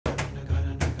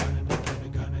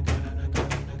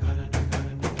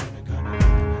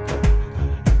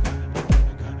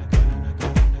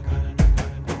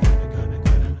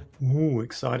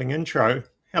exciting intro.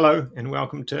 Hello and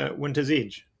welcome to Winter's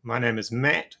Edge. My name is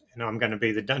Matt and I'm going to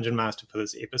be the Dungeon Master for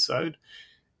this episode.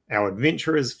 Our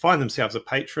adventurers find themselves a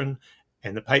patron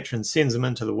and the patron sends them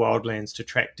into the wildlands to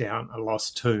track down a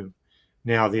lost tomb.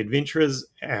 Now the adventurers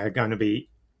are going to be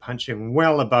punching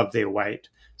well above their weight,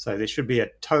 so there should be a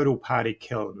total party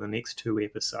kill in the next 2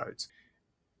 episodes.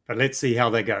 But let's see how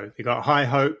they go. They've got high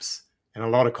hopes and a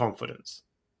lot of confidence,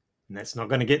 and that's not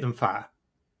going to get them far.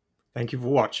 Thank you for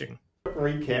watching.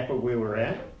 Recap of where we're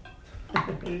at.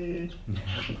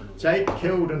 Jake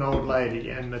killed an old lady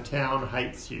and the town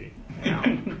hates you now.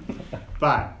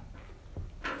 But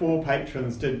 4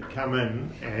 patrons did come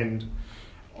in and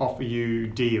offer you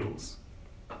deals.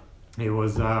 There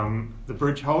was the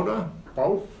bridge holder,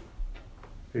 Wolf,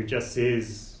 who just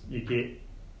says you get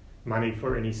money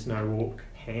for any snow walk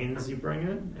hands you bring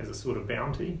in as a sort of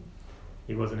bounty.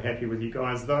 He wasn't happy with you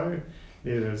guys though.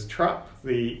 There's Trupp,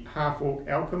 the half-orc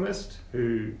alchemist,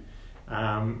 who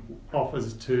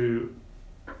offers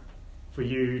for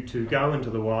you to go into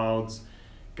the wilds,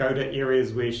 go to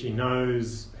areas where she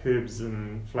knows herbs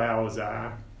and flowers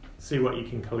are, see what you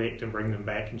can collect and bring them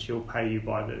back, and she'll pay you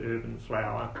by the herb and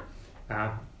flower.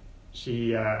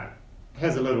 She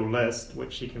has a little list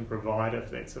which she can provide if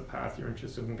that's a path you're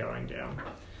interested in going down.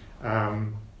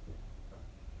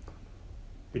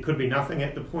 There could be nothing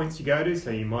at the points you go to, so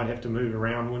you might have to move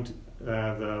around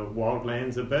the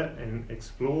wildlands a bit and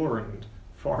explore and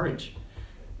forage.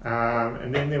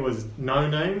 And then there was No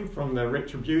Name from the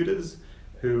Retributors,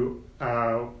 who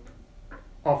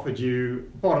offered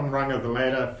you bottom rung of the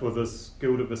ladder for this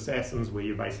Guild of Assassins, where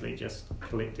you're basically just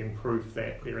collecting proof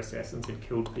that their assassins had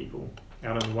killed people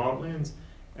out in the wildlands.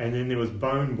 And then there was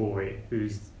Bone Boy,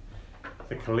 who's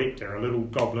the collector, a little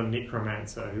goblin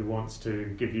necromancer who wants to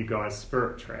give you guys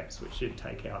spirit traps, which you'd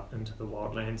take out into the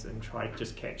wildlands and try to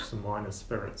just catch some minor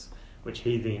spirits, which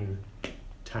he then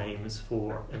tames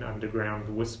for an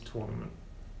underground wisp tournament.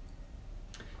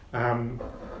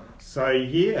 So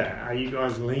yeah, are you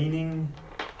guys leaning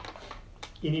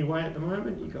any way at the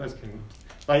moment? You guys can.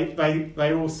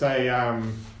 They all say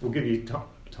we'll give you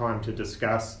time to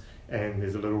discuss, and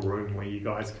there's a little room where you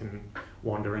guys can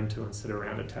wander into and sit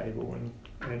around a table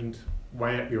and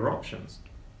weigh up your options.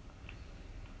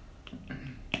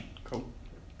 Cool.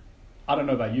 I don't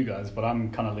know about you guys, but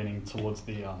I'm kind of leaning towards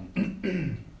the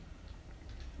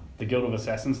the Guild of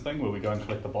Assassins thing, where we go and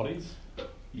collect the bodies.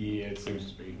 Yeah, it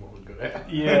seems to be what we're good at.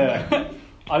 Yeah.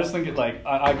 I just think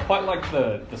I quite like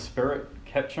the spirit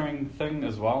capturing thing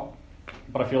as well,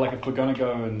 but I feel like if we're going to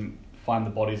go and find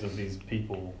the bodies of these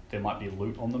people, there might be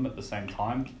loot on them at the same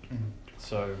time. Mm-hmm.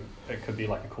 So it could be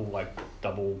like a cool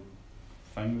double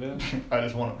thing there. I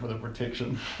just want it for the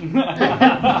protection.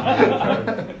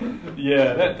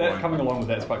 Yeah, that coming along with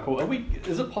that is quite cool.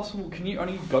 Is it possible, can you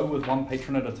only go with one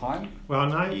patron at a time? Well,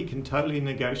 no, you can totally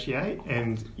negotiate,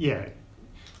 and yeah,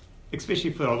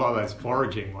 especially for a lot of those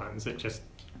foraging ones, it just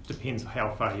depends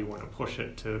how far you want to push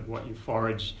it to what you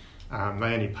forage. They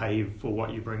only pay you for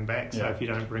what you bring back, so if you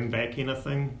don't bring back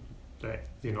anything, they're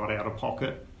not out of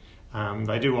pocket.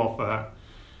 They do offer,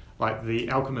 like the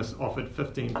alchemist offered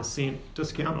 15%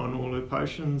 discount on all her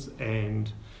potions,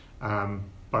 and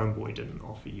Bone Boy didn't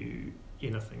offer you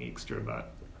anything extra,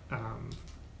 but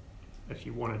if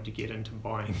you wanted to get into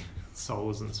buying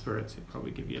souls and spirits, he'd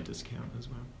probably give you a discount as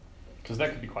well. Because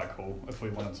that could be quite cool if we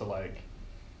wanted to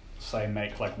say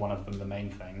make one of them the main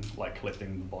thing, like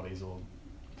collecting the bodies or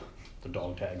the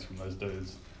dog tags from those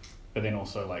dudes, but then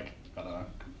also I don't know,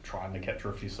 trying to capture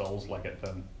a few souls at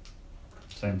the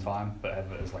same time, but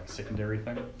have it as a secondary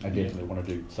thing. I definitely want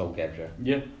to do soul capture.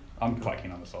 Yeah, I'm quite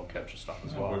keen on the soul capture stuff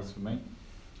as well. That works for me.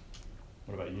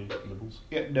 What about you, Nibbles?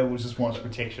 Yeah, Nibbles just wants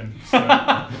protection. So,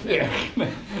 yeah.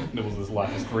 Nibbles'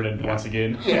 life is threatened once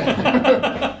again.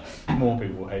 Yeah. More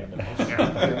people hate Nibbles.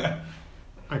 Yeah.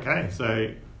 Okay,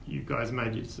 so you guys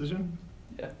made your decision?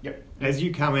 Yeah. Yep. As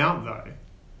you come out though,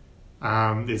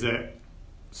 there's a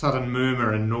sudden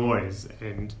murmur and noise,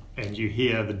 and you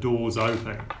hear the doors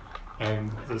open,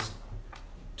 and this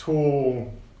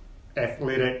tall,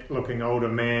 athletic-looking older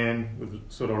man with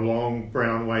sort of long,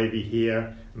 brown, wavy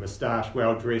hair, a moustache,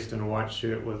 well-dressed in a white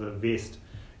shirt with a vest,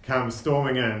 comes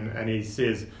storming in, and he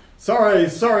says, Sorry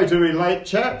to be late,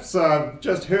 chaps. I've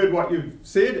just heard what you've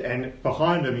said." And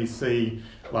behind him you see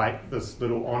this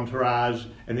little entourage,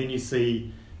 and then you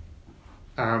see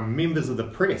members of the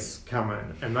press come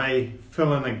in, and they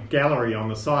fill in a gallery on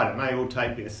the side, and they all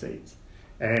take their seats.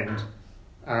 And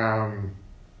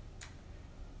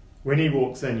when he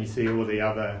walks in, you see all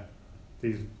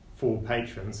these 4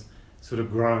 patrons sort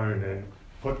of groan and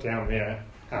put down their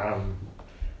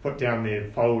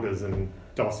folders and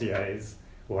dossiers,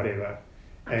 whatever,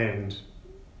 and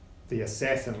the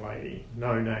assassin lady,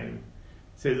 no name,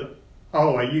 says,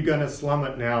 "Oh, are you going to slum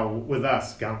it now with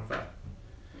us, Gunther?"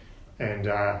 And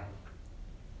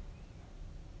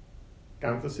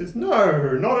Gunther says,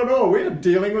 "No, not at all. We're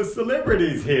dealing with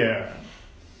celebrities here.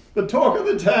 The talk of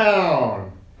the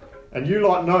town. And you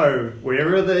lot know,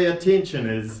 wherever the attention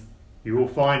is, you will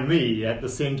find me at the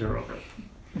centre of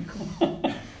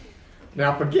it."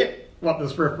 Now forget what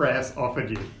this riffraff offered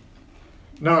you.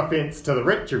 No offence to the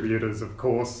retributors, of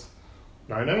course.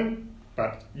 No,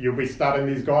 but you'll be starting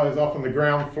these guys off on the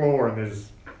ground floor and there's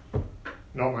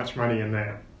not much money in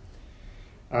that.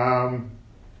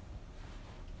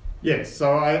 Yes,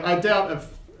 so I doubt if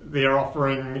they're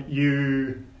offering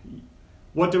you,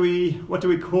 what do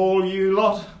we call you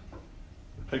lot?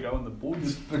 Pick on the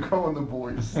boys. Go on the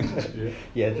boys.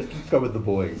 Yeah, just go with the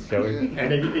boys, shall we?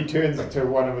 And he turns to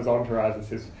one of his entourage and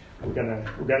says, we're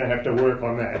gonna have to work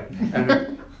on that. And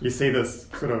then you see this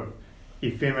sort of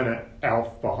effeminate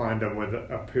elf behind him with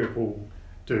a purple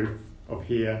doof of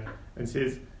hair and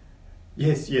says,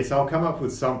 yes, I'll come up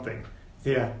with something.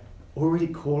 They're already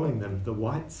calling them the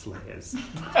White Slayers.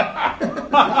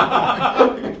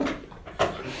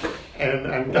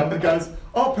 And Gunther goes,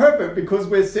 "Oh, perfect, because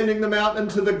we're sending them out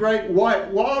into the great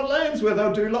white wildlands where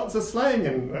they'll do lots of slaying."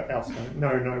 And the elf's going,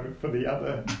 no, for the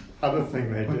other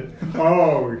thing they did.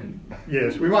 "Oh,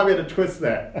 yes, we might be able to twist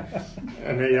that."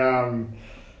 And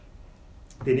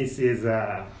then he says,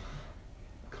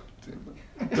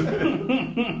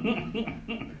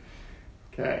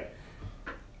 okay.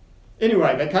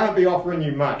 "Anyway, they can't be offering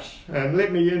you much, and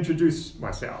let me introduce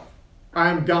myself. I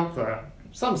am Gunther.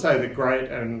 Some say the Great,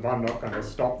 and I'm not going to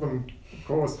stop them, of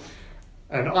course.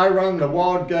 And I run the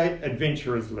Wildgate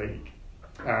Adventurers League,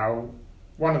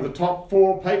 one of the top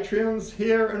 4 Patreons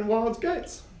here in Wild's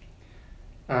Gates.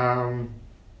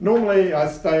 Normally I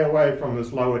stay away from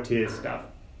this lower tier stuff,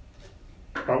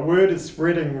 but word is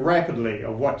spreading rapidly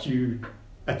of what you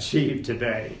achieved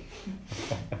today.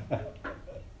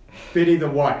 Betty the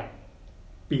White,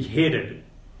 beheaded.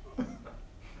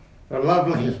 The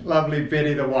lovely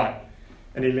Betty the White."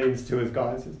 And he leans to his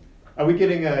guy and says, "Are we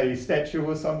getting a statue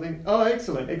or something?" "Oh,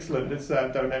 excellent. Let's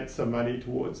donate some money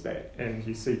towards that." And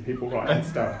you see people writing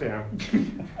stuff down.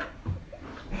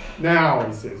 "Now,"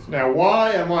 he says, "now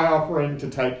why am I offering to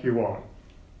take you on?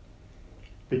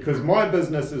 Because my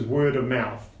business is word of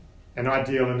mouth, and I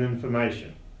deal in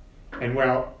information. And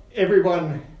well,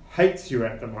 everyone hates you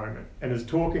at the moment and is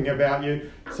talking about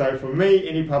you, so for me,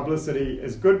 any publicity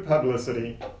is good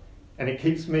publicity, and it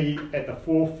keeps me at the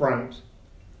forefront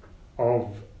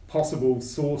of possible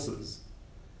sources.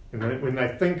 And when they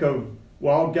think of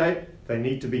Wildgate, they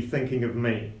need to be thinking of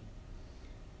me.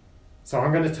 So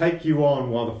I'm going to take you on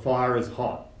while the fire is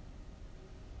hot.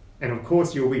 And of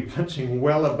course you'll be punching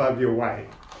well above your weight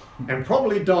and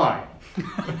probably die."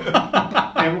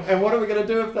 and what are we going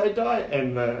to do if they die?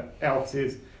 And the elf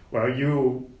says, "Well,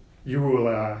 you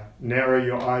will narrow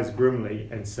your eyes grimly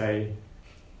and say,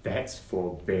 'That's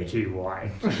for Betty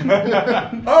White.'"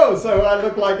 "Oh, so I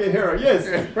look like a hero." "Yes,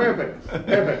 perfect.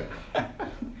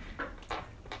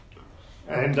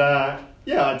 And I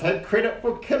take credit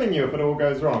for killing you if it all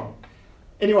goes wrong.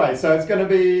 Anyway, so it's going to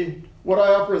be, what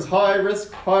I offer is high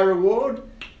risk, high reward.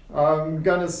 I'm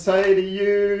going to say to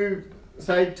you,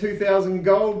 say 2,000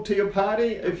 gold to your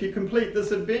party if you complete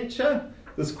this adventure,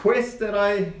 this quest that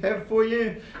I have for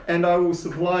you, and I will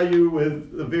supply you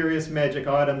with the various magic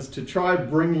items to try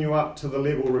bring you up to the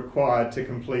level required to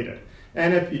complete it.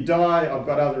 And if you die, I've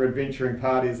got other adventuring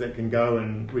parties that can go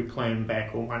and reclaim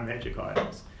back all my magic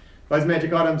items. Those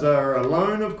magic items are a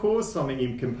loan, of course, something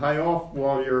you can pay off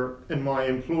while you're in my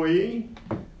employee.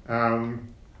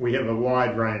 We have a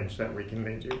wide range that we can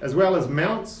lend you. As well as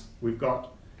mounts, we've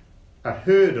got a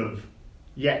herd of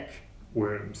yak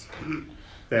worms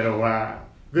that are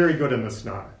very good in the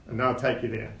snow, and they'll take you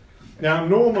there. Now,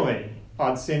 normally,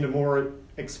 I'd send a more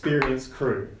experienced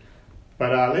crew,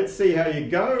 but let's see how you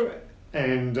go,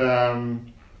 and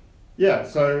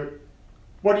so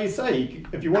what do you say?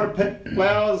 If you want to pick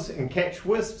flowers and catch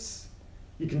wisps,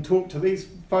 you can talk to these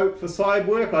folk for side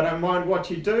work. I don't mind what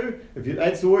you do. If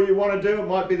that's all you want to do, it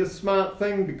might be the smart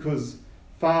thing because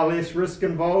far less risk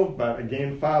involved, but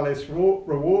again, far less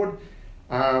reward.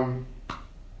 And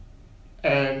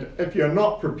if you're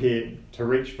not prepared to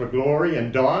reach for glory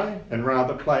and die and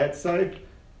rather play it safe,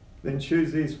 then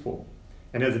choose these 4.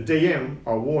 And as a DM,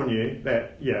 I'll warn you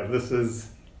that, this is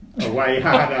a way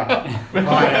harder,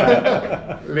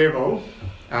 higher level.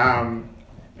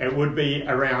 It would be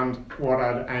around what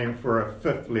I'd aim for a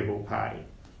 5th level party.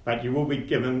 But you will be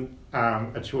given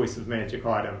a choice of magic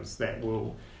items that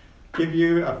will give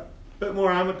you bit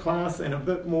more armor class and a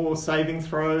bit more saving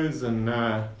throws and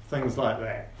things like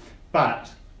that.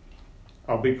 But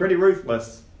I'll be pretty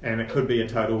ruthless, and it could be a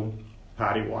total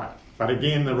party wipe. But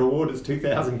again, the reward is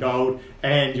 2,000 gold,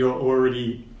 and you're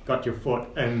already got your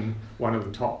foot in one of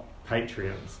the top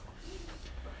Patreons.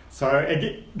 So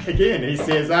again, he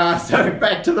says, so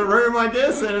back to the room, I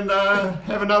guess, and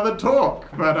have another talk.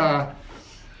 But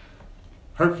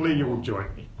hopefully you will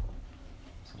join me.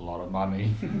 It's a lot of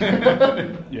money.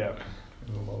 Yeah.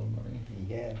 It's a lot of money.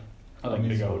 Yeah. I think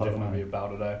Big O will a lot of definitely be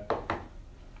money. about today.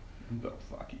 But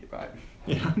fuck you, mate.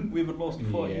 Yeah, We haven't lost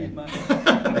 4 Yeah. years, mate.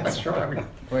 that's right.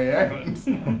 We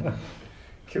haven't.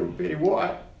 Killed Betty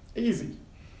White. Easy.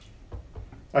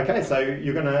 Okay, so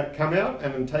you're going to come out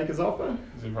and take his offer?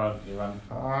 Is it run?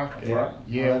 Fuck Yeah.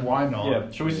 yeah, why not? Yeah,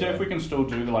 should we see if we can still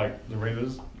do like The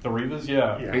Reavers. the Reavers?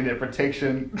 Yeah. Yeah. Be their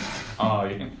protection. Oh,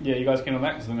 yeah, you guys keen on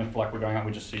that? Because then if like we're going out,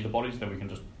 we just see the bodies, then we can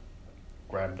just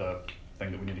grab the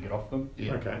thing that we need to get off them.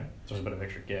 Yeah. Okay. Just a bit of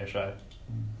extra cash, eh?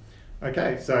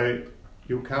 Okay, so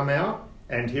you'll come out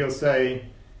and he'll say,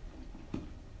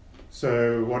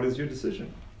 so what is your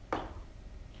decision?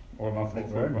 Or am I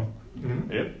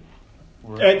Mhm. Yep.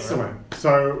 Excellent.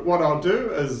 So what I'll do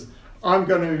is I'm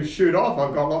going to shoot off.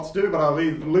 I've got lots to do, but I'll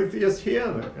leave Luthien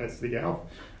here. That's the elf.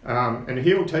 And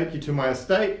he'll take you to my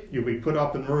estate. You'll be put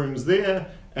up in rooms there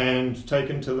and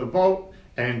taken to the vault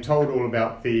and told all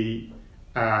about the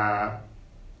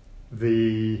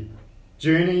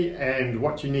journey and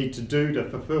what you need to do to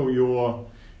fulfill your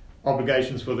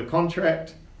obligations for the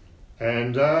contract.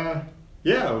 And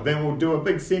yeah, then we'll do a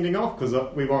big sending off because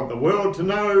we want the world to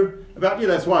know about you.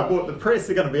 That's why I bought the press.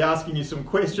 They're going to be asking you some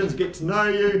questions, get to know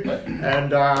you.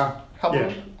 And How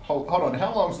yeah. long? Hold on.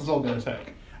 How long is this all going to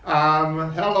take?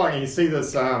 How long? You see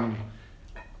this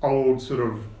old sort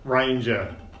of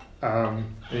ranger,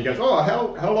 and he goes, "Oh,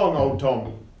 how long, old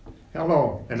Tom? How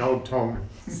long?" And old Tom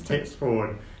steps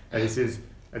forward and he says,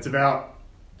 "It's about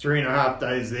 3.5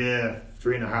 days there,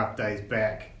 3.5 days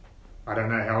back. I don't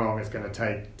know how long it's going to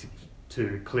take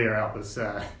to clear out this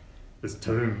this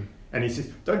tomb." And he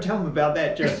says, "Don't tell him about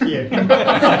that just yet."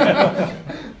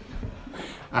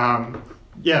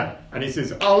 Yeah, and he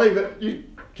says, "I'll leave it. You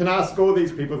can ask all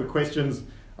these people the questions.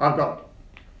 I've got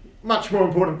much more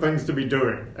important things to be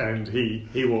doing." And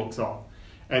he walks off.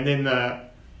 And then the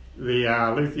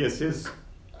Luthien says,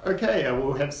 "Okay,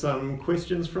 we'll have some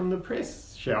questions from the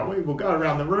press, shall we? We'll go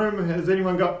around the room. Has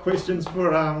anyone got questions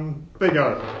for Big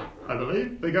O? I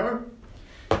believe, Big O."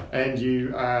 And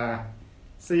you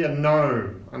see a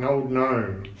gnome, an old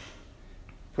gnome,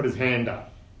 put his hand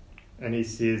up. And he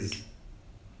says,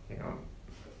 "Hang on,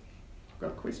 I've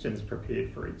got questions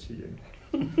prepared for each of you."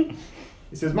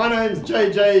 He says, "My name's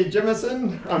JJ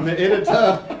Jimison. I'm the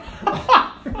editor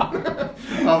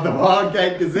of the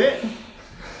Wildgate Gazette.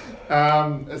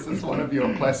 Is this one of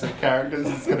your classic characters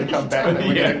that's going to come back that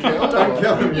we're Yeah. going to kill? Don't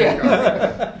kill him yet,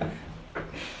 guys.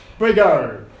 Big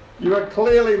O, you are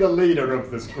clearly the leader of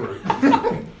this group.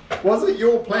 Was it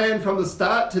your plan from the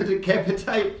start to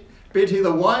decapitate Betty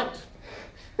the White?"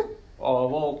 Oh,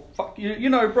 well, fuck you. You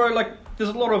know, bro, like,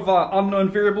 there's a lot of unknown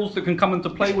variables that can come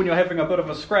into play when you're having a bit of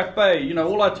a scrap, eh? You know,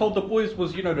 all I told the boys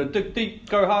was, you know, to dig deep,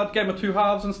 go hard, game of two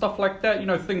halves and stuff like that. You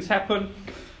know, things happen.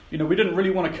 You know, we didn't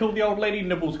really want to kill the old lady.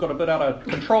 Nibble's got a bit out of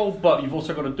control, but you've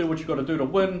also got to do what you got to do to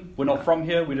win. We're not from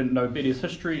here. We didn't know Betty's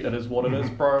history. It is what it is,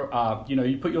 bro. You know,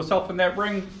 you put yourself in that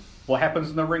ring. What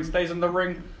happens in the ring stays in the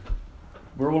ring.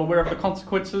 We're all aware of the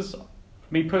consequences.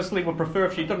 Me personally would prefer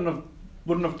if she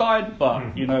wouldn't have died,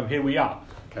 but, you know, here we are.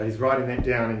 Okay, he's writing that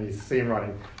down, and you see him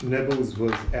writing, "Nibbles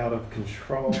was out of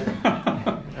control.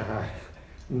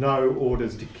 No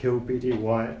orders to kill Betty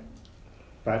White,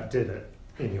 but did it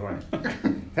anyway."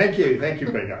 Thank you,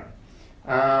 Big O.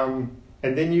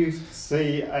 And then you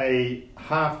see a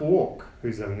half-walk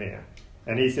who's in there.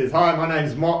 And he says, "Hi, my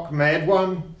name's Mock Mad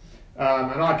One,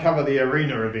 and I cover the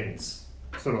arena events."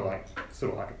 Sort of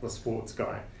like the sports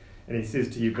guy. And he says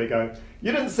to you, Big O,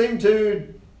 "You didn't seem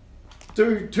to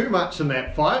do too much in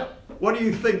that fight. What do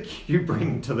you think you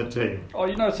bring to the team?" Oh,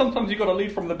 you know, sometimes you've got to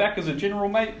lead from the back as a general,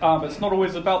 mate. It's not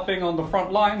always about being on the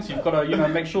front lines. You've got to, you know,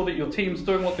 make sure that your team's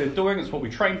doing what they're doing. It's what we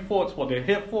train for. It's what they're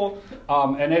here for.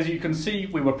 And as you can see,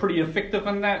 we were pretty effective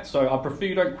in that. So I prefer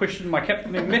you don't question my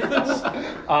captaining methods.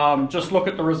 Just look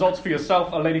at the results for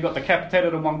yourself. A lady got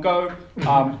decapitated in one go.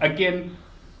 Again,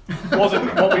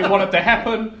 wasn't what we wanted to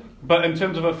happen. But in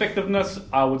terms of effectiveness,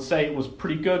 I would say it was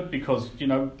pretty good because, you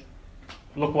know,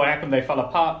 look what happened, they fell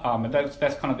apart, and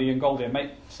that's kind of the end goal there,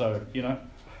 mate. So, you know.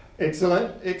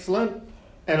 Excellent.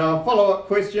 And a follow-up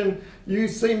question, you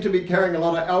seem to be carrying a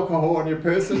lot of alcohol on your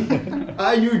person.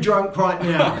 Are you drunk right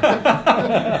now?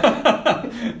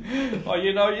 Oh,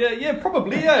 yeah,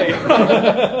 probably, I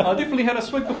definitely had a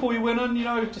swig before you went in,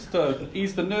 just to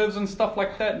ease the nerves and stuff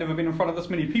like that. Never been in front of this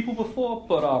many people before,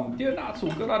 but it's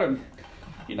all good. I don't,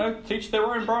 teach their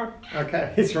own, bro.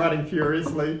 Okay, he's writing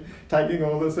furiously, taking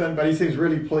all this in, but he seems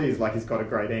really pleased, like he's got a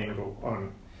great angle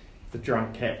on the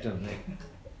drunk captain there.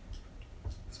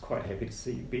 He's quite happy to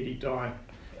see Betty die.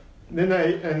 And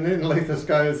then Lethus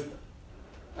goes,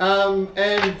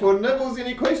 and for Nibbles,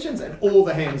 any questions? And all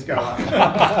the hands go up.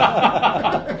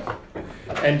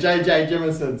 And JJ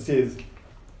Jimison says,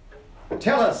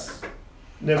 tell us,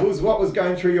 Nibbles, what was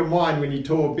going through your mind when you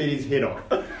tore Betty's head off?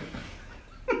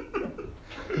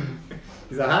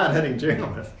 He's a hard-hitting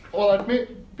journalist. Well, I'd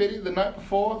met Betty the night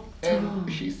before,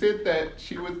 and she said that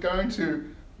she was going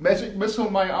to magic missile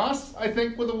my ass, I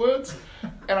think were the words,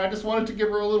 and I just wanted to give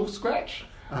her a little scratch.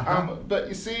 But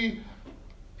you see,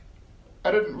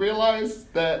 I didn't realise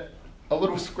that a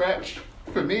little scratch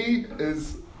for me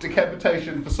is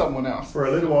decapitation for someone else. For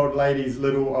a little old lady's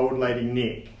little old lady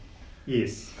neck.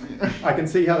 Yes. I can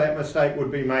see how that mistake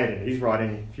would be made, and he's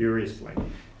writing furiously.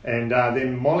 And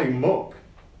then Molly Mook,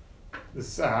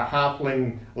 this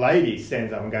halfling lady,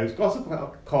 stands up and goes, gossip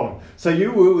column. So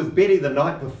you were with Betty the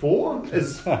night before?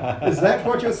 Is that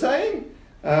what you're saying?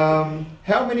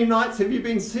 How many nights have you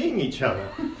been seeing each other?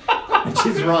 And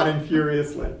she's writing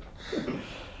furiously.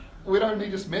 We'd only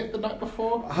just met the night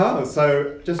before. Oh,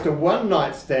 so just a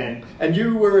one-night stand. And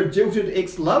you were a jilted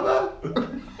ex-lover?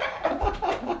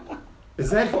 Is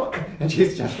that what? And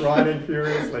she's just writing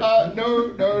furiously.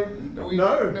 No,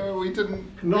 we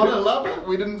didn't. Not a lover?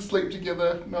 We didn't sleep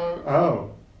together, no. Oh,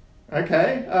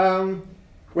 okay.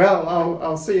 Well,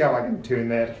 I'll see how I can turn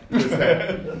that.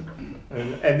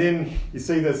 And then you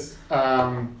see this sort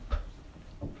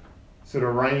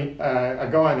of a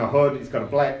guy in a hood. He's got a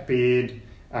black beard,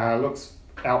 looks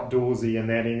outdoorsy and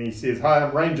that, and he says, "Hi,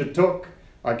 I'm Ranger Took.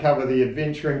 I cover the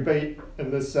adventuring beat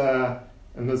in this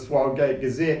Wildgate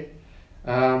Gazette.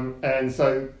 And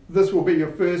so this will be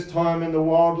your first time in the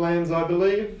Wildlands, I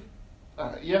believe."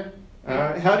 Yeah.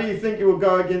 How do you think you will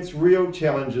go against real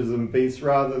challenges and beasts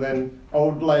rather than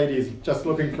old ladies just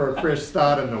looking for a fresh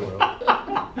start in the world?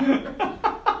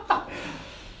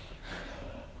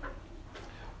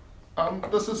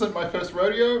 This isn't my first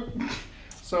rodeo,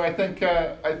 so I think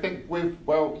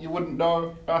you wouldn't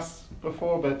know us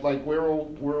before, but like we're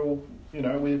all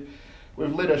we've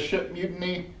led a ship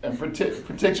mutiny and protected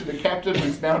the captain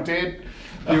who's now dead.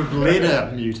 You've led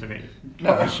a mutiny.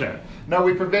 No,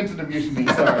 we prevented a mutiny.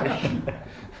 Sorry.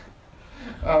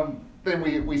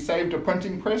 Then we saved a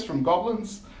printing press from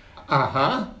goblins.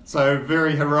 So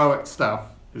very heroic stuff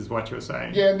is what you're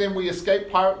saying. Yeah, and then we escaped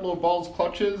Pirate Lord Ball's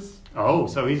clutches. Oh,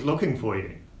 so he's looking for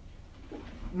you.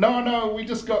 No, we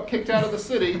just got kicked out of the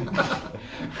city.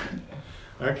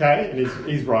 Okay, and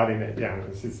he's writing that down.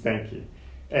 He says thank you.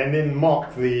 And then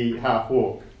Mock, the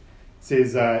half-orc,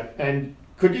 says, and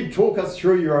could you talk us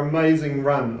through your amazing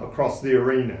run across the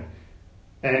arena?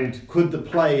 And could the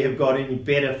play have got any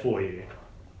better for you?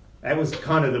 That was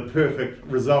kind of the perfect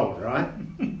result, right?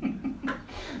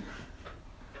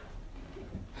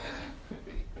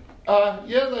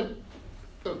 Yeah,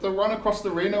 the run across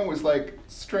the arena was like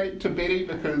straight to Betty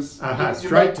because...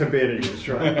 straight to Betty, that's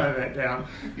right, write that down.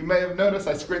 You may have noticed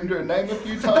I screamed her name a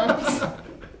few times.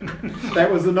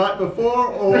 That was the night before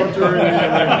or during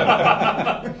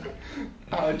the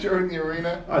arena? During the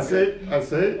arena. I see.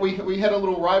 We had a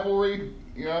little rivalry,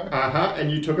 you know. And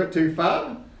you took it too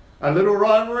far? A little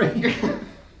rivalry?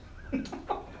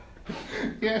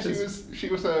 Yeah, she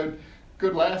was a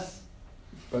good lass.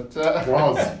 But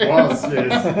was,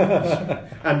 yes.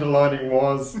 Underlining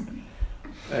was.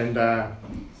 And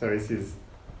so he says,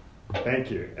 thank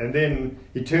you. And then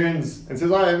he turns and says,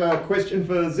 I have a question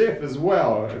for Zeph as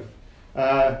well.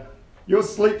 Your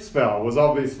sleep spell was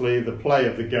obviously the play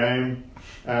of the game.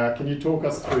 Can you talk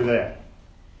us through that?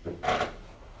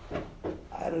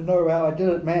 I don't know how I did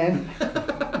it, man.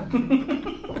 I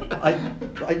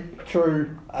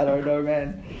don't know,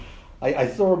 man. I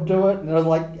saw him do it and I was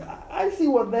like, I see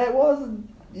what that was, and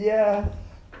yeah.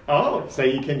 Oh, so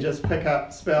you can just pick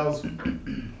up spells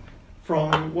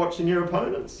from watching your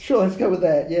opponents? Sure, let's go with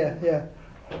that, yeah.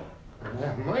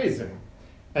 Amazing.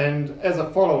 And as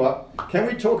a follow-up, can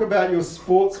we talk about your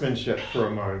sportsmanship for a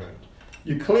moment?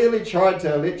 You clearly tried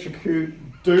to electrocute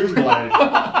Doomblade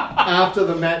after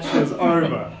the match was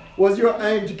over. Was your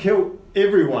aim to kill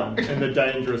everyone in the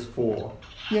Dangerous Four?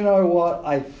 You know what?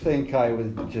 I think I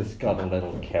just got a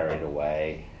little carried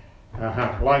away.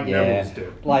 Like Nibbles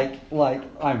did. Like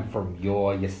I'm from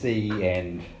Yore, you see,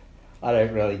 and I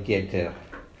don't really get to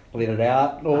let it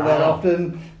out all that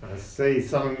often. I see.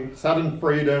 Some sudden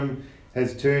freedom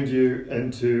has turned you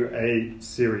into a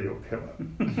serial killer.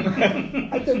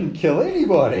 I didn't kill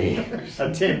anybody.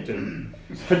 Attempted.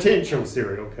 Potential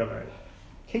serial killer.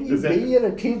 Can you Is that- be an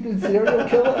attempted serial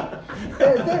killer?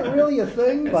 Is that really a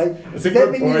thing? Like, It's does a that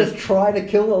good mean you point. just try to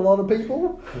kill a lot of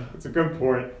people? It's a good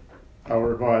point. I'll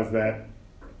revise that.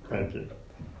 Thank you.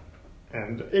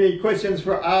 And any questions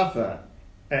for Arthur?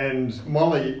 And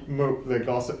Molly Mook, the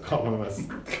gossip columnist,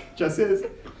 just says,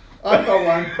 I've got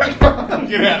one.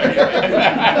 Get out of here.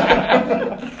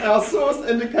 Our source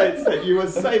indicates that you were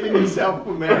saving yourself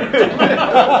for marriage.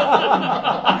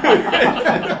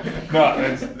 No,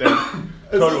 that's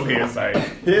total hearsay.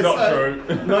 Here's Not true.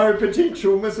 No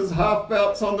potential Mrs.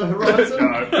 Half-Belts on the horizon?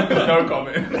 No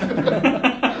comment.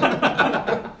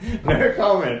 No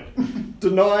comment.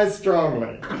 Denies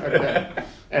strongly. Okay.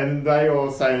 And they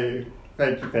all say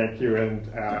thank you,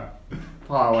 and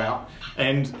pile out.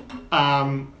 And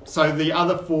so the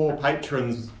other 4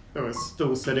 patrons that were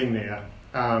still sitting there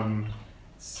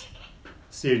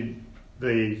said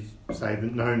the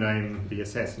no name, the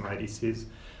assassin lady says,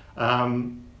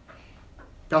 Gunther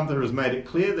has made it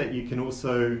clear that you can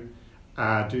also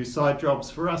do side jobs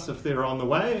for us if they're on the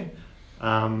way.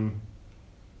 Are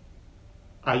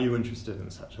you interested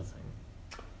in such a thing?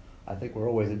 I think we're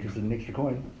always interested in extra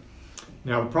coin.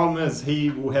 Now the problem is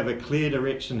he will have a clear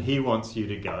direction he wants you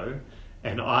to go,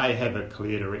 and I have a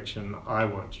clear direction I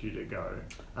want you to go.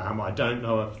 I don't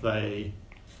know if they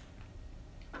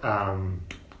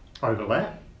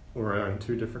overlap or are in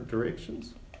 2 different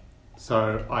directions.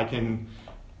 So I can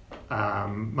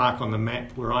mark on the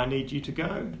map where I need you to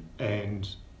go, and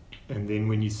then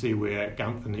when you see where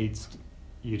Gunther needs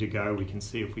you to go, we can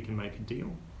see if we can make a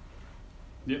deal.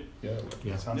 Yep.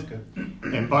 Yeah. Sounds good.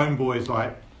 And Bone Boy's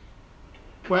like,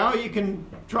 well, you can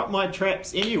drop my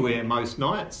traps anywhere most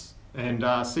nights and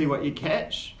see what you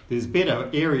catch. There's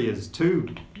better areas to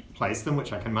place them,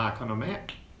 which I can mark on a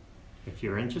map, if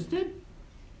you're interested.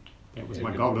 That was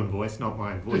my goblin voice, not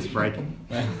my voice breaking.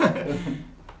 Yeah,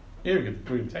 we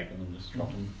can take them and just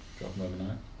drop them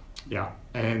overnight. Yeah,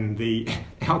 and the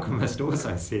alchemist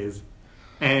also says,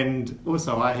 and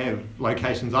also I have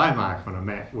locations I mark on a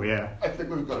map where... I think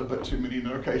we've got a bit too many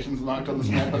locations marked on this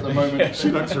map at the moment. She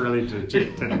looks really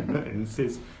dejected and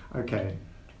says, okay,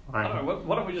 I don't know,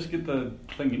 why don't we just get the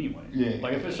thing anyway? Yeah.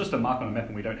 Like, if it's just a mark on a map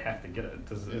and we don't have to get it,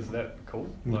 is that cool?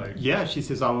 Like, yeah, she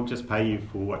says, I will just pay you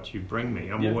for what you bring me.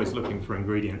 I'm always looking for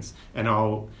ingredients, and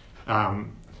I'll...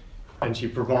 and she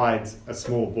provides a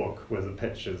small book with the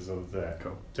pictures of the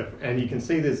different... And you can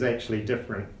see there's actually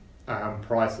different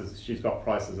prices. She's got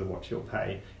prices of what she'll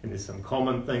pay, and there's some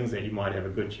common things that you might have a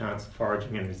good chance of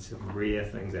foraging, and there's some rare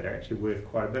things that are actually worth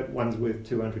quite a bit. One's worth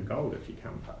 200 gold if you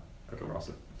come across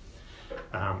it.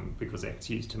 Because that's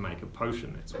used to make a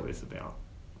potion that's worth about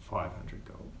 500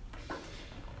 gold.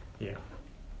 Yeah.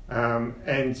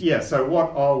 So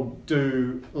what I'll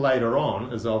do later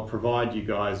on is I'll provide you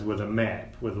guys with a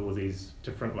map with all these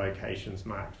different locations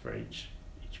marked for each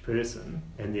person,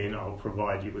 and then I'll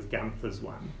provide you with Gunther's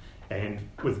one. And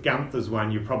with Gunther's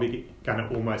one, you're probably going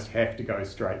to almost have to go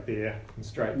straight there and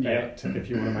straight back to, if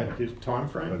you want to make your time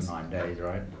frames. 9 days,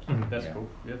 right? that's cool,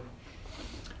 yeah.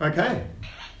 Okay.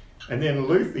 And then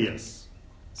Luthien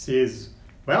says,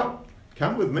 well,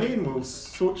 come with me and we'll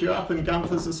sort you up in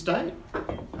Gunther's estate.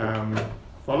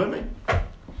 Follow me.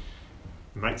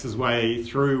 Makes his way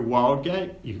through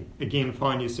Wildgate. You again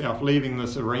find yourself leaving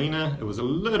this arena. It was a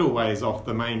little ways off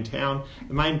the main town.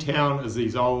 The main town is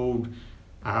these old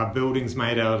buildings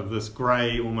made out of this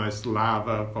grey, almost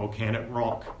lava, volcanic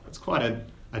rock. It's quite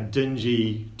a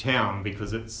dingy town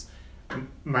because it's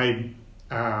made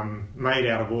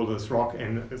out of all this rock,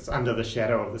 and it's under the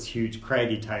shadow of this huge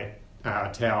craggy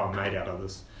tower made out of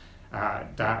this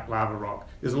dark lava rock.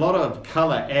 There's a lot of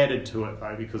colour added to it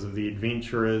though because of the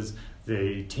adventurers,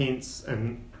 the tents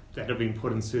that have been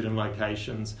put in certain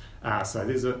locations. So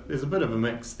there's a bit of a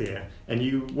mix there, and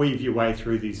you weave your way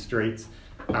through these streets,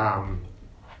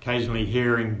 occasionally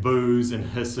hearing boos and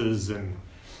hisses and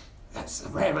that's the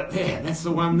rabbit there, that's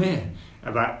the one there.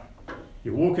 But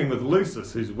you're walking with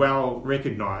Lucius, who's well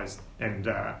recognised, and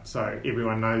so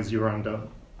everyone knows you're under...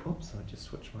 Oops, I just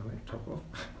switched my laptop off.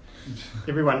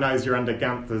 Everyone knows you're under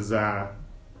Gunther's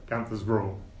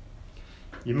rule.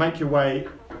 You make your way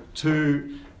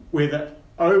to where the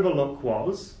overlook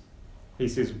was. He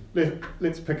says,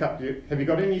 let's pick up your... Have you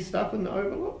got any stuff in the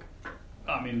overlook?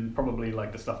 I mean, probably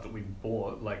like the stuff that we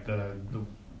bought, like the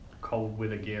cold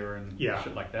weather gear and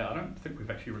shit like that. I don't think we've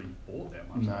actually really bought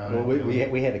that much. No. Well,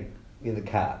 we had the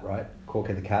cart, right? Cork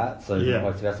had the cart, so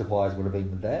most of our supplies would have been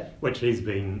with that. Which he's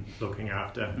been looking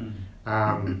after.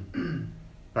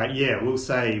 But yeah, we'll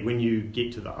say when you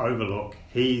get to the overlook,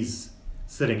 he's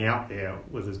sitting out there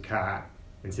with his cart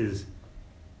and says,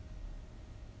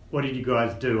 "What did you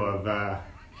guys do?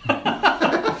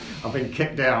 I've been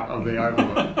kicked out of the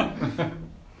Overlook."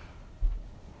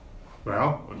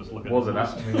 Well, We'll just look at Was it this.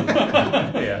 us?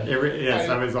 Yeah.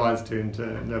 so his eyes turned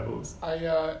to nibbles.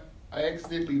 I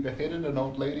accidentally beheaded an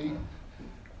old lady,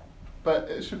 but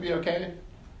it should be okay.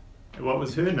 What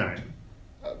was her name?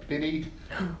 Betty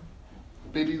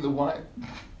the White.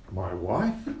 My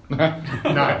wife?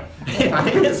 No.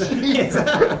 Yes.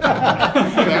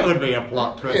 That would be a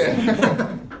plot twist.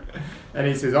 Yeah. And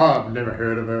he says, "Oh, I've never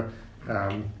heard of her,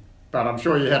 but I'm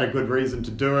sure you had a good reason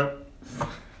to do it."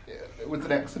 It was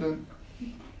an accident.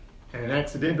 An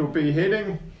accidental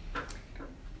beheading?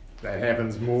 That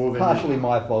happens more than... Partially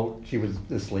my fault. She was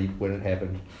asleep when it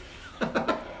happened.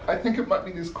 I think it might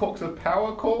be this Corks of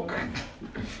Power cork.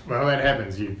 Well, that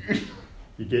happens. You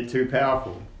get too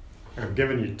powerful. I've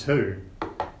given you 2.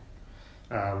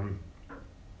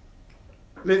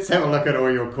 Let's have a look at all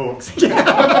your corks. No,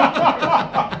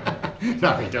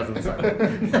 he doesn't say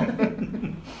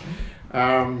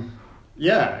that.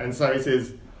 Yeah, and so he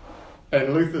says,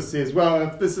 and Luther says, "Well,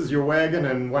 if this is your wagon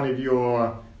and one of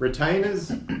your retainers,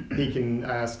 he can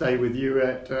stay with you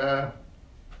at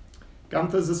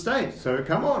Gunther's estate, so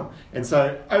come on." And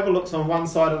so Overlook's on one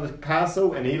side of the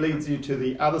castle and he leads you to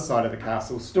the other side of the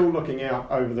castle, still looking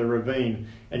out over the ravine,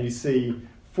 and you see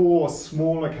 4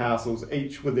 smaller castles,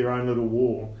 each with their own little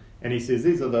wall. And he says,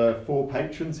 "These are the 4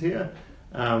 patrons here.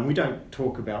 We don't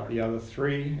talk about the other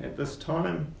 3 at this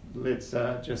time. Let's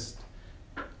just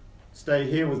stay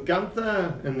here with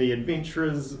Gunther in the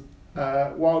Adventurers,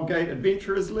 Wildgate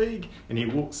Adventurers League." And he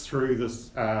walks through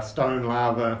this stone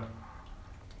lava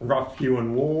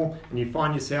rough-hewn wall, and you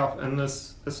find yourself in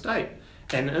this estate.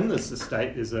 And in this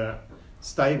estate there's a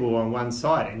stable on one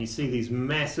side, and you see these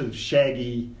massive,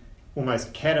 shaggy,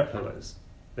 almost caterpillars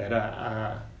that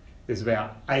are there's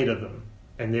about 8 of them,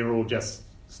 and they're all just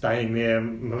staying there,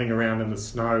 milling around in the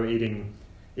snow, eating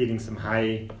some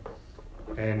hay.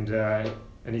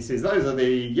 And he says, "Those are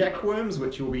the yakworms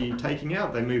which you'll be taking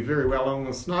out. They move very well along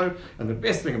the snow, and the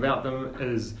best thing about them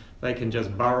is they can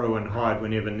just burrow and hide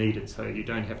whenever needed, so you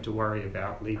don't have to worry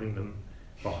about leaving them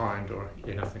behind or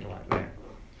anything like that."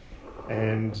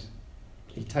 And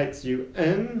he takes you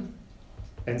in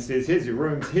and says, "Here's your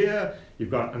rooms here. You've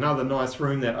got another nice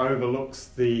room that overlooks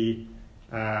the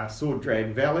Sword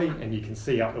Drag Valley, and you can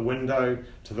see out the window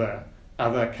to the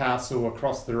other castle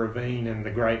across the ravine and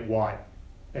the Great White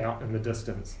out in the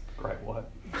distance." Great White.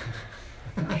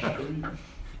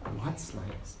 White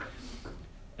slaves.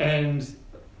 And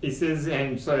he says,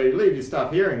 and so you leave your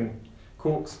stuff here, and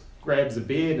Corks grabs a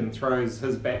bed and throws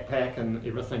his backpack and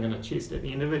everything in a chest at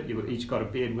the end of it. You've each got a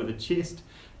bed with a chest.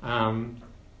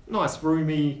 Nice,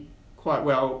 roomy, quite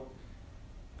well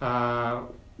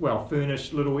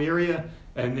furnished little area.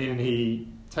 And then he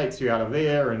takes you out of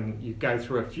there and you go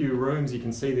through a few rooms. You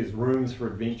can see there's rooms for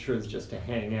adventurers just to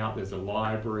hang out. There's a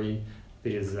library.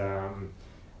 There's a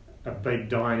big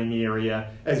dining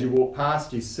area. As you walk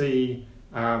past, you see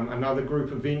another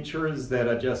group of adventurers that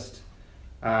are just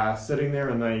sitting there,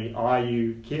 and they eye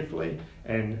you carefully.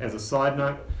 And as a side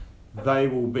note, they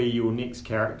will be your next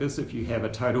characters if you have a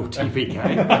total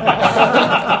TPK.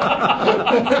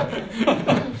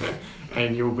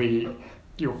 And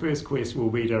your first quest will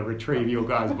be to retrieve your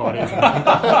guys' bodies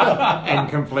and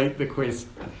complete the quest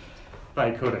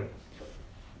they couldn't.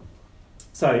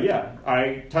 So yeah,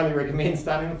 I totally recommend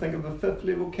starting to think of a 5th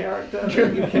level character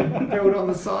that you can build on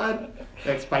the side.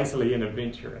 That's basically an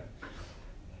adventurer.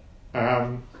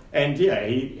 And yeah,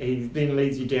 he then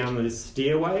leads you down this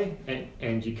stairway,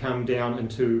 and you come down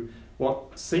into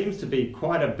what seems to be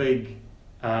quite a big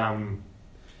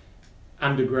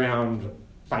underground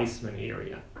basement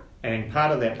area. And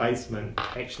part of that basement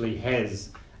actually has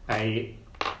a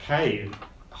cave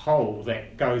hole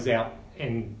that goes out,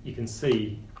 and you can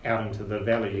see out into the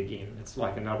valley again. It's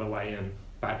like another way in,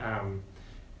 but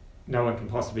no one can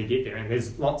possibly get there. And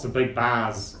there's lots of big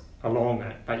bars along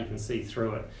it, but you can see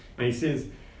through it. And he says,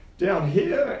 down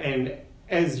here, and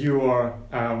as you're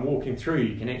walking through,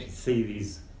 you can actually see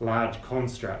these large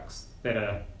constructs that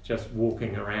are just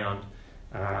walking around,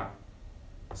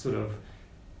 sort of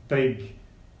big,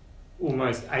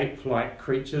 almost ape-like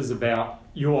creatures about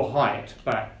your height,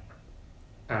 but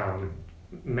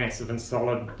massive and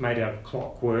solid, made out of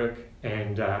clockwork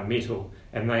and metal.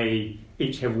 And they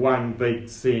each have one big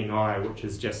seeing eye, which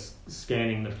is just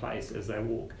scanning the place as they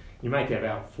walk. You make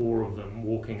about 4 of them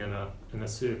walking in a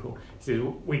circle. He says,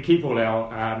 we keep all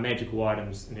our magical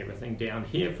items and everything down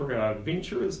here for our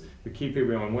adventurers. We keep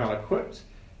everyone well equipped,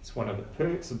 It's one of the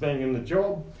perks of being in the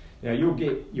job. Now you'll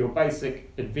get your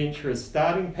basic adventurer's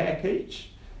starting pack each.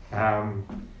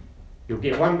 You'll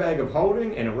get 1 bag of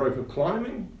holding and a rope of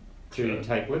climbing to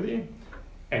take with you.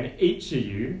 And each of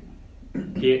you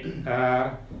get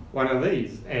one of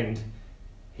these. And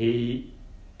he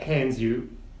hands you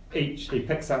each, he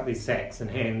picks up these sacks and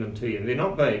hands them to you. They're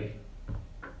not big.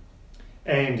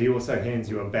 And he also hands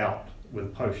you a belt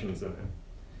with potions in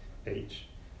it each.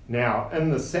 Now,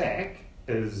 in the sack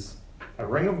is a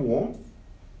ring of warmth,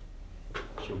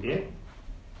 which you'll get,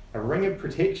 a ring of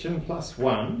protection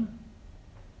 +1,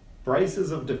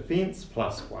 braces of defense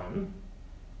 +1,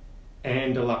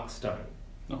 and a luck stone.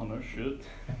 Oh, no shit.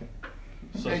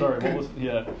 So, sorry, what was...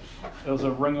 Yeah, it was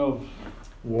a ring of...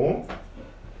 Warmth.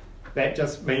 That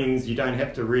just means you don't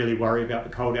have to really worry about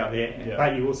the cold out there,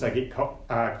 but you also get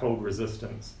cold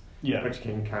resistance, which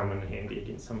can come in handy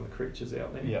against some of the creatures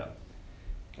out there. Yeah.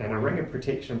 And a ring of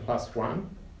protection +1.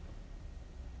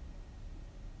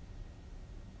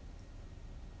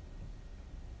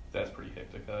 That's pretty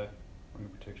hectic, eh? Ring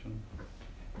of protection.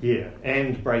 Yeah,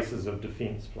 and braces of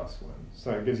defense +1.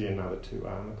 So it gives you another 2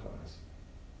 armor class.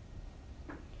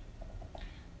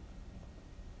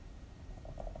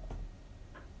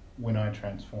 When I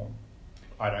transform,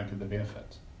 I don't get the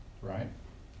benefits, right?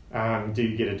 Do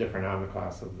you get a different armor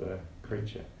class of the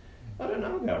creature? I don't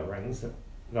know about rings,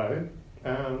 though.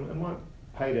 I might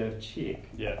pay to check.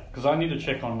 Yeah, because I need to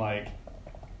check on, like,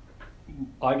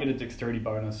 I get a dexterity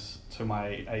bonus to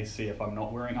my AC if I'm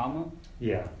not wearing armor.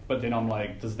 Yeah. But then I'm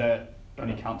like, does that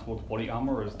only count towards body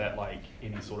armor, or is that like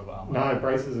any sort of armor? No,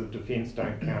 braces of defense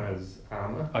don't count as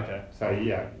armor. Okay. So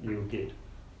yeah, you'll get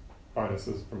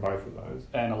bonuses from both of those.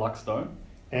 And a luck stone?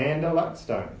 And a luck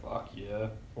stone. Fuck yeah.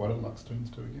 What do luck stones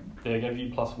do again? They give you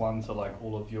 +1 to like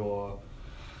all of your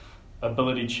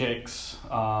ability checks.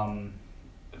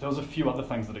 There was a few other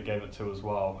things that it gave it to as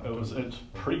well. It's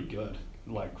pretty good.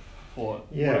 Like for what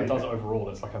it does overall,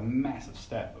 it's like a massive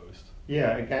stat boost.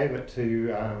 Yeah, it gave it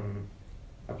to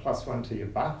a +1 to your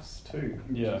buffs too,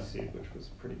 which you said, which was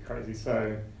pretty crazy.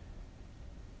 So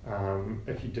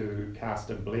if you do cast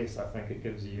a bless, I think it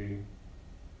gives you...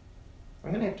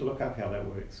 I'm going to have to look up how that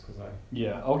works because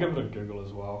I'll give it a Google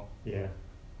as well. Yeah.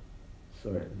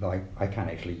 So, like, I can't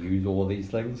actually use all of these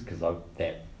things because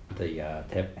the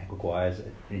tab requires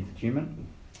it needs attunement.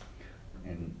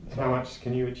 And so how much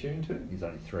can you attune to? There's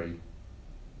only 3.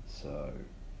 So,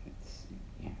 it's,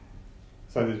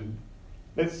 So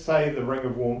let's say the Ring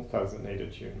of Warmth doesn't need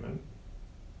attunement.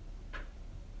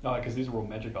 No, because these are all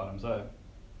magic items, eh?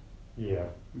 Yeah.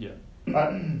 Yeah.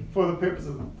 But for the purpose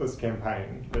of this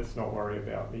campaign, let's not worry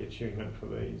about the attunement for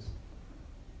these,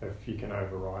 if you can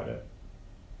override it.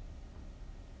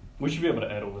 We should be able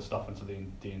to add all this stuff into the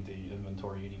D&D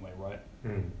inventory anyway, right?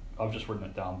 I've just written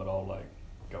it down, but I'll like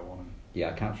go on and... Yeah,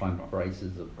 I can't find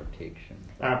braces of protection.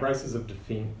 Braces of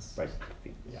defense. Braces of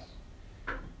defense.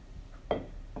 Yeah.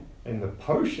 And the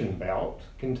potion belt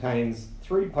contains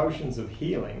 3 potions of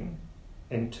healing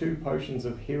and 2 potions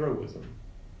of heroism.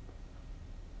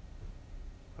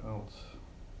 Belt.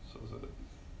 So is it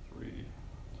 3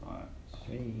 times?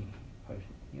 3 potion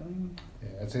healing.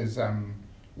 Yeah, it says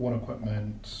one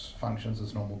equipment functions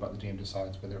as normal, but the DM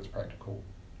decides whether it's practical.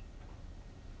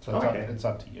 So it's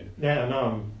up to you. Yeah, no,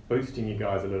 I'm boosting you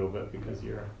guys a little bit because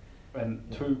you're... And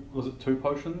 2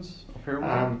 potions of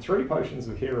heroism? 3 potions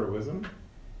of heroism.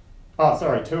 Oh,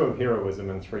 sorry, 2 of heroism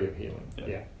and 3 of healing.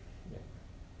 Yeah.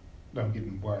 I'm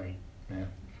getting worried. Yeah.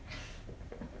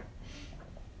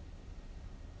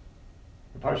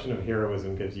 The potion of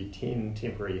heroism gives you 10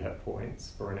 temporary hit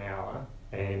points for an hour,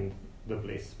 and the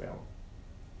bless spell,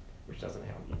 which doesn't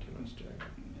help you too much, Joe.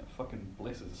 Yeah, fucking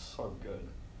bless is so good,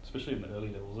 especially in the early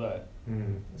levels, eh?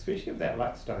 Especially if that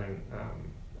luck stone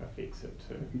affects it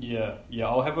too. Yeah,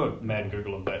 I'll have a mad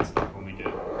Google of that stuff when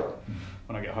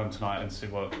I get home tonight and see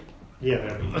what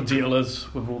the deal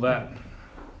is with all that.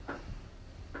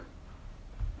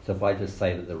 So if I just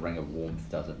say that the Ring of Warmth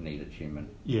doesn't need attunement,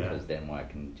 Yeah. because then I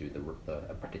can do the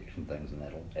protection things and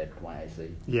that'll add to my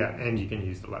AC. Yeah, and you can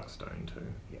use the luck stone too.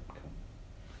 Yep, cool.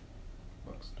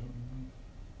 Luck stone.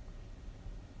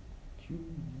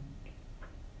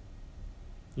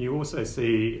 You also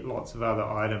see lots of other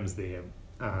items there,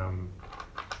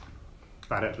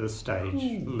 but at this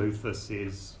stage, Luther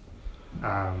says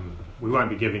we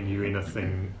won't be giving you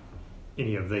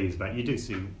any of these, but you do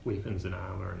see weapons and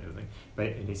armour and everything.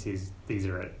 And he says these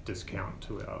are at discount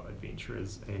to our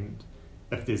adventurers, and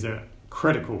if there's a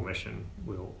critical mission,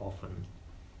 we'll often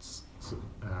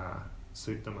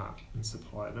suit them up and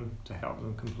supply them to help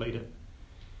them complete it.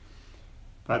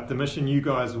 But the mission you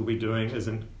guys will be doing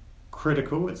isn't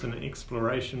critical, it's an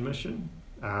exploration mission.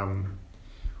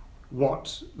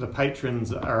 what the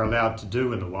patrons are allowed to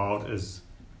do in the wild is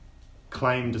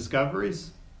claim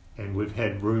discoveries, and we've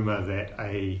had rumour that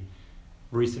a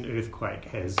recent earthquake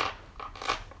has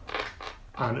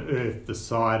unearthed the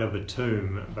side of a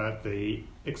tomb, but the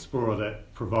explorer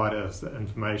that provided us the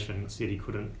information said he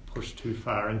couldn't push too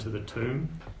far into the tomb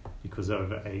because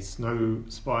of a snow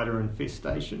spider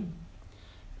infestation.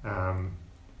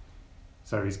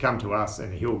 So he's come to us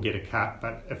and he'll get a cut,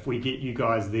 but if we get you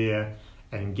guys there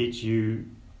and get you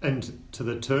into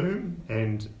the tomb,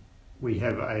 and we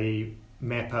have a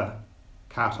mapper,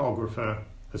 cartographer,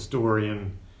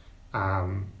 historian,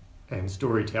 and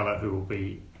storyteller who will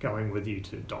be going with you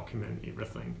to document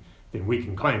everything, then we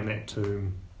can claim that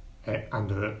tomb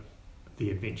under the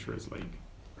Adventurers League.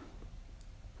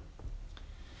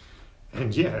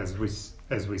 And yeah, as we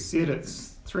said,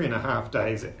 it's 3.5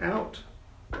 days out.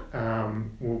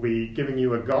 We'll be giving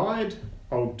you a guide,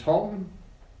 old Tom,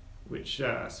 which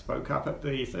spoke up at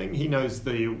the thing. He knows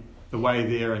the way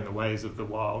there and the ways of the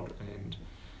wild, and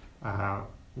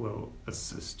will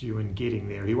assist you in getting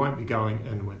there. He won't be going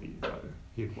in with you though.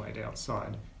 He'd wait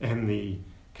outside. And the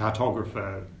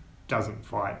cartographer doesn't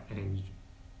fight, and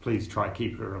please try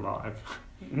keep her alive.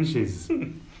 She's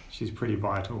pretty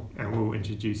vital, and we'll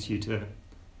introduce you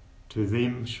to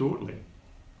them shortly.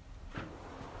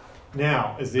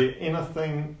 Now, is there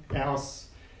anything else?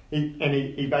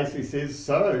 He basically says,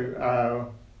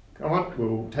 so, come on,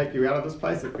 we'll take you out of this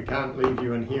place. If we can't leave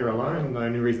you in here alone, the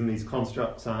only reason these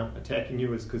constructs aren't attacking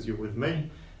you is because you're with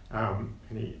me. And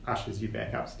he ushers you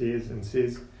back upstairs and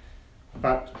says,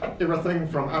 but everything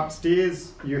from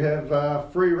upstairs you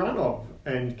have free run of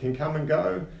and can come and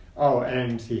go. Oh,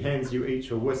 and he hands you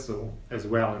each a whistle as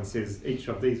well and says each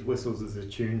of these whistles is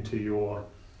attuned to your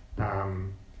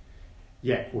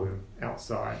yak worm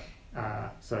outside.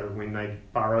 So when they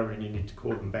burrow and you need to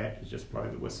call them back, you just blow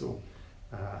the whistle.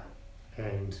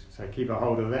 And so keep a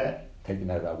hold of that. Take them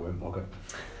out of our worm pocket.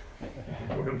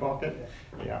 Worm pocket,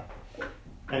 yeah.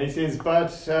 And he says,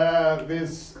 but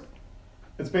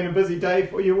it's been a busy day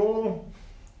for you all.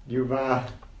 You've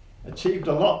achieved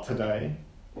a lot today.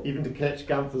 Even to catch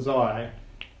Gunther's eye,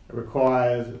 it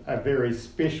requires a very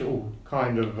special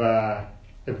kind of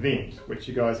event, which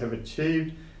you guys have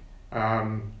achieved.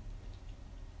 You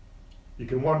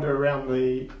can wander around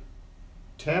the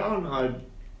town. I'd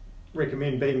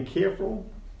recommend being careful,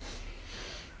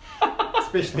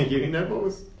 especially you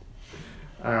Nibbles.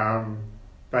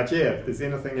 But yeah, if there's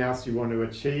anything else you want to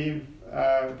achieve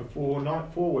before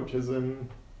nightfall, which is in,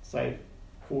 say,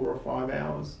 4 or 5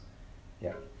 hours.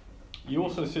 Yeah. You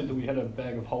also said that we had a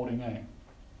bag of holding, eh?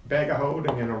 Bag of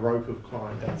holding and a rope of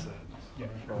climbing. That's it. Yeah,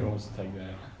 Who wants to take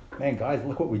that? Man, guys,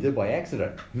 look what we did by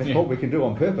accident. That's Yeah. what we can do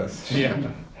on purpose.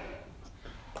 Yeah.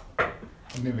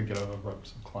 I'll never get over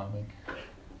ropes of climbing.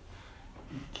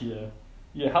 Yeah.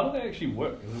 Yeah, how do they actually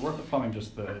work? Does the rope of climbing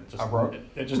just A rope?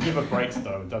 It just never breaks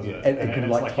though, does it? It can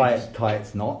it's like you tie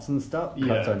its knots and stuff,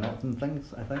 tie its Yeah. own knots and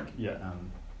things, I think. Yeah.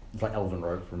 It's like elven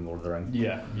rope from Lord of the Rings.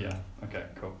 Yeah, yeah. Okay,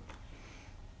 cool.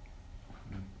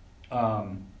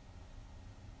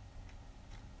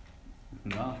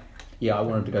 No. Yeah, I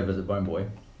wanted to go visit Bone Boy,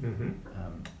 Mm-hmm.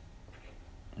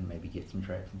 and maybe get some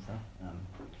traps and stuff.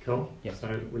 Cool. Yep.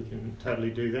 So we can totally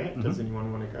do that. Does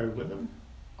anyone want to go with them?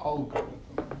 I'll go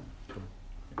with them.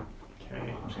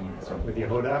 Okay. With your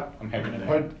hood up. I'm happy to do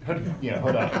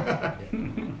Hood up.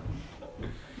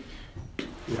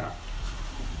 Yeah.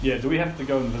 Yeah, do we have to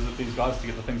go and visit these guys to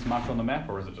get the things marked on the map,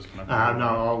 or is it just kind of...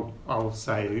 No, I'll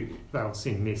say they'll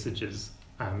send messengers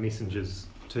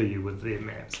to you with their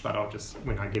maps, but I'll just,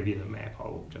 when I give you the map,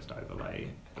 I'll just overlay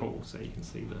it all so you can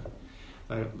see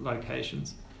the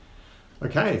locations.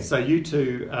 Okay, so you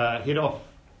two head off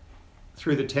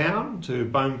through the town to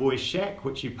Bone Boy's shack,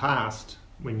 which you passed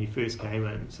when you first came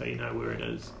in, so you know where it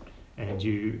is, and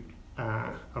you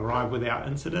arrive without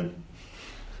incident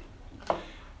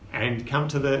and come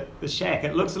to the shack.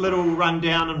 It looks a little run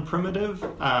down and primitive,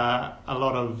 a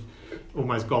lot of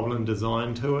almost goblin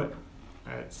design to it.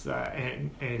 It's and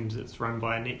it's run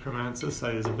by a necromancer,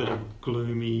 so there's a bit of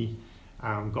gloomy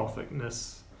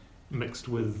gothicness mixed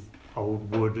with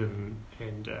old wood and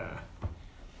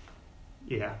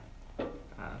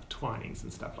twinings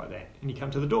and stuff like that. And you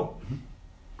come to the door.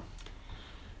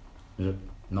 Is it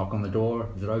knock on the door?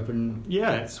 Is it open?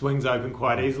 Yeah, it swings open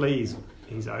quite easily.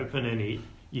 He's open, and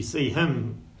you see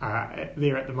him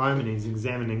there at the moment. He's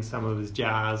examining some of his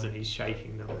jars and he's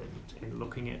shaking them and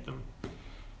looking at them.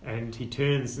 And he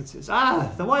turns and says,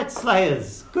 the White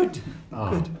Slayers! Good to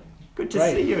Great.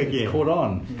 see you again. It's caught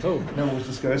on. Cool. No, we'll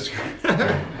just go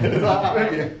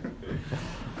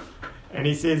And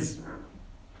he says,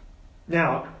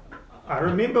 now, I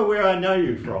remember where I know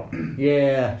you from.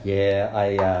 Yeah,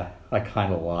 I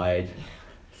kind of lied.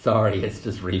 Sorry, it's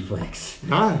just reflex.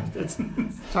 No, it's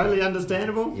totally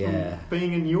understandable Yeah. from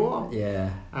being in your. Yeah.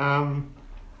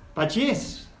 But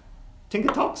yes,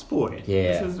 Tinker Talk's boy.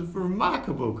 Yeah. This is a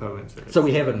remarkable coincidence. So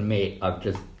we haven't met, I've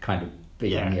just kind of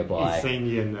been nearby. He's seen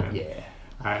you in the... Yeah.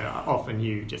 Often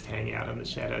you just hang out in the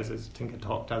shadows as Tinker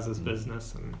Talk does his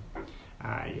business, and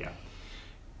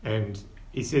and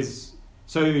he says,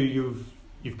 so you've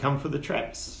come for the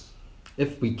traps?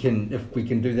 If we can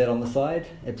do that on the side,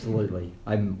 absolutely.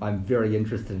 I'm very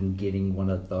interested in getting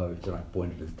one of those, and I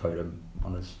pointed his totem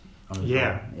on his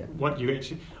Yeah. yeah. What you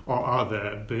actually are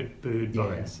the bird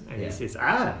bones, and he says,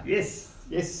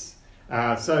 yes.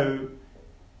 So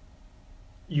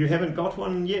you haven't got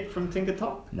one yet from Tinker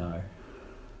Talk? No.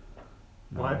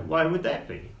 Why would that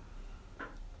be?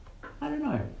 I don't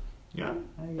know.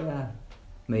 Yeah.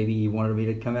 Maybe he wanted me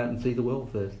to come out and see the world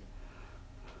first.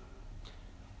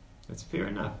 That's fair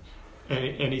enough.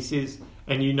 And he says,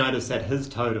 and you notice that his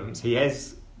totems, he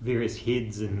has various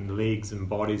heads and legs and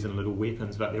bodies and little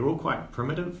weapons, but they're all quite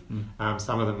primitive.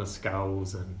 Some of them are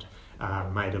skulls and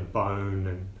made of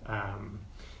bone and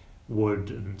wood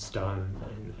and stone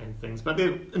and things, but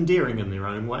they're endearing in their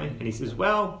own way. And he says,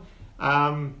 well,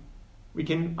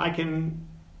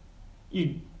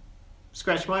 you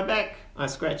scratch my back, I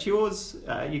scratch yours,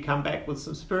 you come back with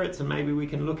some spirits, and maybe we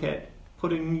can look at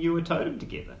putting you a totem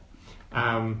together.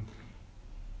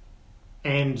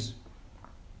 And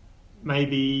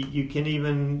maybe you can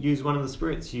even use one of the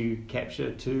spirits you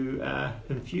capture to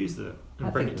infuse it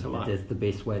and bring it to life. That's the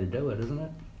best way to do it, isn't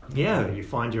it? Yeah, you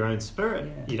find your own spirit.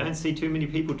 Yeah. You don't see too many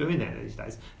people doing that these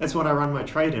days. That's what I run my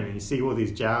trade in, and you see all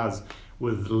these jars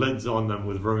with lids on them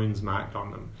with runes marked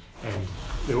on them, and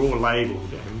they're all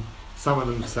labelled, and some of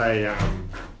them say,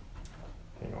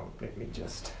 hang on, let me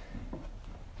just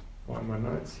find my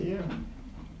notes here.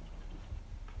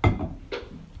 Try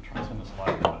and turn this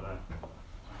light over though.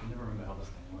 I can never remember how this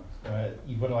thing works.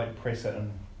 You've got to like press it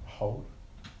and hold.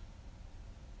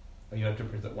 Or you have to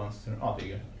press it once to. Oh, there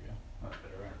you go. Much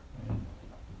better, right?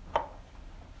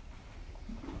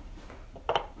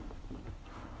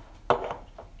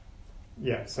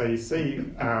 Yeah, so you see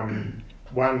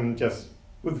one just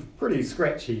with pretty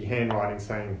scratchy handwriting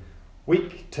saying,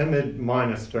 weak, timid,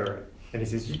 minor spirit. And he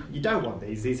says, you don't want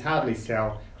these hardly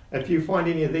sell. If you find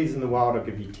any of these in the wild, I'll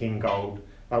give you 10 gold.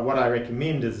 But what I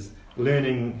recommend is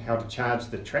learning how to charge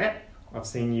the trap. I've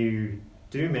seen you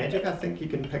do magic, I think you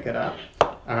can pick it up.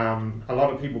 A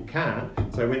lot of people can't,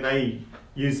 so when they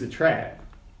use the trap,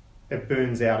 it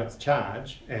burns out its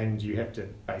charge, and you have to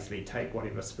basically take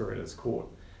whatever spirit is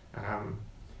caught.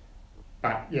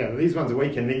 But yeah, these ones are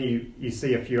weak, and then you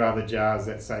see a few other jars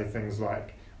that say things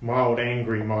like mild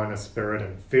angry minor spirit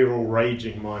and feral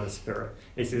raging minor spirit.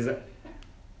 It says that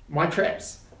my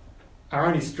traps are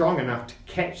only strong enough to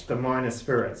catch the minor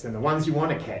spirits, and the ones you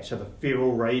want to catch are the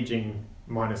feral raging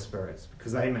minor spirits,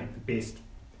 because they make the best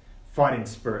fighting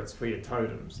spirits for your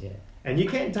totems. Yeah. And you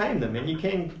can tame them and you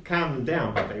can calm them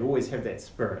down, but they always have that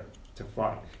spirit to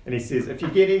fight. And he says, if you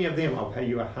get any of them, I'll pay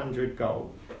you 100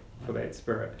 gold for that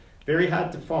spirit. Very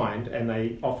hard to find, and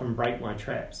they often break my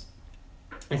traps.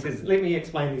 He says, let me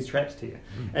explain these traps to you.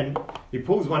 And he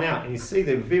pulls one out, and you see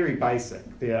they're very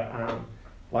basic. They're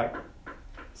like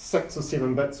 6 or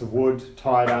 7 bits of wood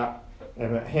tied up,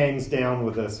 and it hangs down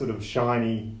with a sort of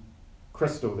shiny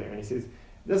crystal there. And he says,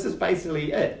 this is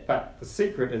basically it, but the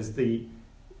secret is the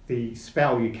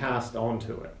spell you cast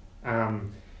onto it.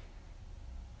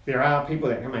 There are people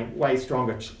that can make way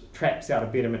stronger traps out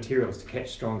of better materials to catch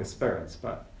stronger spirits,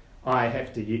 but I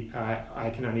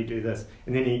can only do this.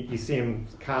 And then you see him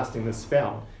casting this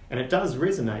spell, and it does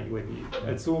resonate with you.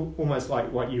 It's almost like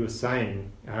what you were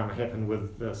saying happened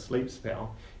with the sleep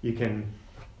spell. You can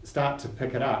start to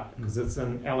pick it up because it's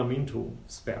an elemental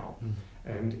spell.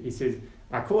 And he says,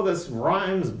 I call this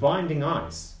Rhymes Binding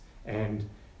Ice, and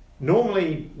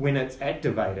normally when it's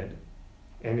activated,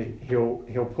 and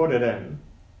he'll put it in,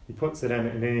 he puts it in,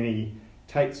 and then he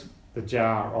takes the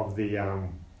jar of the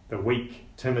weak,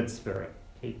 timid spirit,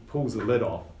 he pulls the lid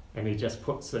off, and he just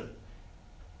puts it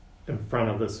in front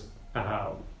of this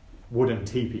wooden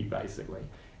teepee, basically,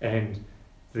 and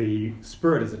the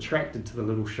spirit is attracted to the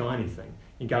little shiny thing.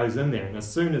 He goes in there, and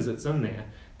as soon as it's in there,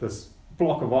 this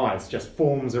block of ice just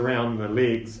forms around the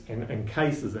legs and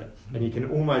encases it, and you can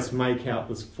almost make out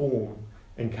this form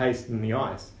encased in the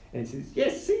ice. And he says,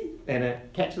 yes, see? And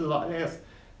it catches it like this.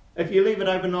 If you leave it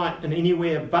overnight in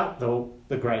anywhere but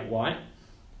the Great White,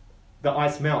 the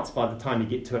ice melts by the time you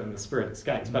get to it and the spirit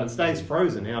escapes, but it stays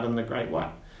frozen out in the Great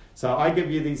White. So I give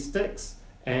you these sticks,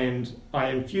 and I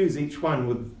infuse each one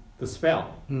with the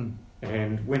spell.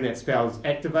 And when that spell's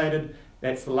activated,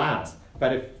 that's the last.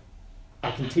 But if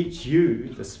I can teach you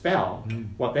the spell,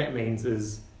 what that means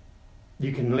is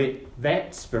you can let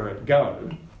that spirit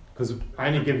go, because I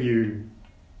only give you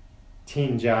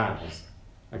 10 jars.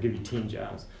 I give you 10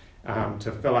 jars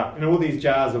to fill up. And all these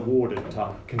jars are watered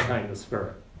to contain the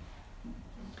spirit.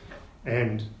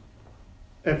 And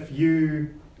if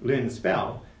you learn the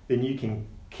spell, then you can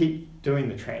keep doing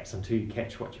the traps until you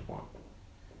catch what you want.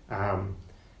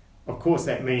 Of course,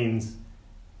 that means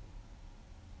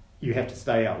you have to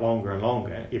stay out longer and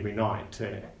longer every night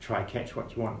to try catch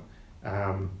what you want.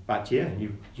 But yeah,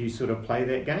 you sort of play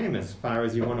that game as far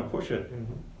as you want to push it and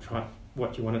try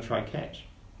what you want to try catch.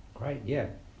 Great, yeah.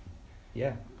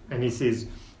 Yeah. And he says,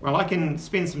 well, I can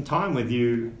spend some time with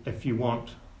you if you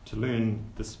want to learn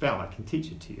the spell. I can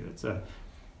teach it to you.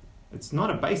 It's not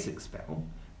a basic spell,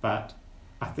 but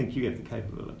I think you have the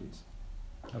capabilities.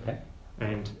 Okay.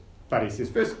 But he says,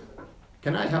 first,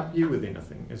 can I help you with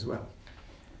anything as well?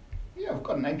 Yeah, I've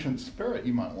got an ancient spirit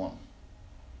you might want.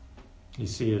 You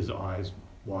see his eyes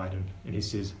widen, and he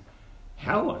says,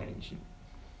 how ancient?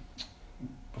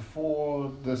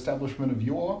 Before the establishment of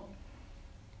Yor,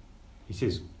 He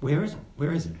says, where is it?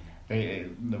 Where is it?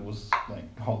 there was,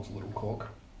 like, holds a little cork.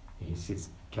 He says,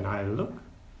 can I look?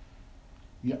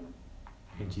 Yep.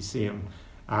 And you see him,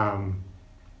 and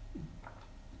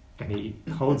he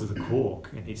holds the cork,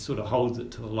 and he sort of holds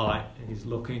it to the light, and he's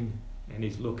looking, and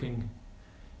he's looking.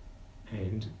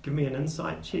 And give me an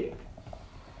insight check.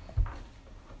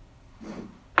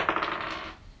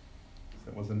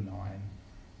 That was a 9.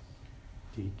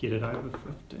 Do you get it over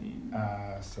 15?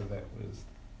 So that was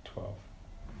 12.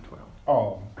 12.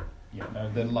 Oh, yeah,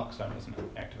 no, the luck stone doesn't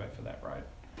activate for that, right?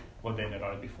 Well, then it'd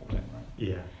only be 14, right?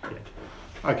 Yeah.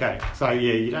 Okay, so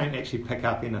yeah, you don't actually pick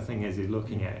up anything as he's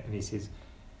looking at it, and he says,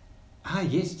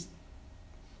 yes,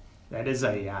 that's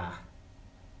a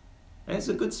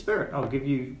good spirit. I'll give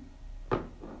you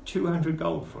 200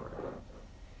 gold for it.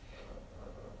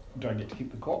 Do I get to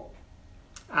keep the cork?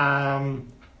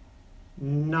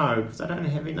 No, because I don't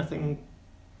have anything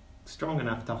strong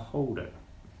enough to hold it.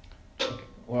 Okay.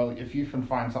 Well, if you can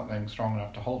find something strong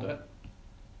enough to hold it,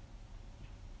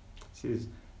 He says,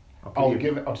 I'll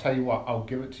tell you what, I'll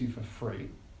give it to you for free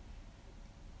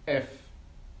if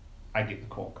I get the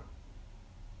cork.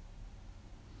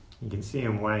 You can see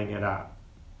him weighing it up,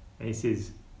 and he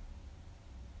says,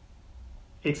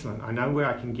 excellent, I know where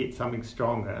I can get something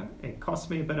stronger. It costs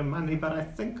me a bit of money, but I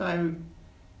think I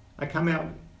come out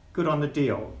good on the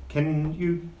deal. Can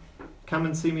you come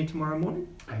and see me tomorrow morning?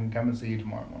 I can come and see you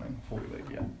tomorrow morning before we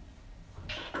leave, yeah.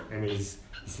 And he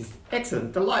says,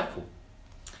 excellent, delightful.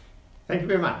 Thank you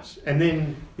very much. And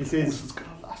then he says, this is going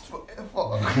to last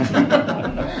forever.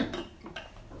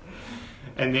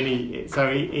 and then he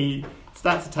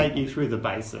starts to take you through the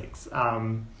basics.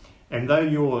 And though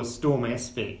you're storm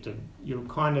aspect, you're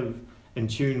kind of in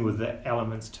tune with the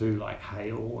elements too, like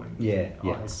hail and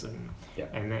ice and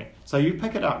that. So you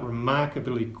pick it up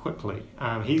remarkably quickly.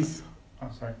 Oh,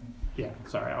 sorry. Yeah,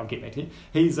 sorry, I'll get back to you.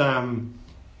 He's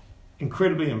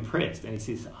incredibly impressed, and he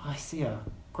says, I see a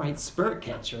great spirit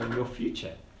catcher in your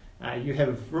future. You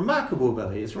have remarkable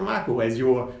ability. It's remarkable as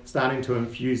you're starting to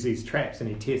infuse these traps, and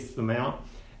he tests them out.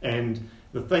 And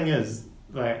the thing is,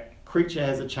 the creature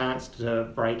has a chance to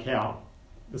break out.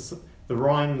 The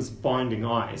Rhymes Binding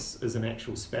Ice is an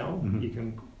actual spell you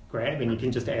can grab, and you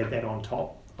can just add that on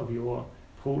top of your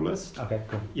pool list. Okay,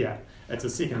 cool. Yeah, it's a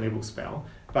second level spell,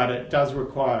 but it does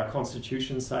require a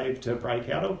constitution save to break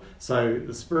out of, so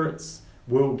the spirits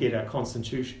will get a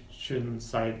constitution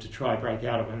save to try break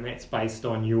out of, and that's based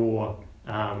on your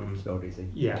Spell DC.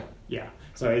 Yeah.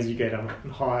 So as you get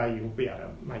higher, you'll be able to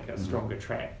make a stronger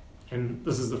trap. And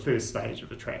this is the first stage of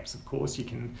the traps, of course. You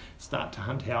can start to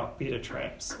hunt out better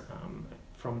traps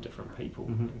from different people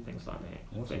and things like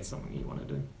that, if that's something you want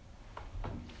to do.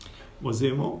 Was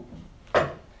there more?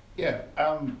 Yeah,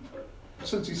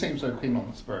 since you seem so keen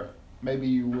on the spirit, maybe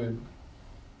you would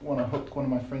want to hook one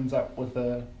of my friends up with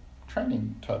a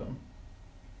training totem.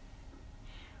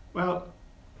 Well,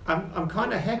 I'm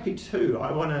kind of happy too.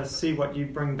 I want to see what you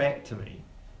bring back to me.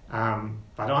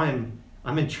 But I'm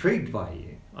intrigued by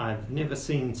you. I've never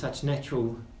seen such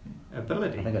natural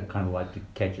ability. I think I'd kind of like to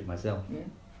catch it myself. Yeah,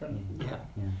 fair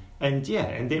enough. Yeah.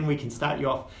 And then we can start you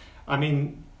off. I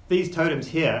mean, these totems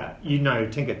here,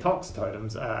 Tinker Tok's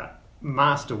totems are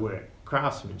masterwork,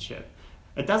 craftsmanship.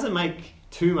 It doesn't make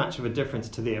too much of a difference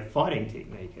to their fighting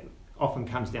technique. It often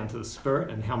comes down to the spirit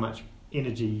and how much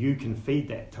energy you can feed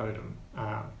that totem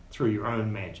through your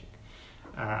own magic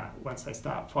once they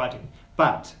start fighting.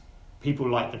 But people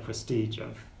like the prestige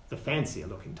of the fancier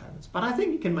looking totems. But I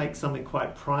think you can make something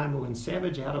quite primal and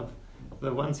savage out of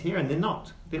the ones here, and they're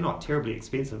not terribly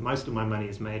expensive. Most of my money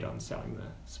is made on selling the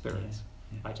spirits.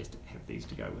 Yeah. I just have these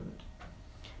to go with it.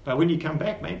 But when you come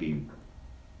back, maybe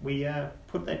we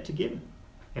put that together.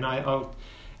 And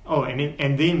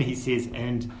and then he says,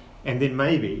 and then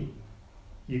maybe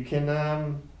you can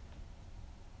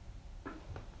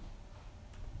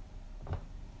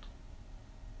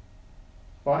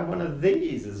buy one of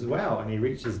these as well. And he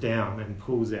reaches down and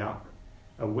pulls out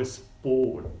a wisp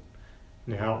board.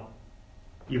 Now,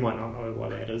 you might not know what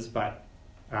that is, but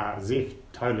Zeph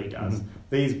totally does. Mm-hmm.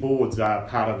 These boards are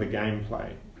part of the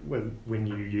gameplay when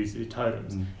you use your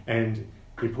totems. Mm. And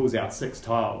he pulls out 6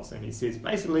 tiles, and he says,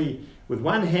 basically, with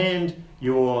one hand,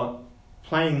 you're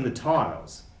playing the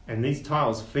tiles, and these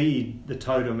tiles feed the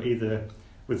totem either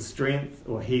with strength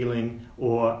or healing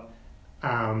or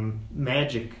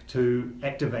magic to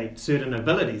activate certain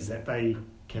abilities that they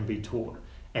can be taught.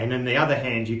 And in the other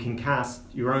hand, you can cast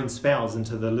your own spells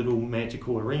into the little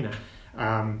magical arena.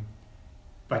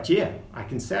 But yeah, I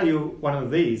can sell you one of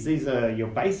these. These are your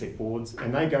basic boards,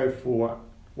 and they go for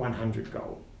 100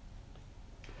 gold.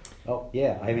 Oh,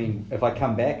 yeah. I mean, if I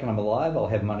come back and I'm alive, I'll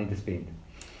have money to spend.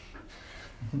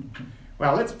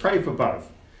 Well, let's pray for both.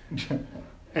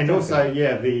 And also,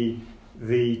 yeah,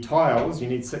 the tiles, you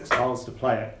need 6 tiles to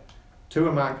play it. 2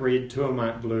 are marked red, 2 are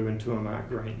marked blue, and 2 are marked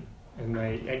green. And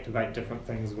they activate different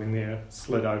things when they're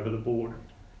slid over the board.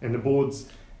 And the board's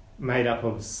made up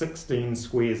of 16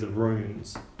 squares of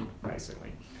runes,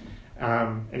 basically.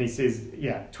 And he says,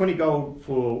 20 gold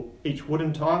for each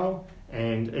wooden tile,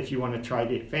 and if you want to try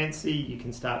get fancy, you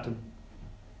can start to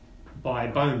buy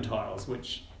bone tiles,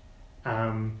 which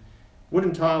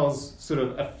wooden tiles sort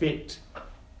of affect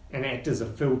and act as a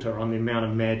filter on the amount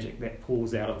of magic that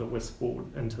pours out of the wisp board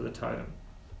into the totem.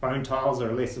 Bone tiles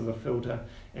are less of a filter,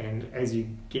 and as you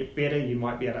get better, you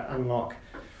might be able to unlock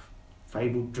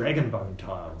fabled dragon bone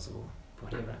tiles or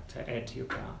whatever to add to your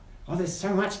power. Oh, there's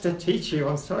so much to teach you.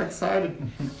 I'm so excited.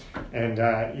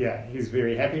 And he's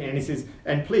very happy. And he says,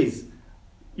 and please,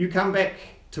 you come back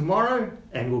tomorrow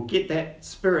and we'll get that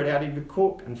spirit out of your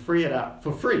cork and free it up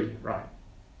for free, right?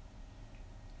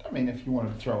 I mean, if you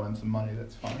want to throw in some money,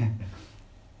 that's fine.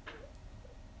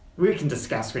 We can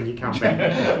discuss when you come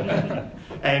back.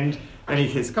 and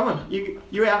he says, come on,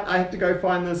 you out. I have to go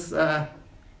find this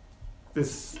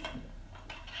this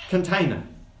container.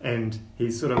 And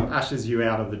he sort of ushers you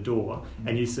out of the door,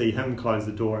 and you see him close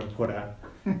the door and put a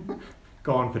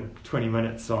gone for 20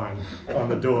 minutes sign on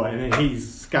the door, and then he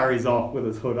scurries off with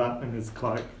his hood up and his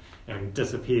cloak and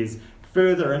disappears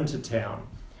further into town.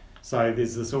 So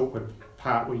there's this awkward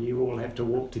part where you all have to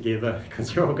walk together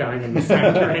because you're all going in the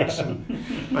same direction.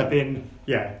 But then,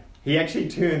 he actually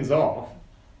turns off,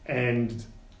 and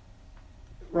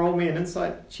roll me an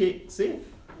insight check, Zeph,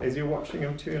 as you're watching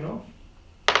him turn off.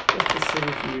 Just to see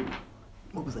if you...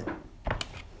 What was that?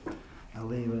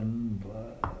 11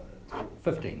 plus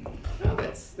 15. Oh,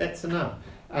 that's enough.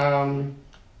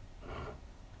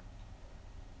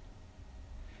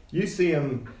 You see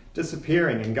him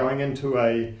disappearing and going into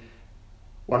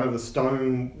one of the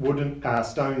stone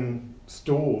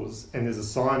stores, and there's a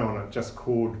sign on it just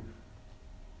called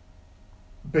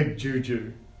Big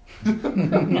Juju.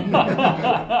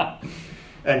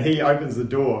 And he opens the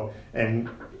door and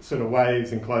sort of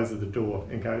waves and closes the door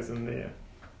and goes in there.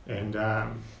 And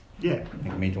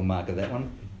Mental mark of that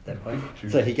one, that place.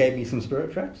 So he gave me some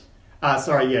spirit traps?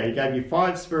 He gave you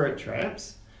 5 spirit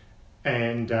traps,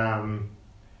 and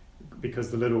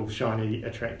because the little shiny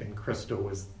attracting crystal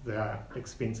was the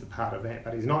expensive part of that,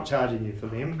 but he's not charging you for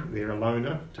them. They're a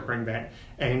loaner to bring back,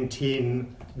 and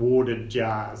 10 warded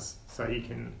jars, so you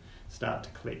can start to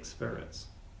collect spirits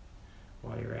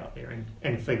while you're out there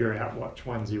and figure out which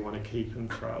ones you want to keep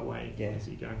and throw away as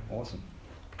you go. Awesome.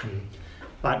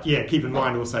 But keep in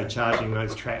mind also charging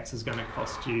those traps is going to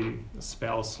cost you a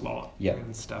spell slot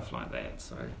and stuff like that.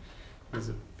 So there's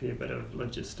a fair bit of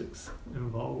logistics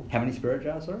involved. How many spirit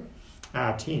jars, sorry?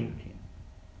 10.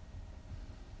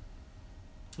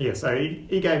 Yeah, so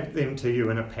he gave them to you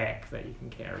in a pack that you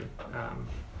can carry and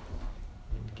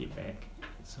get back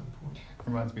at some point.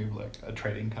 Reminds me of like a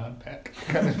trading card pack.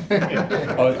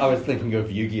 I was thinking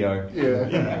of Yu-Gi-Oh!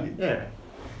 Yeah.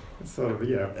 It's sort of,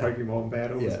 Pokemon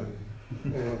battles and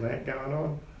all of that going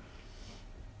on.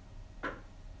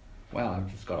 Wow,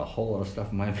 I've just got a whole lot of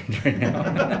stuff in my inventory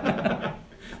now.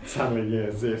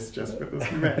 Suddenly, Zeph's just got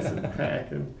this massive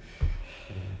pack.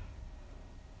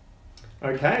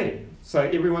 Okay, so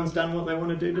everyone's done what they want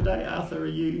to do today. Arthur, are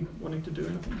you wanting to do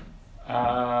anything?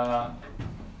 I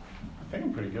think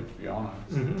I'm pretty good, to be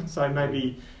honest. Mm-hmm. So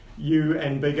maybe you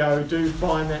and Big O do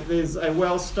find that there's a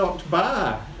well-stocked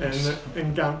bar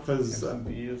in Gunther's. Some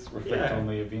beers reflect on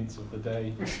the events of the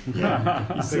day.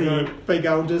 Yeah, you see Big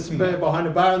O disappear behind a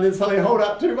bar and then suddenly hold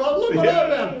up two bottles. Look what I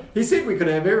found. He said we could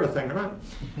have everything, right?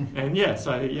 And you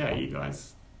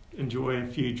guys enjoy a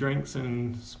few drinks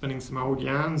and spinning some old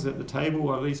yarns at the table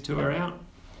while these two are out.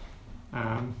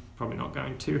 Probably not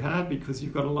going too hard because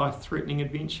you've got a life-threatening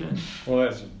adventure. Well,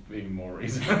 that's even more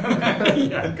reason.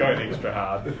 Going extra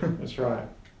hard. That's right.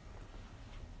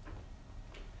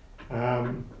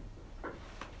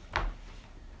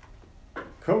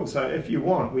 Cool. So if you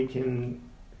want, we can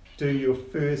do your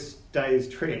first day's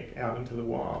trek out into the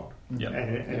wild. Yeah.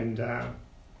 And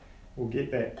we'll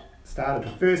get that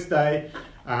started. The first day.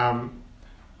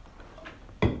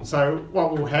 So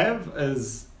what we'll have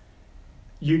is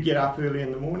you get up early in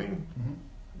the morning,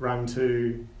 run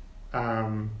to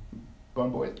Bone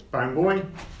Boy. Bone Boy.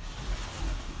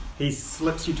 He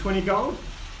slips you 20 gold.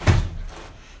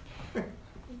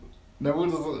 No, what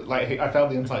is it? Like I failed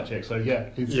the insight check, so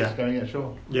he's just going,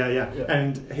 sure. Yeah.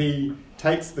 And he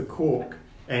takes the cork,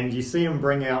 and you see him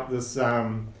bring out this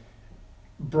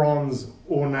bronze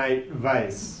ornate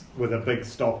vase with a big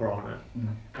stopper on it.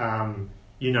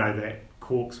 You know that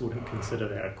corks wouldn't consider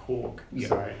that a cork.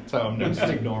 Yeah. So I'm just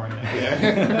ignoring it.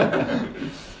 Yeah.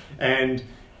 And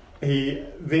he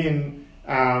then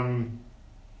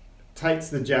takes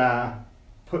the jar,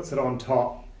 puts it on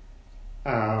top,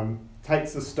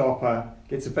 takes the stopper,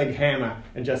 gets a big hammer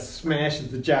and just smashes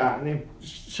the jar and then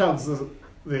shoves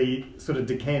the sort of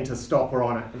decanter stopper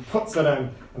on it and puts it in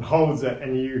and holds it,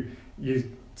 and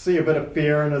you see a bit of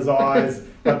fear in his eyes,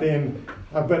 but then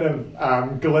a bit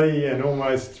of glee and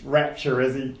almost rapture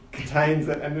as he contains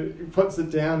it, and he puts it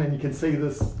down, and you can see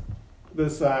this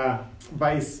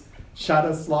vase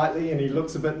shudder slightly, and he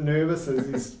looks a bit nervous as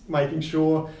he's making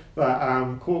sure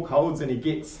the cork holds, and he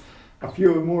gets a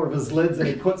few more of his lids and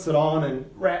he puts it on and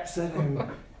wraps it,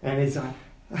 and he's like,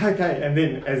 okay, and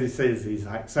then as he says, he's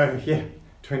like, so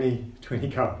 20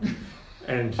 gold.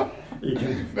 And you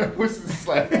can... What's this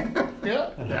like?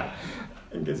 Yeah.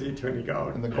 And gives you 20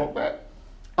 gold. And the cork back?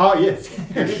 Oh, yes.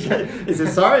 He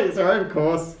says, sorry, of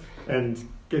course, and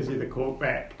gives you the cork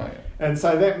back. Oh, yeah. And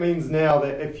so that means now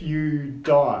that if you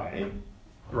die,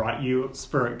 right, your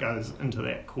spirit goes into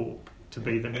that cork to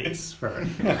be the next spirit.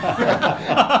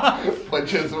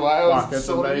 Which is why I was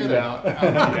sorting it out.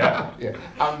 Yeah.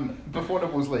 Before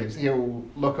Nibbles leaves, he'll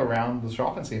look around the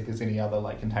shop and see if there's any other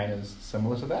containers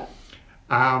similar to that.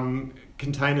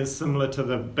 Containers similar to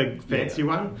the big fancy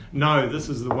one? No, this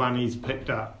is the one he's picked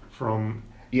up from.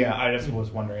 Yeah, I just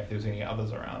was wondering if there's any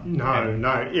others around.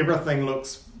 No, everything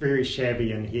looks very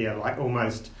shabby in here, like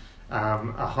almost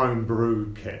a home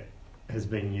brew kit has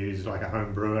been used, like a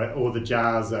home brewer. All the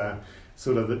jars are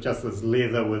sort of just this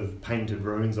leather with painted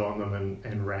runes on them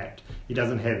and wrapped. He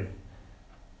doesn't have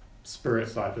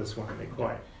spirits like this one.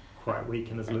 They're quite weak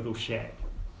in his little shack.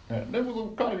 No,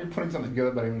 we'll kind of be putting something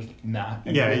together, but he was like, nah.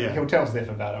 And Yeah. He'll tell Steph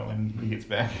about it when he gets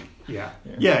back. Yeah,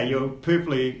 you're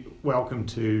perfectly welcome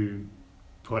to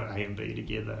put A and B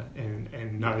together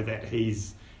and know that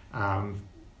he's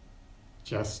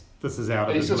just, this is out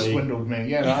of his league. He's just swindled me.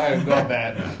 Yeah, no, I got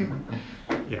that.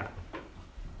 Yeah.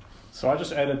 So I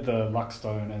just added the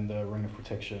Luckstone and the Ring of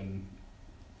Protection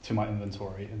to my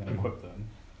inventory and then equipped them.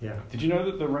 Yeah. Did you know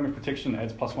that the Ring of Protection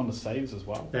adds +1 to saves as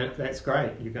well? That's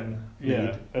great. You can...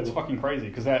 Yeah, it's fucking crazy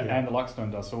because that and the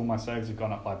Luckstone does, so all my saves have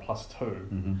gone up by +2.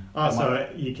 Mm-hmm. Oh, so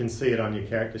you can see it on your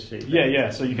character sheet. Yeah,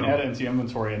 so you can add it into your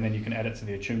inventory and then you can add it to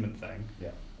the attunement thing.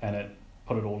 Yeah. And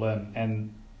put it all in.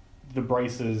 And the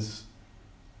braces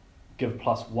give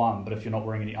 +1, but if you're not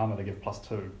wearing any armor, they give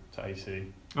 +2 to AC.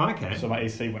 Okay. So my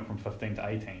AC went from 15 to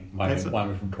 18. Mine was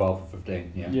from 12 to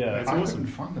 15. Yeah. That's I awesome.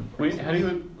 couldn't find them. Wait, how do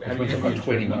you I've got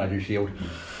 20 when I do shield.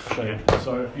 Show you.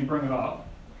 So if you bring it up,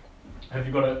 have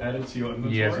you got it added to your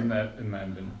inventory? Yes, in that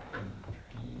inventory.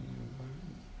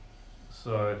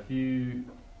 So if you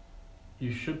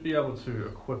should be able to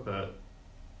equip it.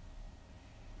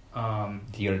 So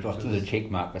you got to do the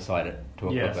check mark beside it to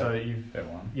equip it. So you've That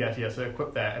one. so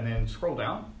equip that and then scroll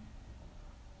down.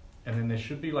 And then there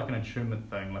should be like an attunement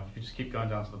thing. Like if you just keep going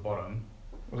down to the bottom.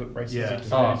 Was it braces? Yeah.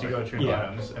 So as you go attune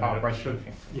items, and then it should.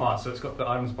 So it's got the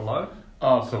items below.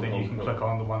 Oh, So then you can click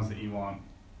on the ones that you want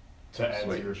to add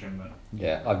to your attunement.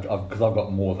 Yeah, because I've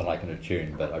got more than I can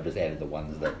attune, but I've just added the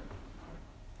ones that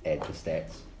add to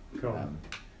stats. Cool.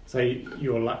 So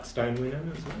your Luckstone went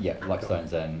in as well? Yeah,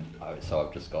 Luckstone's in. So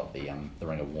I've just got the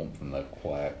Ring of Warmth from the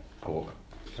Quiet Cork.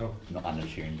 Cool. Not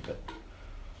unattuned, but...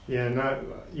 Yeah, no,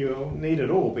 you'll need it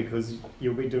all because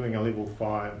you'll be doing a level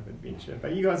 5 adventure.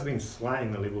 But you guys have been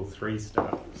slaying the level 3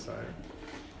 stuff, so...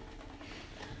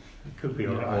 It could be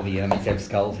All alright. the enemies have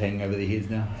skulls hanging over their heads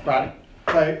now. But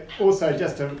so also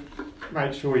just to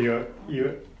make sure you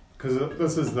because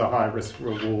this is the high risk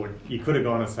reward. You could have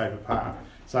gone a safer path.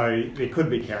 So there could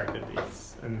be character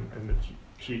deaths in the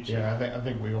future. Yeah, I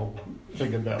think we all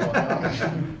figured that one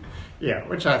out. Yeah,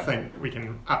 which I think we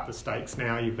can up the stakes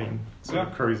now. You've been sort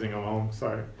of cruising along,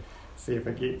 so see if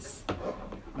it gets.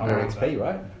 More XP,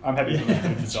 right? I'm happy for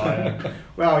them to die.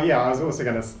 Well, yeah, I was also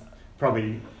going to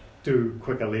probably do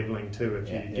quicker leveling too if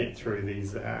Yeah, you yeah. get through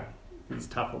these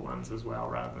tougher ones as well,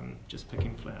 rather than just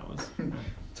picking flowers.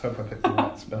 Let's hope I pick the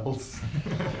right spells.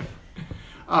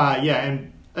 Yeah,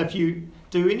 and if you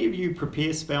do any of you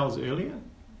prepare spells earlier,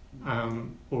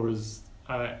 or is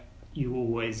you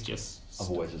always just I've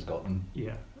always just got them.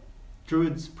 yeah,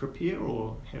 druids prepare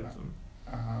or have them?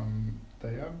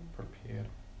 They are prepared.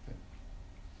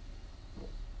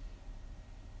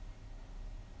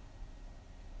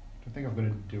 I don't think I've got to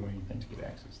do anything to get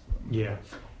access to them. Yeah,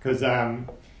 because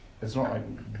It's not like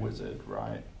Wizard,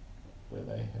 right? Where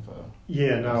they have a...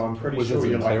 yeah, no, I'm pretty Wizards sure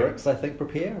you're and like clerics, I think,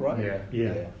 prepare, right?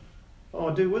 yeah. Oh,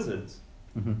 do wizards?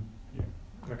 Mm-hmm.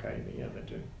 Okay, yeah, they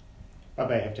do. But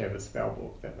they have to have a spell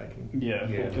book that they can. Yeah,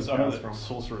 Yeah, because I know spells that from.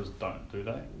 sorcerers don't, do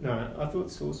they? No, I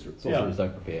thought sorcerers. Sorcerers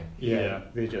don't prepare. Yeah,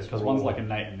 they're just. Because raw. one's like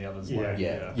innate and the other's Yeah. like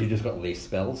Yeah, you just got less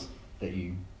spells that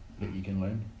you can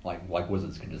learn. Like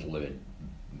wizards can just learn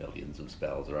millions of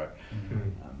spells, right?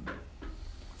 Mm.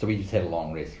 So we just had a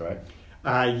long rest, right?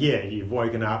 Yeah, you've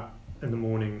woken up in the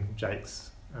morning,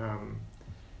 Jake's.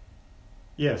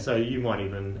 Yeah, so you might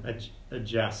even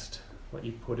adjust what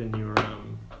you put in your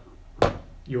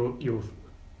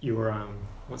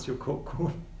what's your cook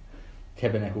called?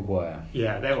 Tabernacle choir.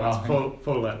 Yeah, that one's Oh,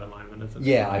 full at the moment, isn't it?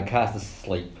 Yeah, I cast a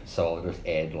sleep, so I'll just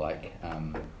add like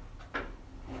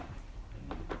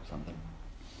something.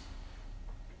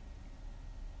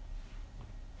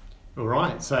 All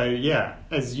right, so yeah,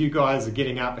 as you guys are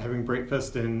getting up, having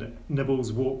breakfast, and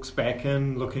Nibbles walks back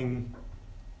in looking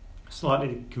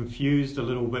slightly confused, a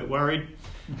little bit worried,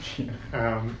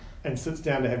 and sits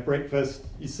down to have breakfast,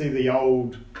 you see the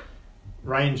old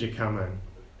ranger come in,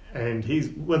 and he's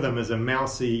with him is a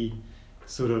mousy,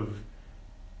 sort of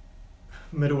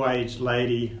middle-aged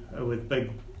lady with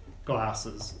big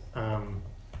glasses,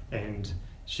 and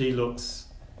she looks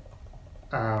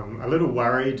a little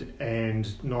worried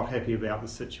and not happy about the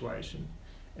situation.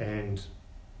 And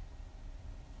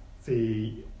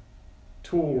the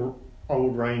tall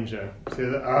old ranger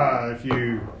says, if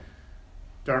you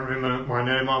don't remember my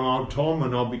name, I'm old Tom,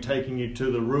 and I'll be taking you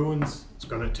to the ruins. It's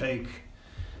going to take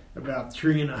about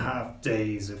 3.5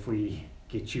 days if we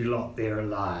get you lot there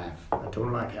alive. I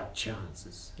don't like our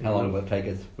chances. How long will it take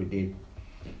us if we did?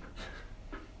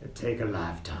 It'd take a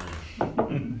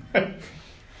lifetime.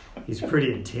 He's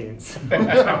pretty intense.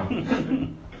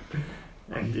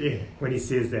 And yeah, when he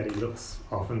says that, he looks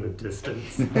off in the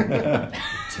distance. Take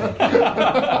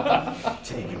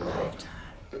a lifetime.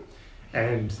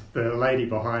 And the lady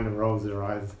behind him rolls her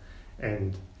eyes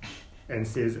and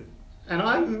says, and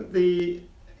I'm the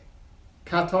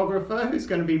cartographer who's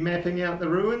going to be mapping out the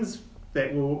ruins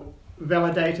that will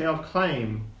validate our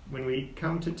claim when we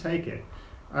come to take it.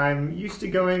 I'm used to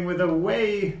going with a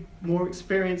way more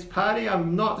experienced party.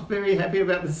 I'm not very happy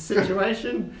about the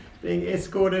situation, being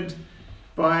escorted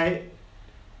by...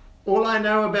 All I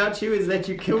know about you is that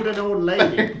you killed an old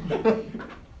lady.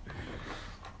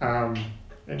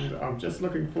 And I'm just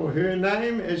looking for her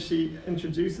name as she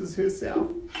introduces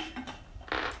herself.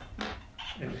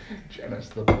 And Janice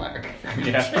the Black.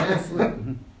 Yeah.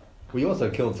 We also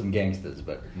killed some gangsters,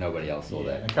 but nobody else saw And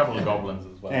a that. couple of goblins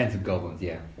as well. And some goblins,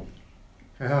 yeah.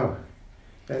 oh,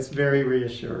 that's very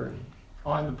reassuring.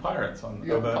 Oh, and the pirates on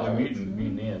Yeah, the pirates.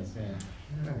 mutineers.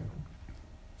 Yeah. Oh.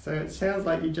 So it sounds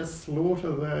like you just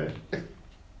slaughter the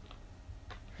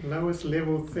lowest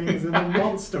level things in the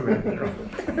monster manual.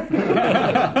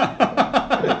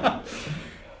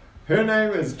 Her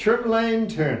name is Trimlane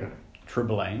Turner.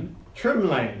 Tribblane.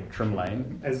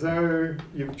 Trimlane. As though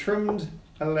you've trimmed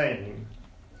a lane.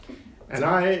 And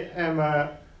I am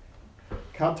a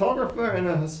cartographer and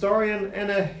a historian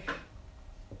and a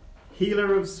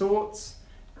healer of sorts,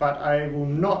 but I will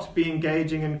not be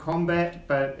engaging in combat.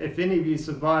 But if any of you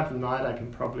survive the night, I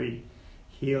can probably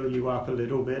heal you up a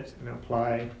little bit and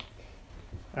apply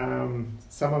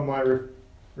some of my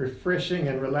refreshing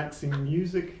and relaxing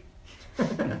music.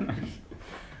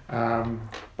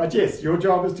 But yes, your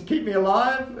job is to keep me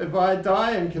alive. If I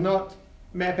die and cannot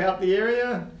map out the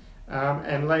area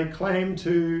and lay claim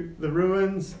to the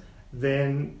ruins,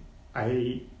 then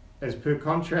as per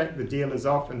contract, the deal is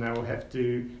off and they will have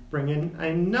to bring in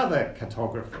another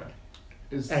cartographer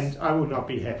And I will not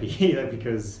be happy either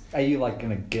because Are you like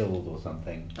in a guild or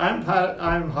something? I'm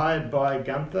hired by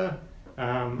Gunther.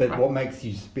 But what makes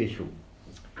you special?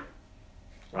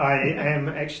 I am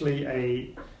actually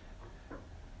a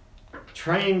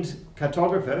trained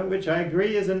cartographer, which I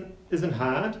agree isn't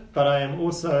hard, but I am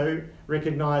also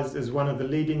recognised as one of the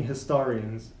leading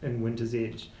historians in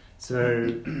WintersEdge. So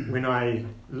when I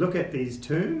look at these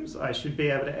tombs, I should be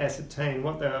able to ascertain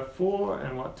what they are for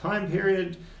and what time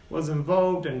period was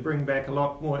involved and bring back a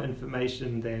lot more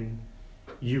information than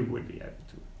you would be able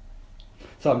to.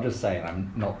 So I'm just saying,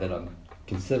 I'm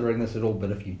considering this at all,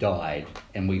 but if you died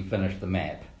and we finished the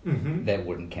map, that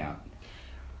wouldn't count.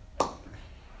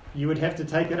 You would have to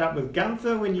take it up with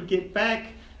Gunther when you get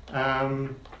back.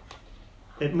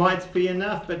 It might be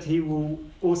enough, but he will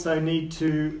also need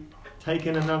to take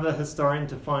in another historian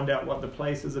to find out what the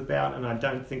place is about, and I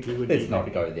don't think he would. Let's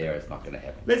not go there, it's not going to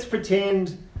happen. Let's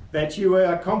pretend that you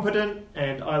are competent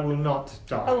and I will not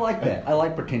die. I like that. I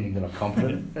like pretending that I'm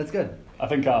competent. That's good. I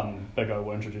think Big O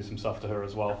will introduce himself to her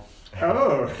as well.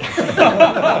 Oh.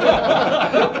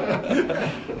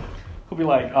 He'll be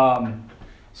like,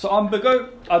 so I'm Big O.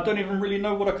 I don't even really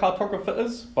know what a cartographer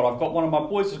is, but I've got one of my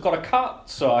boys who's got a cart,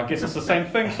 so I guess it's the same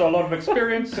thing, so a lot of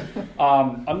experience.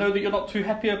 I know that you're not too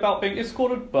happy about being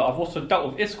escorted, but I've also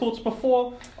dealt with escorts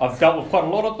before. I've dealt with quite a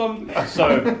lot of them,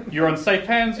 so you're in safe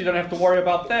hands, you don't have to worry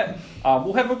about that.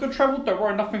 We'll have a good travel, don't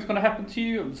worry, nothing's going to happen to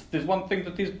you. There's one thing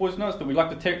that these boys know is that we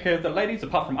like to take care of the ladies,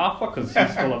 apart from Arthur, because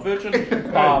he's still a virgin.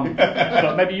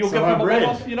 But maybe you'll give him a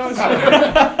one-off, you know. So,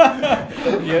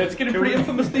 yeah, it's getting pretty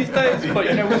infamous these days, but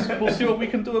you know, we'll see what we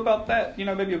can do about that. You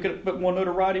know, maybe you'll get a bit more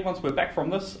notoriety once we're back from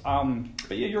this.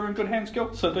 But yeah, you're in good hands,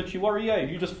 girl, so don't you worry,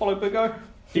 you just follow Big O.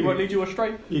 He won't lead you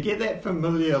astray. You get that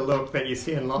familiar look that you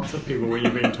see in lots of people when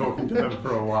you've been talking to them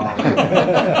for a while.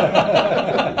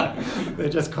 They're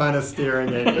just kind of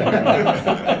staring at you.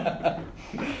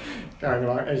 Going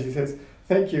like, as she says,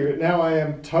 thank you, now I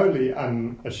am totally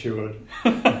unassured.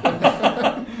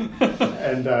 And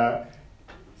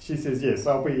she says, yes,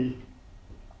 I'll be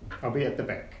at the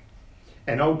back.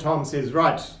 And old Tom says,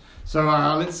 right, so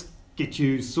let's get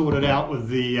you sorted out with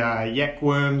the yak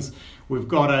worms. We've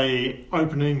got a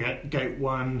opening at gate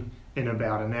 1 in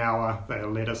about an hour. They'll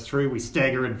let us through. We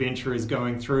stagger adventurers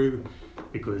going through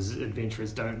because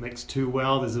adventurers don't mix too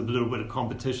well. There's a little bit of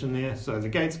competition there. So the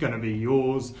gate's going to be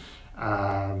yours.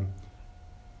 Yeah,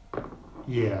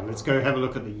 let's go have a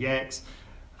look at the yaks.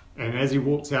 And as he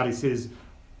walks out, he says,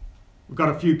 we've got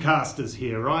a few casters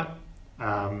here, right?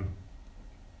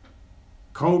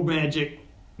 Cold magic,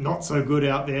 not so good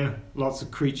out there. Lots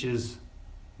of creatures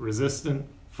resistant.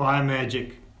 Fire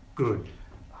magic, good.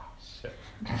 Oh, shit.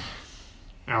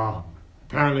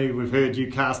 Apparently we've heard you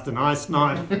cast an ice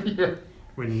knife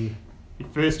when you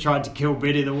first tried to kill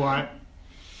Betty the White.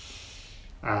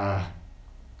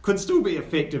 Could still be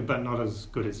effective, but not as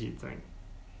good as you'd think.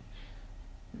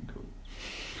 Cool.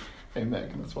 Hey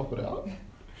Matt, can I swap it out?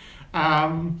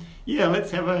 Yeah,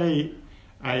 let's have a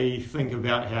think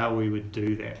about how we would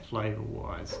do that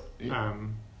flavour-wise. Yeah.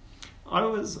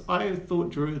 I thought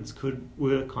druids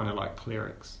were kind of like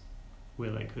clerics, where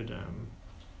they could,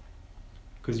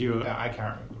 because you're. I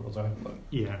can't remember the rules. I haven't looked.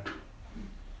 Yeah.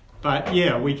 But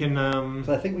yeah, we can.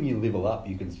 So I think when you level up,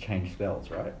 you can change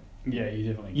spells, right? Yeah, you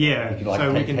definitely can. Yeah, You can, like,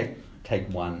 so take, we can take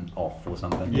one off or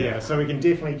something. Yeah, so we can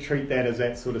definitely treat that as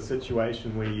that sort of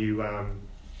situation where you.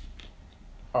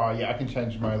 Oh yeah, I can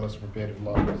change my list of repetitive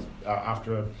levels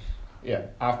after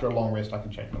a long rest. I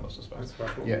can change my list of spells.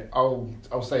 That's right. Yeah, I'll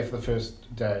say for the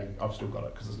first day I've still got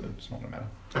it because it's not gonna matter.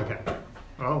 Okay.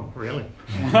 Oh, really?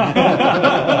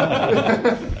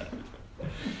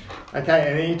 Okay,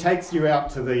 and then he takes you out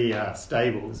to the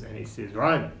stables and he says,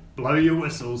 right, blow your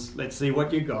whistles, let's see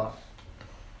what you got.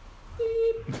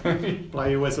 Blow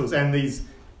your whistles. And these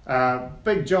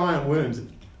big giant worms,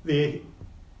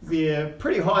 they're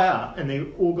pretty high up and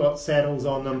they've all got saddles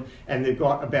on them and they've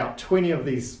got about 20 of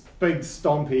these big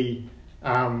stompy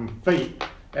feet.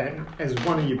 And as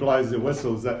one of you blows the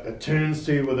whistles, it turns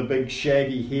to you with a big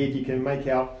shaggy head. You can make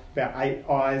out about 8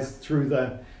 eyes through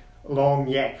the long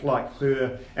yak-like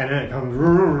fur, and then it comes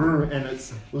and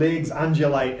its legs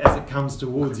undulate as it comes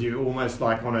towards you, almost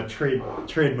like on a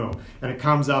treadmill, and it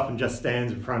comes up and just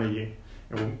stands in front of you.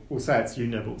 And we'll say it's you,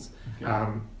 Nibbles.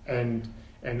 Okay. And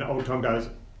old Tom goes,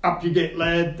 up you get,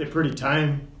 lad, they're pretty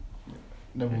tame.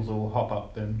 Nibbles will hop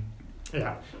up then.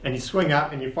 Yeah, and you swing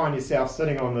up and you find yourself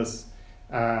sitting on this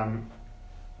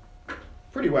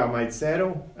pretty well-made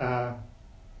saddle,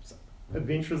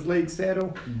 Adventurers League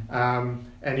saddle,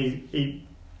 and he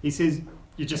says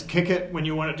you just kick it when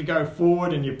you want it to go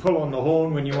forward and you pull on the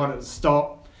horn when you want it to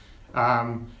stop.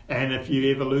 And if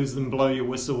you ever lose them, blow your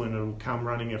whistle and it'll come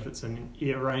running if it's in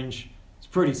ear range. It's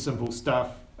pretty simple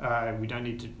stuff. We don't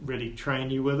need to really train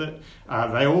you with it.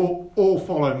 They all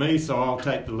follow me, so I'll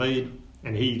take the lead,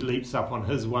 and he leaps up on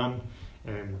his one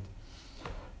and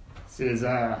says,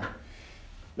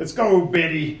 let's go,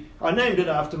 Betty. I named it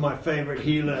after my favourite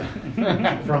healer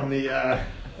from the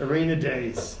arena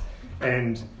days.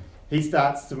 And he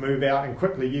starts to move out, and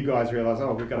quickly you guys realise,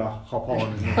 oh, we've got to hop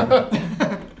on.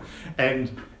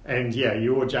 and yeah,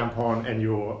 you all jump on, and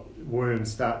your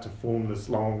worms start to form this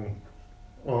long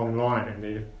line, and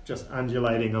they're just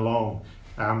undulating along,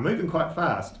 moving quite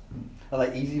fast. Are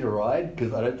they easy to ride?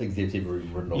 Because I don't think Zev's ever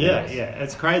ridden on Yeah, this. yeah,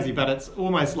 it's crazy, but it's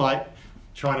almost like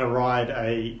trying to ride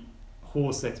a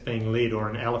horse that's being led or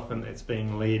an elephant that's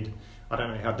being led. I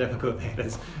don't know how difficult that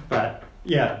is, but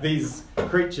yeah, these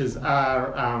creatures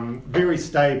are very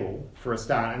stable for a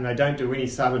start, and they don't do any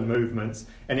sudden movements,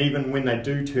 and even when they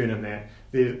do turn in that,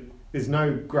 there's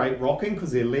no great rocking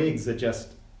because their legs are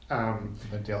just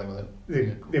They're dealing with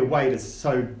it. their weight is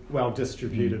so well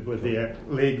distributed with their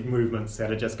leg movements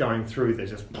that are just going through. They're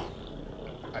just.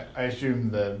 I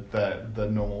assume the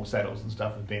normal saddles and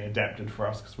stuff have been adapted for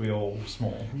us because we're all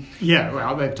small. Yeah,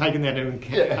 well, they've taken that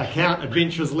into account.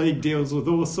 Adventurers League deals with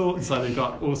all sorts, so they've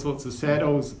got all sorts of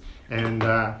saddles, and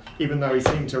even though he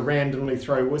seemed to randomly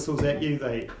throw whistles at you,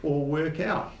 they all work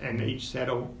out, and each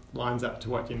saddle lines up to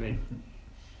what you need.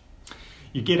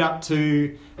 You get up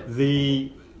to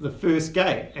the first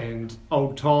gate, and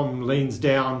old Tom leans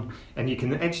down, and you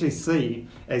can actually see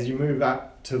as you move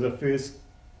up to the first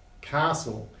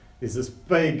castle, there's this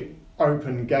big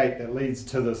open gate that leads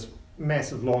to this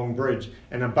massive long bridge,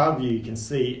 and above you can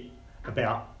see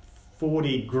about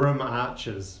 40 grim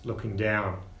archers looking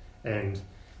down, and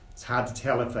it's hard to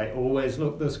tell if they always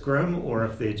look this grim or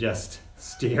if they're just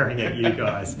staring at you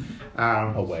guys.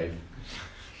 A wave.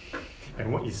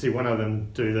 And what you see one of them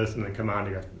do this, and the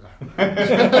commander goes,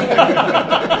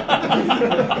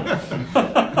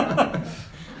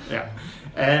 yeah.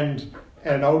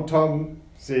 And old Tom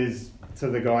says to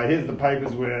the guy, here's the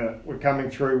papers, we're coming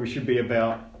through, we should be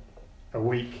about a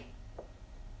week,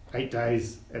 8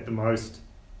 days at the most,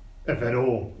 if at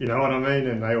all, you know what I mean?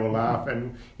 And they all laugh,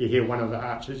 and you hear one of the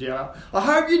archers yell out, I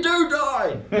hope you do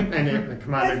die! And then the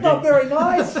commander That's not very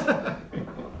nice!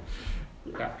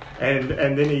 Yeah. And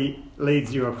then he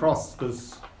leads you across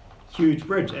this huge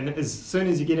bridge, and as soon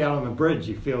as you get out on the bridge,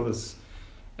 you feel this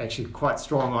actually quite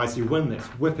strong icy wind that's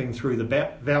whipping through the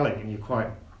valley, and you're quite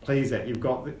pleased that you've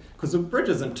got, because the bridge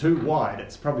isn't too wide,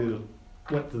 it's probably the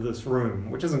width of this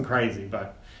room, which isn't crazy,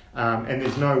 but and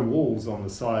there's no walls on the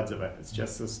sides of it, it's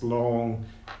just this long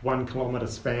 1 kilometre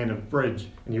span of bridge,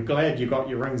 and you're glad you got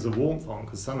your rings of warmth on,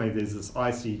 because suddenly there's this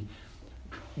icy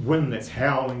wind that's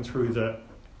howling through the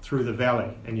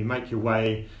valley, and you make your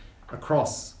way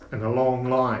across in a long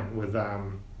line with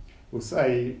we'll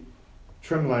say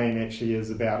Trim Lane actually is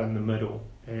about in the middle,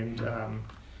 and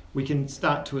we can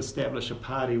start to establish a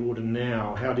party order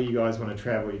now. How do you guys want to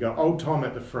travel? You got old Tom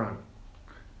at the front.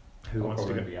 Who wants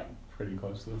to go? Be up pretty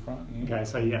close to the front. Yeah. Okay,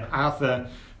 so you got Arthur,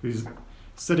 who's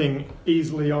sitting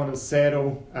easily on his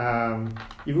saddle.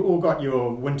 You've all got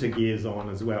your winter gears on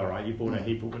as well, right? You bought a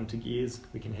heap of winter gears.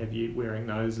 We can have you wearing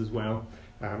those as well.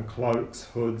 Cloaks,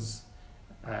 hoods,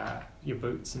 your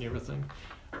boots and everything.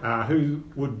 Who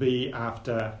would be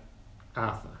after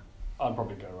Arthur? I'd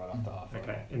probably go right after Arthur.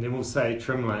 Okay, and then we'll say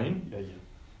Trim Lane, Yeah.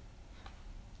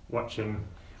 watching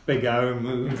Big O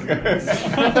move.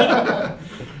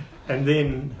 And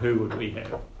then who would we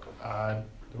have?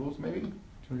 Rules maybe?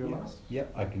 Should we go last?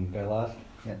 Yep, I can go last.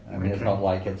 Yeah, I mean, it's Okay. not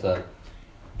like it's a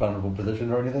vulnerable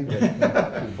position or anything, but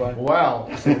yeah, it's fine. Wow.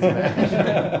 Says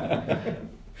Matt.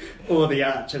 Or the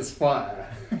archers fire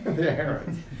the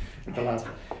arrows at the last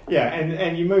one. Yeah,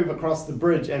 and you move across the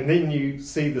bridge, and then you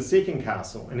see the second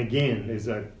castle, and again there's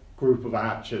a group of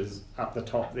archers up the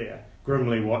top there,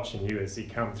 grimly watching you as you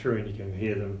come through, and you can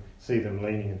hear them, see them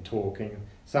leaning and talking.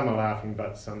 Some are laughing,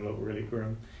 but some look really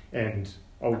grim. And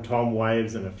old Tom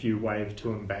waves, and a few wave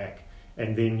to him back,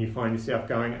 and then you find yourself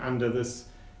going under this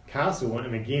castle,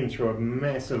 and again through a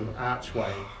massive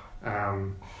archway.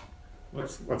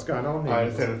 What's going on there? I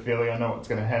just have a feeling I know what's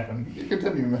going to happen. You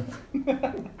continue, man.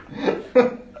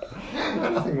 No,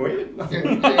 nothing weird. Nothing.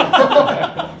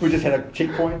 We just had a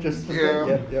checkpoint, just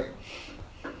Yeah. Yep.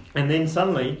 And then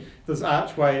suddenly this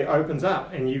archway opens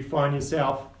up, and you find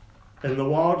yourself in the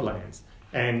wildlands.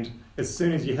 And as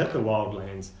soon as you hit the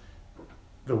wildlands,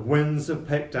 the winds have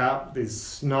picked up. There's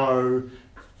snow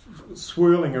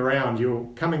swirling around. You're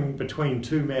coming between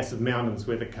two massive mountains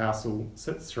where the castle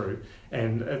sits through,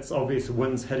 and it's obvious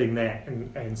winds hitting that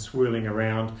and swirling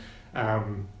around.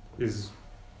 There's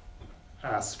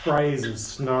sprays of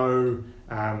snow.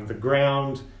 The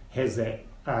ground has that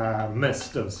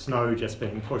mist of snow just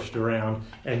being pushed around,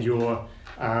 and your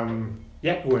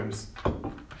yakworms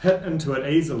hit into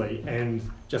it easily and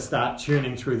just start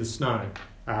churning through the snow,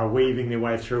 weaving their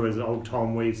way through as old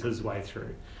Tom weaves his way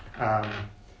through.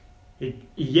 He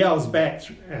yells back,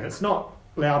 and it's not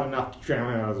loud enough to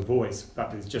drown out his voice,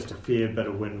 but there's just a fair bit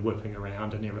of wind whipping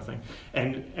around and everything.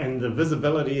 And the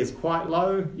visibility is quite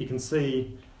low. You can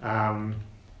see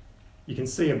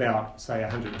about, say,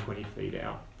 120 feet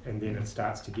out, and then it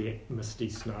starts to get misty,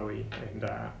 snowy, and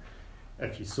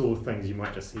if you saw things, you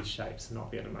might just see shapes and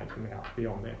not be able to make them out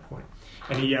beyond that point.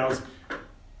 And he yells,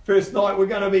 "First night we're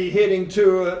going to be heading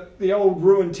to the old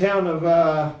ruined town of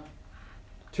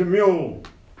Tumul.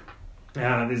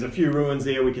 There's a few ruins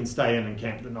there, we can stay in and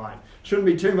camp the night. Shouldn't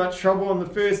be too much trouble on the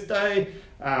first day.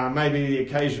 Maybe the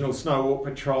occasional snow orc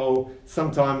patrol.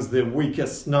 Sometimes the weaker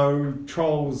snow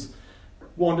trolls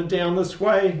wander down this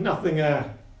way. Nothing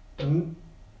a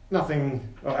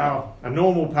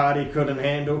normal party couldn't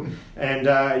handle. And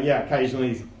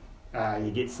occasionally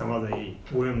you get some of the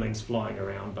wormlings flying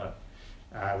around, but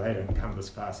they don't come this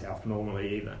far south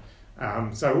normally either.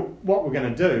 So what we're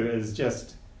going to do is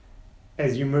just,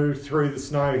 as you move through the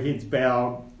snow, heads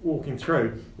bowed, walking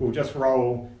through, we'll just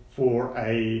roll for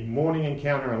a morning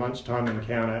encounter, a lunchtime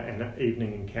encounter, and an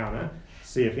evening encounter,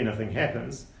 see if anything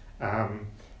happens. And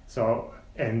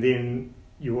then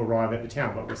you arrive at the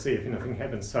town, but we'll see if anything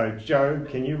happens. So, Joe,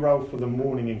 can you roll for the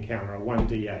morning encounter, a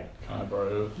 1d8? Hi,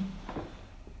 bro.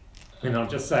 And I'll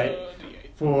just say,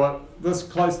 for this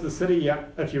close to the city,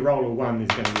 if you roll a 1, there's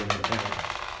going to be an encounter.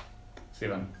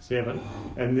 7.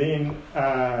 And then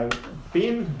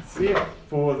Ben, see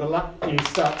for the luck, you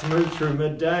start to move through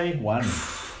midday. 1.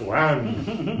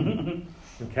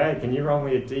 Okay, can you roll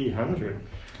me a D100? I'm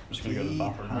just going to go to the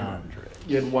bathroom.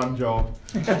 You had one job.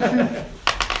 Isn't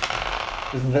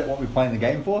that what we're playing the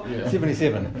game for? Yeah.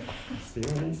 77.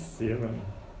 77.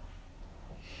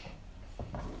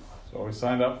 That's what we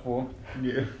signed up for.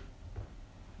 Yeah.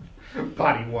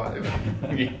 Party wife.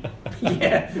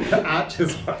 Yeah, the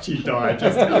archers watch you die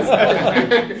just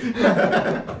outside. I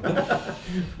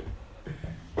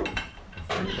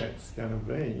think that's going to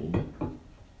be a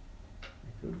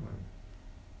good one.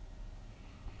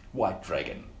 White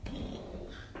Dragon.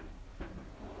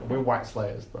 We're white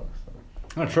slayers, though. So.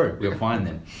 Oh, true. We're fine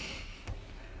then.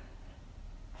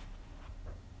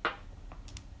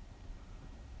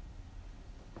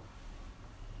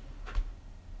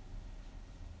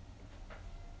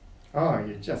 Oh,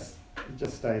 you just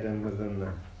stayed in within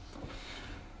the...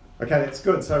 Okay, that's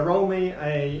good. So roll me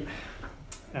a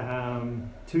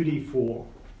 2d4.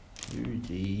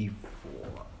 2d4.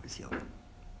 Where's the other?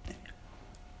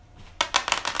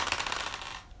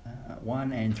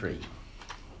 1 and 3.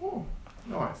 Oh,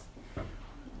 nice.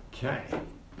 Okay.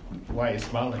 Why are you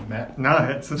smiling, Matt? No,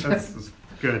 it's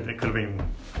good. It could have been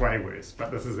way worse,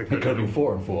 but this is a It good could have been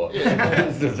 4 and 4.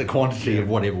 This is the quantity of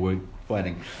whatever we're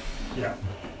fighting. Yeah.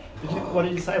 What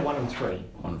did you say? 1 and 3?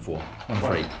 1 and 4. 1 and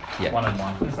 3. Yeah. 1 and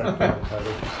 1. So 4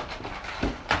 total.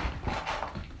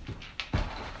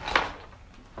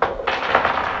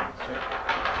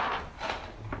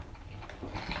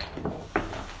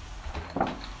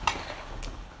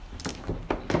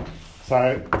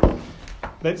 So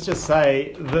let's just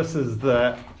say this is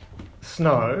the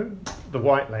snow, the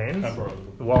white lands,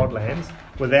 the wild lands,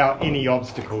 without any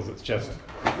obstacles. It's just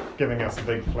giving us a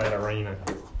big flat arena.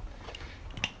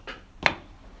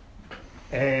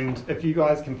 And if you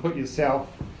guys can put yourself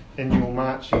in your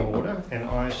marching order, and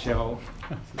I shall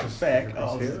back.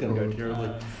 Oh, this is going to go terribly.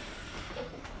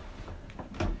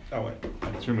 Oh, wait. I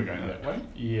assume we're going that way?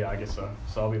 Yeah, I guess so.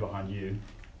 So I'll be behind you.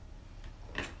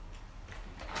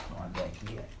 I'm back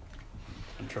here.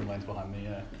 And Trim Lane's behind me,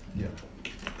 yeah. Yeah.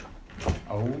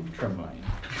 Oh, Trembling.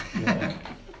 Yeah.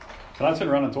 Can I turn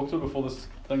around and talk to her before this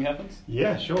thing happens?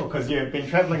 Yeah, sure, because you've been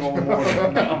travelling all morning.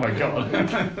 Oh my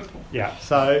god. Yeah,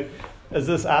 so is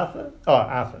this Arthur? Oh,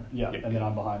 Arthur. Yeah, and then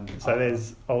I'm behind. So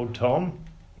there's old Tom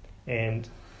and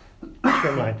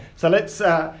Trimlane. So let's,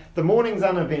 the morning's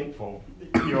uneventful.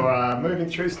 You're moving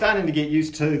through, starting to get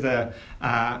used to the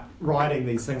riding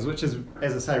these things, which is,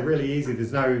 as I say, really easy.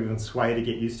 There's no even sway to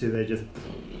get used to. They're just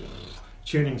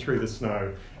tuning through the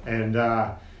snow. And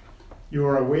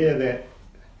you're aware that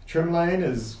Trimlane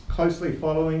is closely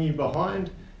following you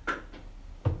behind.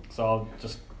 So I'll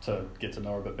just, to get to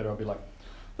know her a bit better, I'll be like,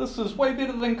 this is way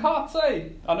better than carts, eh?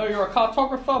 I know you're a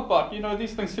cartographer, but, you know,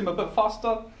 these things seem a bit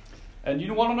faster. And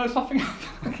you want to know something?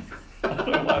 I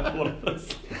don't know why I thought of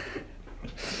this.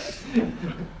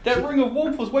 That ring of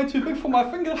warmth was way too big for my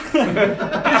finger.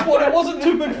 Guess what? It wasn't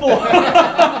too big for.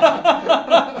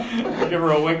 Give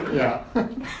her a wink. Yeah.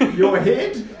 Your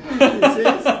head, he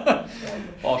says.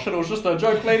 Oh shit! It was just a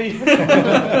joke, lady.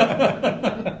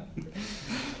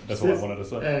 That's what I wanted to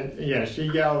say. And yeah,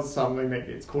 she yells something that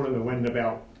gets caught in the wind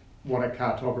about what a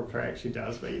cartographer actually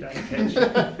does, but you don't catch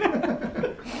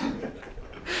it.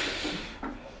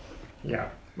 Yeah,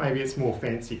 maybe it's more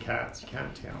fancy cards, you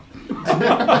can't tell.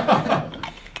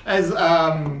 As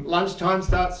lunchtime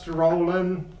starts to roll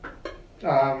in,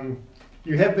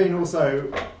 you have been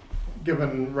also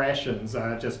given rations,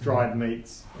 just dried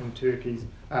meats and turkeys,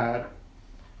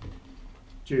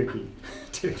 jerky.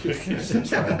 Jerky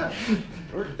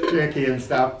and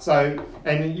stuff. So,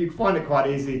 and you find it quite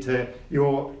easy to.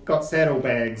 You've got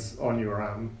saddlebags on your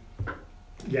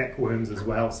yak worms as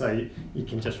well, so you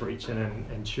can just reach in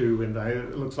and chew. And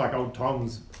it looks like old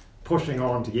Tom's pushing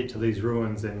on to get to these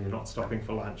ruins, and you're not stopping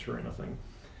for lunch or anything.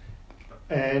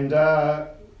 And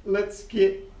let's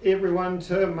get everyone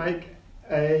to make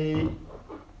a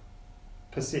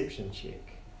perception check.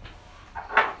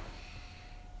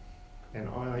 And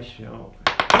I shall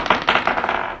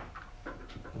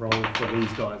roll for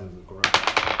these guys as a group.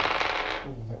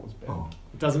 Oh, that was bad.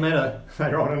 It doesn't matter.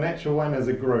 They rolled a natural one as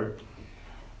a group.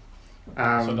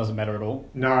 So it doesn't matter at all?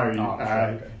 No.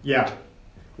 Okay. Yeah.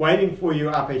 Waiting for you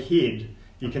up ahead,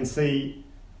 you can see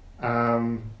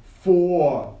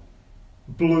 4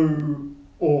 blue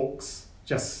orcs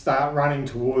just start running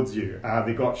towards you.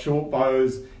 They've got short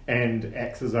bows and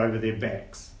axes over their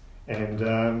backs. And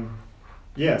so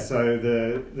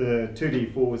the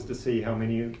 2d4 was to see how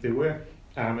many there were.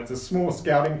 It's a small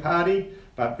scouting party,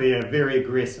 but they're very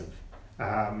aggressive.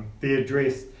 They're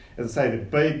dressed, as I say, they're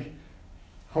big,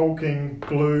 hulking,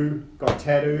 blue, got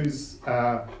tattoos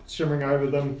shimmering over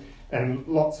them, and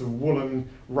lots of woolen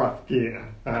rough gear,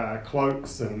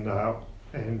 cloaks and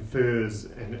furs,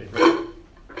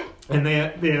 and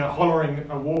they're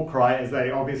hollering a war cry as they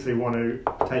obviously want to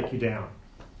take you down.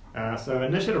 So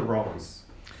initiative rolls.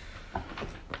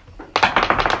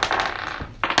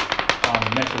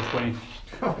 Natural 20.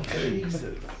 Oh,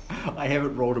 Jesus. I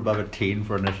haven't rolled above a 10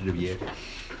 for initiative yet.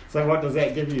 So what does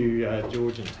that give you,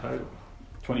 George, in total?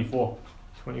 24.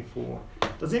 24.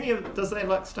 Does that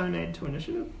luck stone add to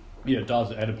initiative? Yeah, it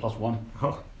does. It added +1.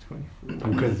 Oh,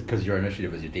 24. Because your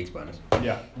initiative is your dex bonus.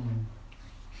 Yeah.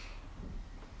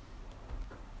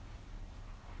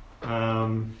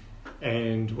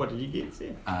 And what did you get,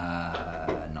 Seth?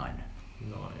 9. 9.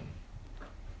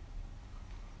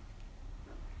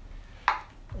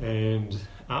 And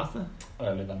Arthur?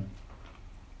 11.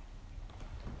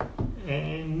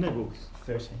 And Nibbles?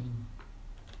 13.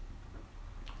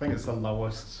 I think it's the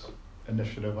lowest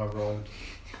initiative I rolled.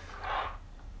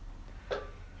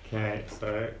 Okay,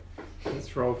 so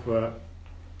let's roll for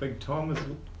Big Tom,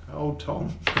 old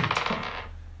Tom. 10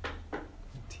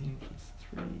 plus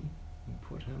 3, and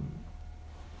put him.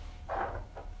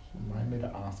 Remind me to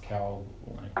ask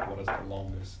what is the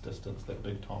longest distance that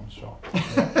Big Tom shot?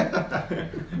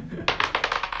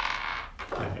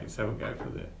 Okay, so we'll go for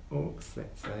the orcs.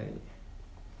 That's a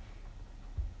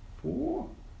 4.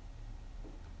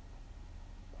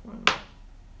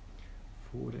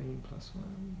 14 plus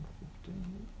 1,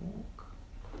 15 orc.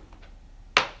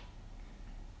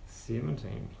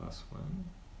 17 plus 1,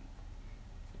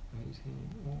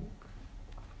 18 orc.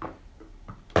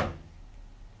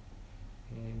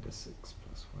 And a 6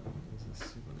 plus 1 is a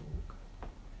 7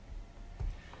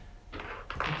 orc.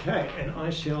 Okay, and I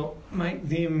shall make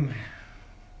them.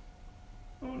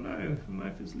 Oh no,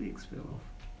 Mofa's legs fell off.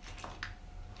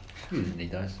 You didn't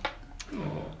need those.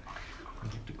 Oh, I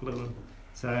have to glue them.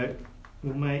 So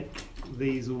we'll make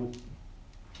these all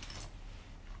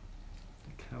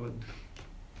coloured.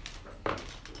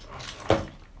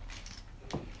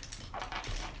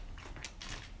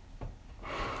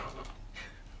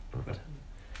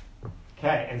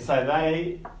 Okay, and so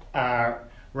they are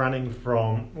running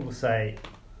from, we'll say,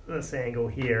 this angle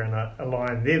here in a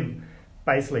line. They've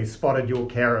basically spotted your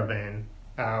caravan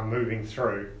moving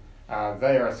through.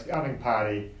 They are a scouting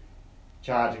party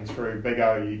charging through. Big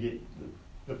O, you get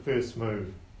the first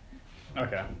move.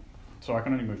 Okay. So I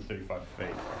can only move 35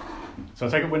 feet. So I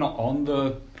take it we're not on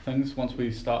the things once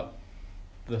we start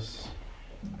this,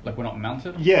 like we're not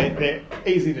mounted? Yeah, they're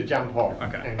easy to jump off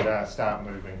Okay. and start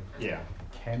moving. Yeah.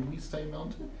 Can we stay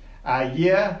mounted?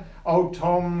 Yeah, old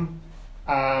Tom.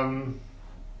 Old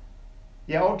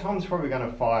Tom's probably going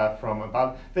to fire from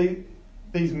above.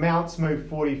 These mounts move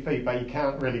 40 feet, but you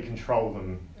can't really control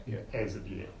them as of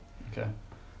yet. Okay.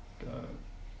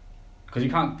 Because you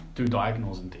can't do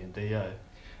diagonals in D&D,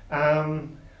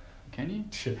 Can you?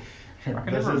 I can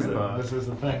This never is remember. a- This is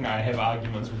the thing I have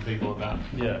arguments with people about.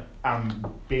 Yeah.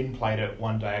 Ben played it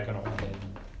one diagonal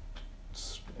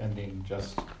and then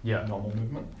just Yeah. normal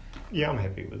movement. Yeah, I'm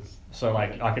happy with. So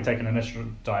like I could take an initial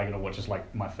diagonal, which is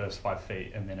like my first 5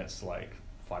 feet, and then it's like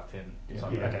 5'10". Yeah. So,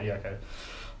 Yeah. Okay, yeah,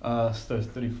 okay. So there's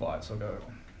 35, so I'll go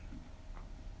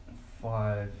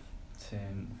 5,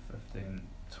 10, 15,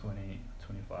 20,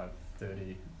 25,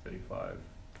 30, 35,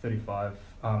 35.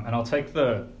 And I'll take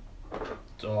the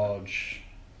dodge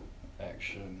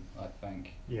action, I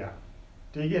think. Yeah.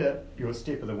 Do you get your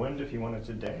step of the wind if you wanted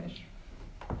to dash?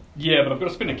 Yeah, but I've got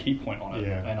to spend a key point on it,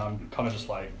 Yeah. and I'm kind of just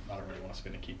like, I don't really want to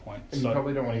spend a key point. And you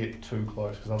probably don't want to get too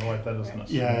close because otherwise that isn't a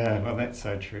Yeah, well, that's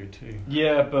so true too.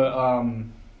 Yeah, but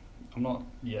I'm not.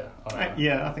 Yeah, I don't know.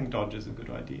 Yeah, I think dodge is a good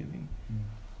idea then,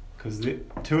 because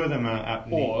two of them are up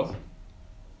Or next.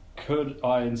 could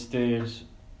I, instead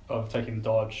of taking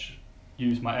dodge,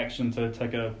 use my action to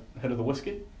take a hit of the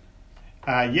whiskey?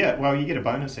 Yeah, well, you get a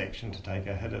bonus action to take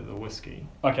a hit of the whiskey.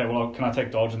 Okay, well, can I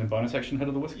take dodge and then bonus action hit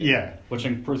of the whiskey? Yeah, Which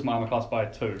improves my armor class by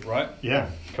 2, right? yeah.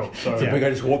 Cool. So, So Yeah. big guy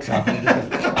just walks up and just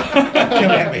goes,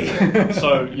 come at me.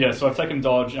 so I've taken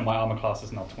dodge and my armor class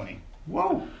is now 20.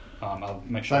 Whoa. I'll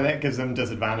make sure. So that gives them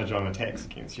disadvantage on attacks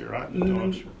against you, right? The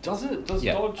dodge. Does it? Does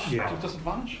Yeah. dodge Yeah. give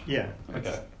disadvantage? Yeah.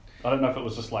 Okay. I don't know if it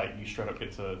was just like you straight up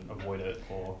get to avoid it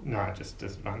or. No, just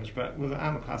disadvantage. But with an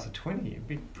armor class of 20, it'd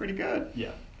be pretty good.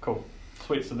 Yeah, cool.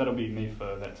 Sweet, so that'll be me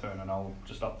for that turn, and I'll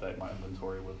just update my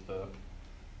inventory with the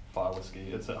fire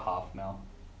whiskey. It's at half now.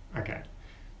 Okay.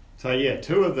 So yeah,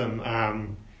 two of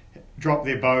them drop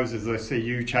their bows as they see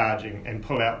you charging and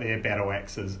pull out their battle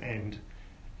axes and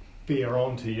bear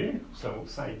onto you. So we'll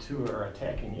say two are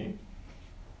attacking you.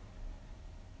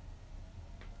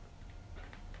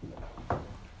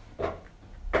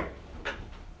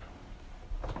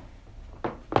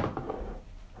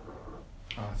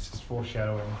 Oh, it's just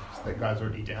foreshadowing. That guy's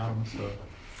already down, so.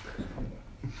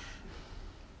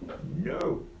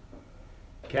 No.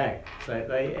 Okay, so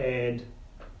they add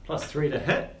 +3 to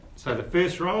hit. So the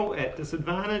first roll at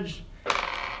disadvantage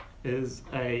is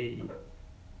a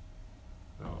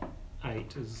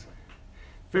 8. Is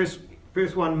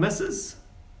first one misses.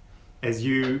 As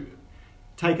you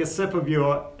take a sip of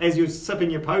as you're sipping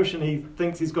your potion, he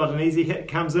thinks he's got an easy hit,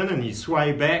 comes in, and you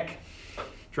sway back,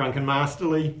 drunken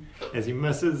masterly, as he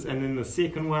misses. And then the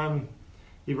second one,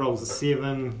 he rolls a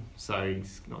 7, so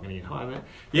he's not going to get higher than that.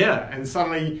 Yeah, and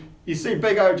suddenly you see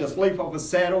Big O just leap off his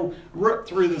saddle, rip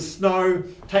through the snow,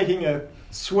 taking a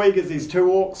swig as these two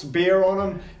orcs bear on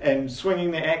him and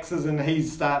swinging their axes, and he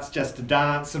starts just to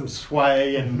dance and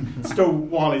sway, and still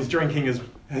while he's drinking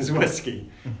his whiskey,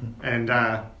 and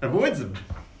avoids them.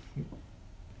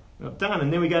 Well done,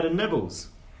 and then we go to Nibbles.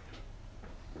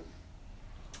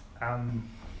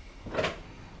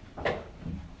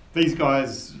 These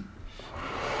guys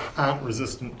aren't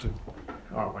resistant to...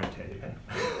 Oh, I won't tell you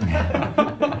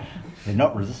that. They're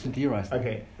not resistant to your ice.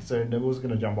 Okay, so Nibble's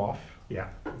going to jump off. Yeah.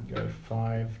 Go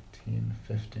 5, 10,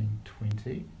 15,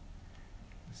 20.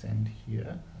 Send here.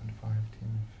 And 5, 10,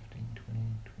 15, 20,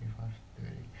 25,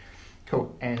 30.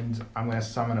 Cool. And I'm going to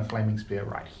summon a flaming spear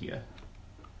right here.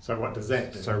 So what does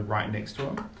that do? So right next to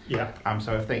him. Yeah.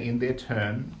 So if they end their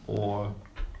turn or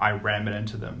I ram it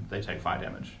into them, they take fire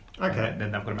damage. Okay. And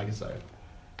then they've got to make a save.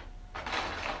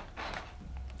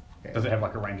 Okay. Does it have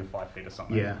like a range of 5 feet or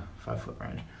something? Yeah, 5 foot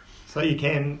range. So you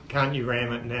can't you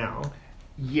ram it now?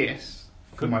 Yes,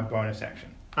 for my bonus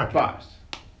action. Okay. But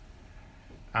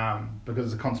because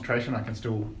it's a concentration, I can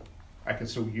still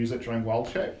use it during wild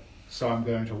shape. So I'm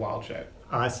going to wild shape.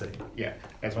 I see. Yeah,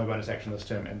 that's my bonus action this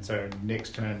turn, and so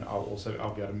next turn I'll be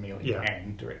able to melee Yeah.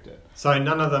 and direct it. So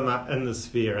none of them are in the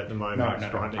sphere at the moment. No,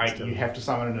 It's right next to you them. have to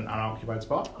summon in an unoccupied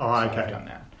spot. Oh, so okay. I've done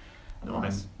that.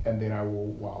 Nice. And then I will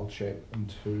wild shape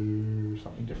into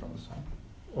something different this time.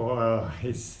 Well,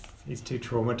 he's too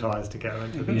traumatized to go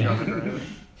into the giant room.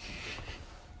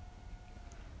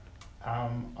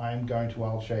 I'm going to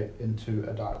wild shape into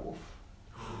a direwolf.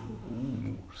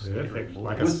 Ooh, Perfect.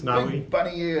 Like a With snowy... big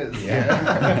bunny ears.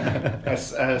 Yeah.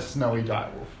 a snowy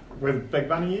direwolf. With big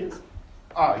bunny ears?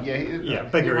 Oh, yeah. Yeah,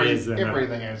 bigger ears than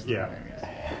everything is. yeah.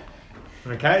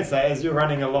 Okay, so as you're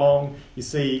running along, you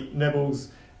see Nibbles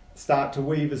start to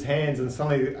weave his hands, and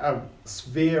suddenly a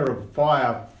sphere of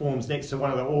fire forms next to one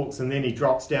of the orcs, and then he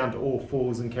drops down to all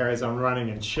fours and carries on running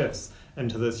and shifts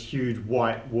into this huge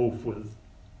white wolf with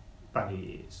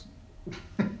bunny ears.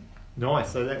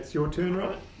 Nice, so that's your turn,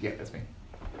 right? Yeah, that's me.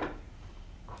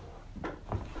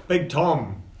 Big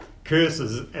Tom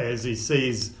curses as he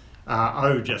sees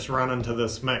O just run into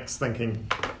this mix, thinking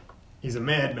he's a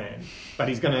madman, but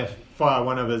he's going to fire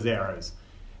one of his arrows.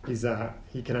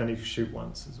 He can only shoot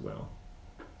once as well.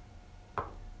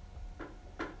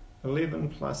 11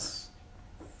 plus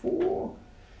 4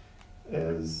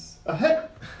 is a hit.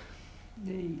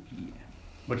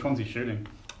 Which one's he shooting?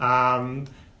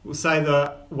 We'll say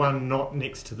the one not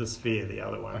next to the sphere, the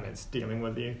other one that's dealing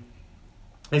with you.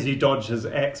 As you dodge his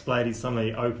axe blade, he's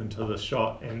suddenly open to the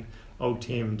shot, and old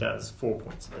Tim does 4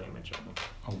 points of damage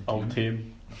on him. Old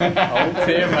Tim. Old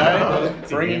Tim, eh?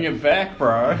 Bringing it back,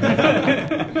 bro.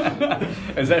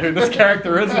 Is that who this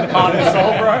character is in Heart and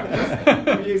Soul,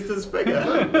 bro? We used his figure.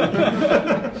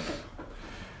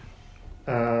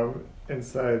 And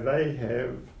so they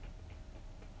have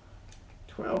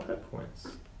 12 hit points.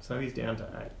 So he's down to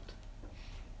 8.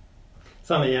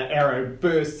 Suddenly an arrow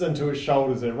bursts into his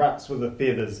shoulders, erupts with the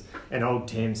feathers, and old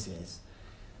Tam says,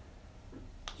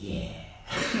 "Yeah,"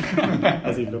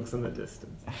 as he looks in the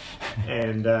distance.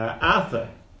 And Arthur.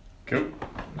 Cool.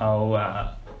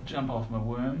 I'll jump off my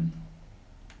worm.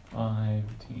 5,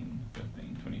 10,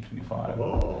 15, 20, 25.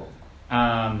 Oh.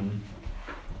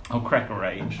 I'll crack a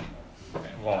rage.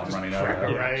 While I'm running over. Crack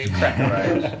a rage. Crack a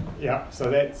rage. Yeah,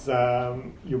 so that's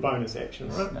your bonus action,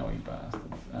 right? Snowy bastards.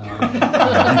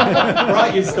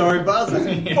 Write your story, Buzz.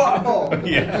 Fuck off.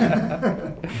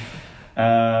 Yeah.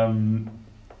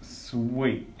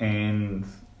 Sweet. And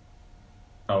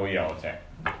oh yeah, I'll attack.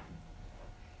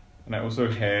 And I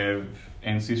also have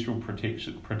ancestral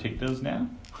protectors now.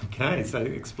 Okay, so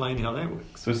explain how that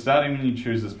works. So starting when you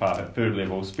choose this part at 3rd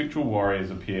level, spectral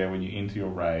warriors appear when you enter your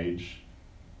rage.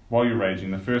 While you're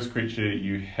raging, the first creature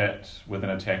you hit with an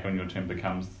attack on your turn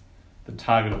becomes the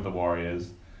target of the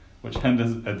warriors, which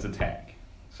hinders its attack.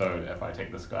 So if I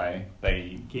attack this guy,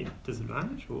 they Get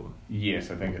disadvantage, or?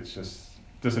 yes, I think it's just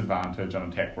disadvantage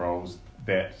on attack rolls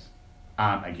that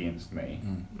aren't against me.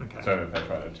 Okay. So if they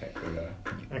try to attack, they go.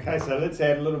 Okay, so let's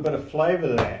add a little bit of flavour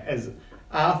to that. As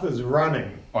Arthur's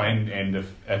running. Oh, and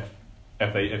if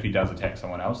he does attack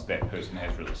someone else, that person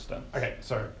has resistance. Okay,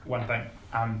 so one thing,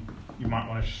 you might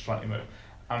want to slightly move.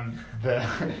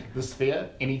 The sphere,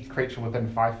 any creature within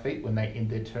 5 feet, when they end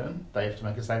their turn, they have to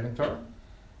make a saving throw.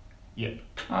 Yeah.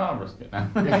 I'll risk it now.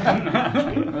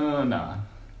 No.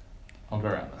 I'll go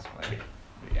around this way.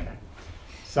 Yeah.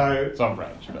 So It's on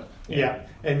range, but yeah,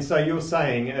 and so you're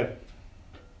saying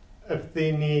if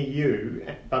they're near you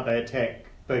but they attack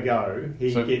Big O,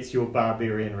 he gets your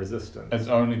barbarian resistance. it's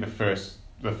only the first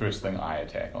thing I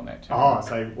attack on that turn. Oh,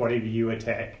 so whatever you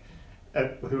attack,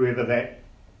 whoever that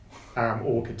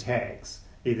orc attacks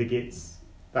either gets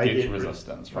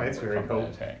resistance from, that's very from cool. the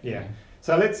attack. Yeah.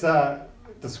 So let's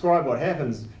describe what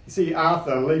happens. You see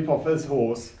Arthur leap off his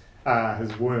horse,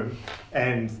 his worm,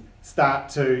 and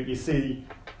you see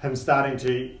him starting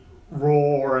to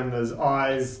roar and his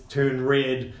eyes turn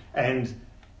red, and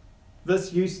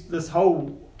this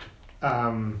whole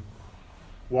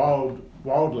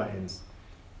wildlands,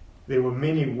 there were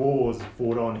many wars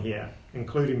fought on here,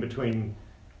 including between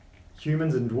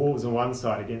humans and dwarves on one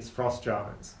side against frost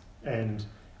giants, and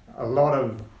a lot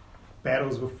of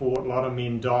battles were fought, a lot of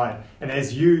men died, and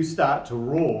as you start to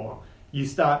roar, you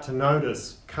start to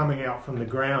notice coming out from the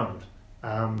ground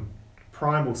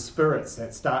primal spirits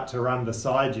that start to run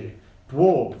beside you,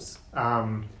 dwarves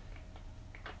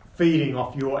feeding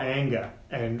off your anger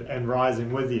and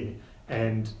rising with you,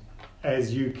 and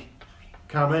as you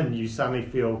come in, you suddenly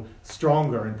feel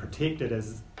stronger and protected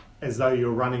as though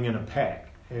you're running in a pack,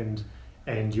 and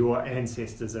your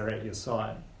ancestors are at your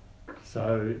side.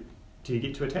 So, do you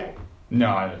get to attack?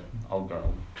 No, I'll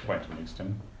go. Wait till next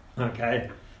turn.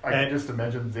 Okay. I can just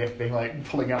imagine Zeph being like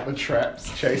pulling out the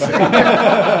traps, chasing.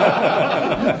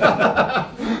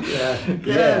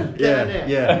 Yeah.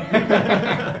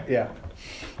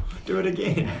 Do it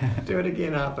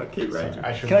again, Arthur. Keep raging.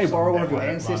 Can I borrow one of your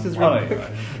ancestors real quick?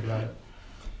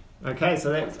 Okay,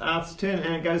 so that's Arthur's turn,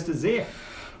 and it goes to Zeph.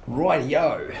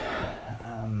 Right-yo.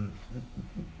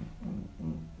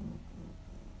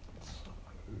 So,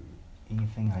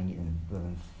 anything I can get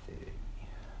within 30.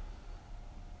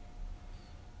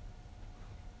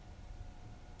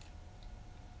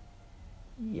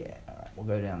 Yeah, alright, we'll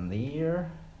go down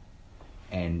there.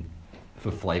 And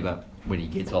for flavour, when he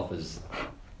gets off his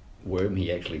worm,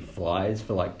 he actually flies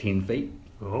for like 10 feet.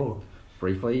 Oh.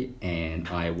 Briefly, and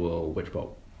I will witch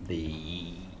bolt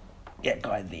that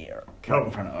guy there, Cool. right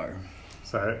in front of O.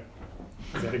 So,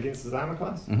 is that against his armour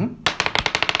class? Mm-hmm.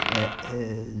 That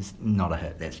is not a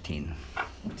hit, that's 10.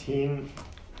 10.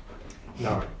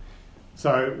 No.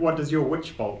 So, what does your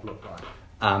witch bolt look like?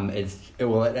 It's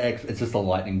just a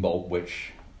lightning bolt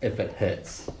which, if it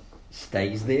hits,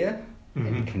 stays there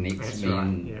and connects That's me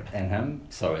right, and him.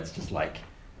 So it's just like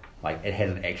it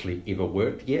hasn't actually ever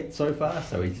worked yet so far.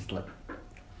 So he's just like,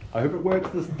 I hope it works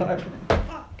this time.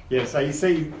 Fuck. Yeah, so you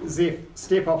see Zeph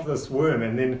step off this worm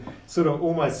and then sort of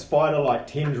almost spider-like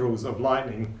tendrils of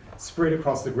lightning spread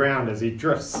across the ground as he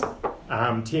drifts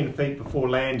 10 feet before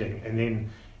landing, and then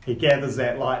he gathers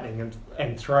that lightning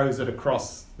and throws it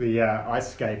across the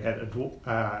ice scape at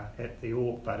the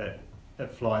orc, but it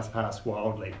flies past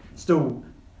wildly. Still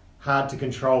hard to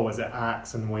control as it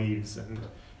arcs and weaves and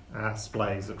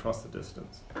splays across the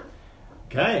distance.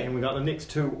 Okay, and we've got the next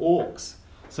two orcs.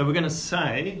 So we're going to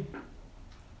say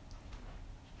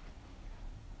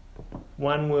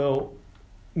one will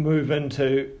move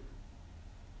into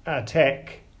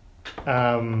attack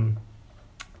Arthur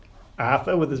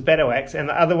with his battle axe, and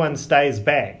the other one stays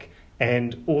back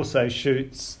and also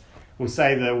shoots, we'll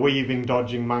say, the weaving,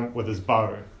 dodging monk with his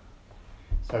bow.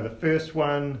 So the first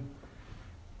one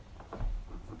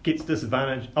gets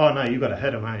disadvantage. Oh no, you've got to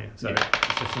hit him, ain't you? So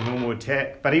it's just a normal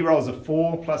attack. But he rolls a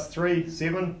 4 plus 3,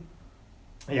 7.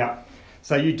 Yeah.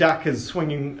 So you duck his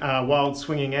swinging, wild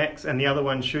swinging axe, and the other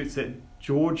one shoots at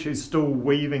George, who's still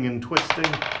weaving and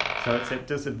twisting. So it's at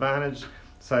disadvantage.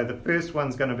 So the first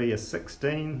one's going to be a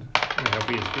 16. That'll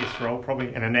be his best roll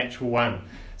probably, and a natural 1.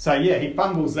 So yeah, he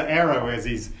fumbles the arrow as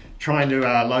he's trying to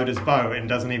load his bow and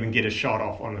doesn't even get a shot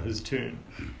off on his turn.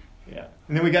 Yeah.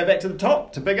 And then we go back to the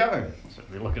top to Big O. So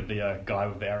we look at the guy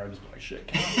with the arrow, just like shit.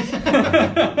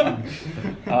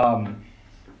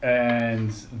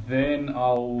 And then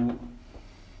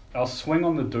I'll swing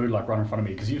on the dude like right in front of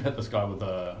me, because you hit this guy with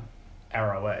the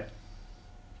arrow, eh?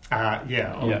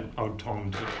 Old Tom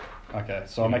did. Okay,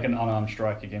 so I'll make an unarmed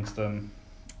strike against him.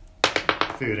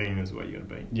 13 is what you're going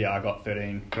to be. Yeah, I got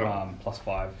 13 Cool. plus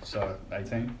 5, so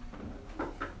 18.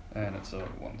 And it's a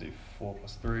 1d4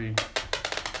 plus 3.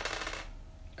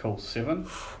 Cool, 7.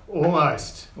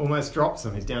 Almost drops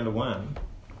him. He's down to 1.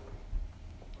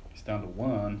 He's down to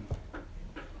 1.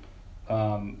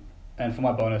 And for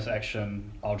my bonus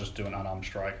action, I'll just do an unarmed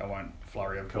strike. I won't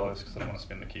flurry of blows because I don't want to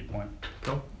spend the key point.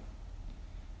 Cool.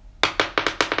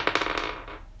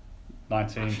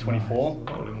 19, 24.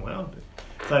 Rolling well.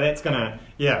 So that's gonna,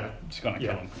 Just gonna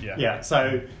kill him. Yeah. Yeah.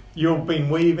 So you've been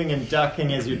weaving and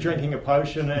ducking as you're drinking a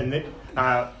potion and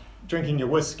drinking your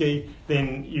whiskey.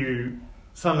 Then you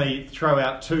suddenly throw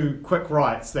out 2 quick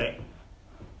rights that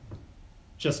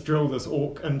just drill this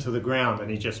orc into the ground, and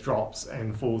he just drops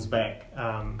and falls back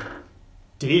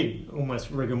dead.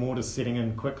 Almost rigor mortis setting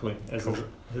in quickly as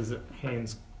his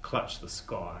hands clutch the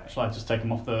sky. Shall I just take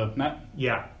him off the map?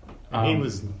 Yeah. And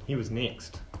he was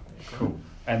next. Cool.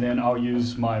 And then I'll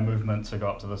use my movement to go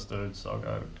up to this dude. So I'll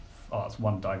go, it's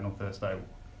one diagonal Thursday.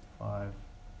 5,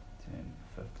 10,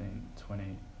 15, 20,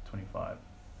 25,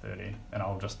 30. And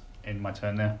I'll just end my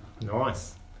turn there.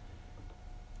 Nice.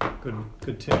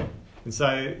 Good turn. And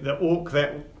so the orc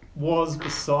that was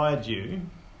beside you,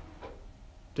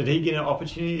 did he get an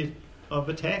opportunity of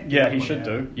attack? Yeah, he should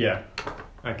do. Yeah.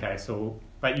 Okay,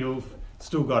 but you've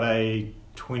still got a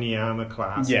 20 armor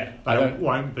class. Yeah. But it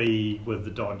won't be with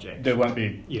the dodge action. There won't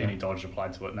be any dodge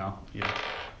applied to it now. Yeah.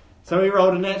 So he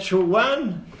rolled a natural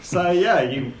 1. So yeah,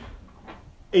 you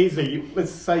easily,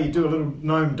 let's say you do a little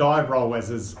gnome dive roll as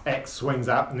his axe swings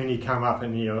up, and then you come up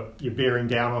and you're bearing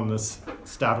down on this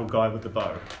startled guy with the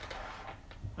bow.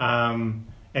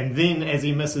 And then as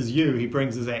he misses you, he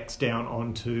brings his axe down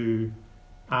onto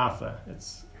Arthur.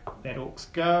 It's that orc's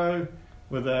go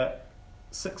with a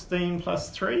 16 plus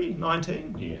 3,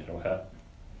 19. Yeah, it'll hurt.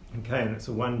 Okay, and it's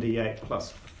a 1d8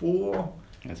 plus 4.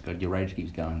 That's good. Your rage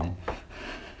keeps going then.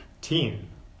 10.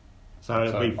 So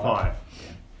it'll be 5.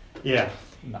 Yeah.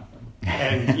 Nothing.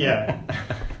 And yeah.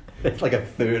 That's like a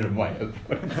third of my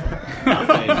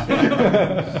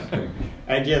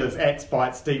And yeah, this axe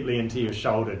bites deeply into your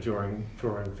shoulder during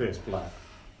first blood.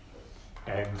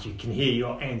 And you can hear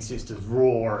your ancestors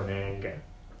roar in anger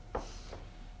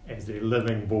as their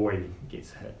living boy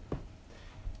gets hit.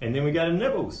 And then we go to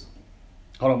Nibbles.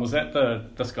 Hold on, was that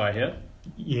this guy here?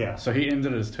 Yeah. So he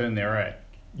ended his turn there, right?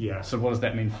 Yeah. So what does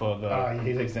that mean for the...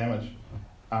 He takes damage.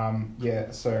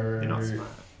 So You're not smart.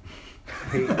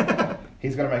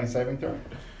 he's got to make a saving throw.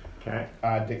 Okay.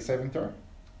 Dex saving throw.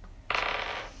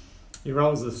 He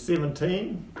rolls a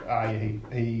 17.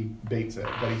 He beats it,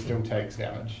 but he still takes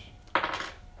damage.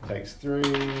 Takes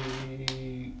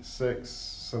 3, 6,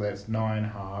 so that's 9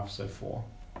 halves, so 4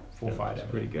 fire damage.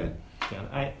 Pretty good. Down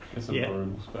to 8. It's a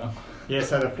brutal spell. Yeah,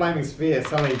 so the flaming sphere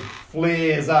suddenly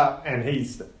flares up, and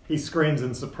he screams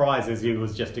in surprise as he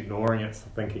was just ignoring it,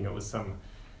 thinking it was some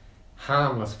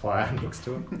harmless fire next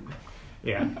to him.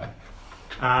 Yeah.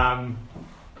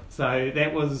 So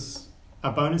that was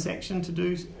a bonus action to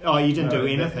do. Oh, you didn't do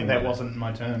anything. That wasn't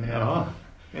my turn. Yeah. Oh,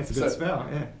 that's a good spell.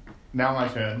 Yeah. Now my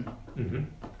turn. Mm-hmm.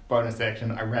 Bonus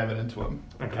action. I ram it into him.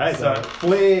 Okay, so it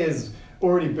flares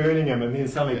already burning him, and then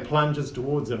suddenly plunges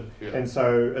towards him. Yeah. And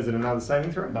so, is it another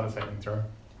saving throw? Another saving throw.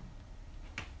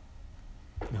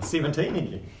 17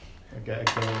 again. Okay,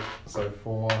 cool. So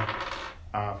 4,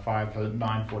 5,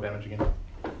 9, 4 damage again.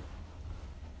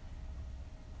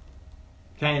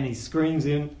 Okay, and he screams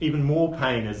in even more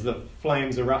pain as the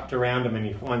flames erupt around him and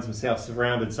he finds himself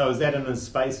surrounded. So is that in his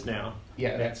space now?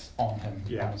 Yeah, that's on him.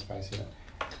 Yeah. On his face, yeah.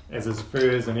 As his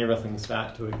furs and everything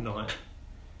start to ignite.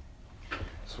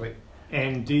 Sweet.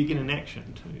 And do you get an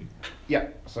action too? Yeah,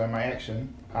 so my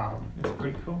action, That's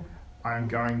pretty cool. I'm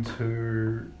going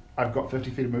to... I've got 50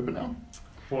 feet of movement now.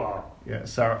 Wow. Yeah,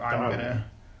 so I'm Darn. going to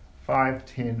 5,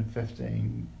 10,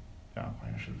 15... Oh,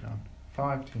 I should have done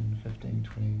 5, 10, 15,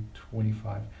 20,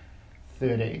 25,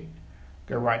 30.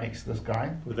 Go right next to this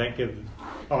guy. Would that give...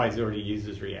 Oh, he's already used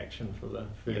his reaction for the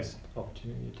first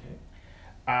opportunity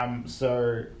attack.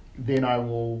 So then I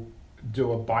will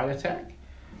do a bite attack,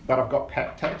 but I've got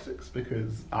pack tactics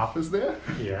because Arthur's there.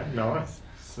 Yeah, nice.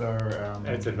 So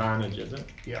It's advantage, is it?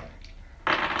 yeah.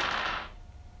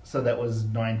 So that was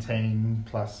 19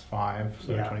 plus 5,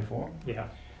 so Yeah. 24. Yeah.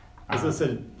 This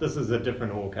is a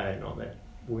different orc, not that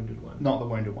wounded one. Not the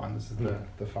wounded one. This is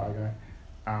the fire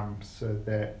guy. So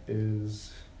that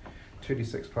is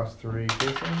 2d6 plus 3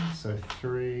 piercing. So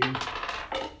 3,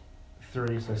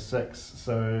 so 6.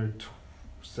 So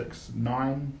 6,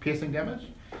 9 piercing damage.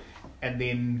 And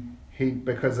then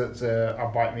because it's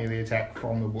a bite melee attack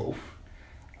from the wolf,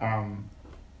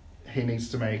 he needs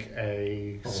to make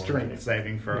a strength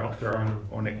saving throw Not prone.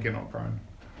 or get not prone.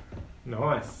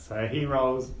 Nice. So he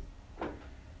rolls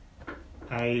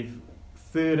a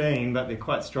 13, but they're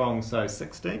quite strong, so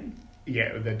 16.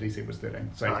 Yeah, the DC was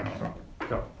 13, so he's Okay. not prone.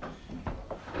 Cool.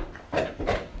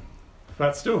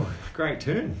 But still, great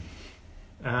turn.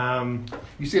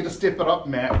 You said to step it up,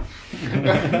 Matt.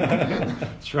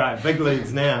 That's right, big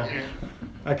leads now.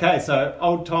 Okay, so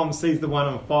old Tom sees the one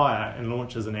on fire and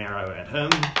launches an arrow at him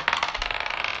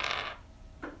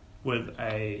with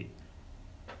a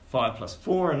 5 plus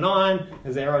 4, a 9.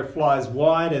 His arrow flies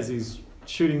wide as he's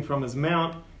shooting from his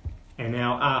mount. And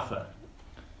now Arthur.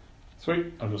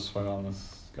 Sweet. I'll just swing on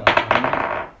this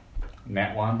guy.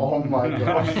 Nat 1. Oh my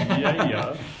gosh.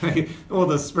 yeah. All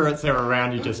the spirits that are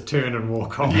around you just turn and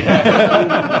walk off.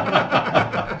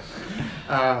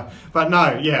 But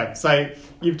no, yeah. So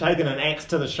you've taken an axe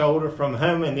to the shoulder from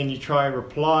him, and then you try to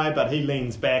reply, but he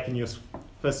leans back, and your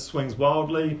fist swings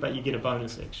wildly. But you get a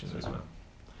bonus action as well.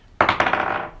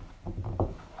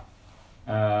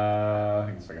 I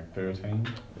think it's like a 13.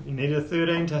 You need a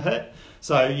 13 to hit.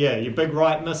 So yeah, your big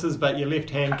right misses, but your left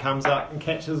hand comes up and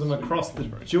catches him across the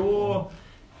jaw,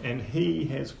 and he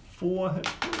has 4 hit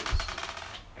points.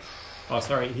 Oh,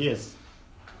 sorry, he has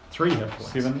 3 hit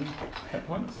points. 7 hit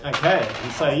points. Okay,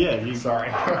 so yeah,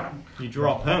 Sorry. you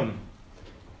drop him.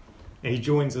 And he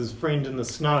joins his friend in the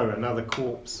snow, another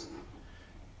corpse.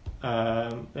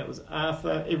 That was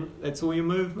Arthur. That's all your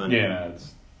movement? Yeah, no,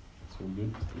 it's all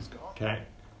good. Okay.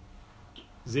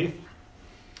 Zeph?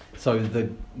 So the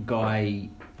guy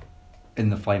in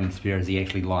the flaming spear, is he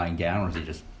actually lying down, or is he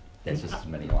just... That's just his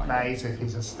mini lying Nah, down?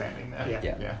 he's just standing there.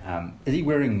 Yeah. Yeah. Is he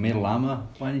wearing metal armour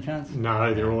by any chance?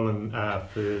 No, they're all in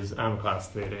furs, armor class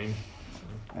 13.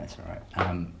 That's all right.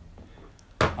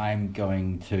 I'm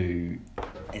going to...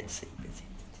 Let's see.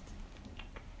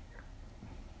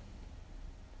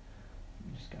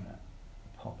 I'm just going to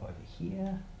pop over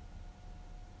here.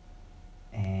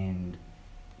 And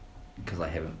because I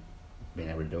haven't been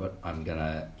able to do it, I'm going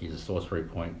to use a sorcery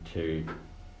point to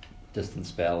distance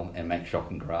spell and make shock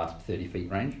and grasp 30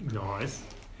 feet range. Nice.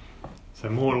 So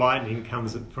more lightning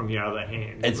comes from your other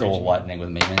hand. It's all lightning with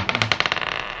me, man.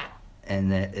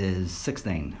 And that is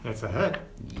 16. That's a hit.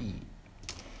 Yeah.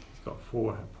 He's got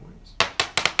 4 hit points.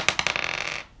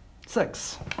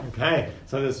 6. Okay,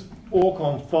 so this orc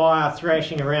on fire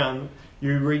thrashing around,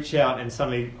 you reach out and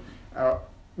suddenly a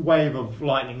wave of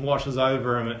lightning washes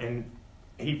over him and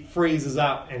he freezes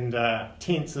up and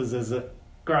tenses as it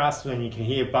grasps him, and you can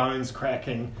hear bones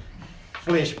cracking,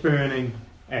 flesh burning,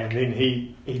 and then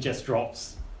he just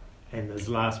drops and his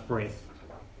last breath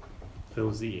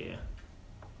fills the air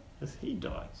as he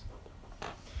dies.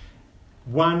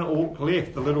 One orc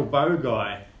left, the little bow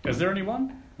guy. Is there only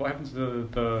one? What happens to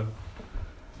the...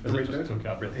 Is it red just dude? took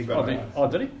out? He got Did he?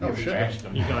 Yeah, Oh, we shit. changed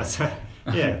him. You guys,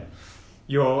 yeah.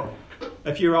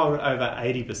 If you roll over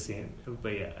 80%, it would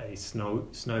be a snow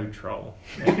troll.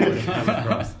 That would have come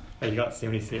across. But you got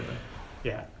 77.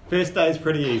 Yeah. First day's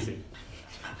pretty easy.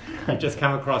 You've just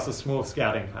come across a small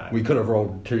scouting party. We could have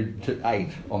rolled 2 to 8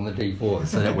 on the D4,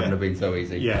 so that wouldn't have been so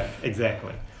easy. Yeah,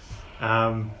 exactly.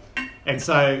 And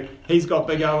so he's got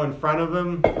Big O in front of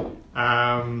him.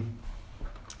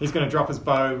 He's going to drop his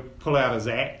bow, pull out his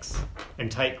axe,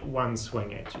 and take one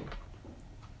swing at you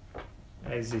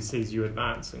as he sees you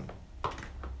advancing.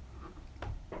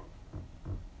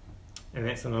 And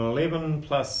that's an 11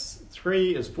 plus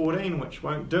 3 is 14, which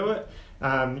won't do it.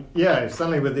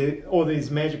 Suddenly with all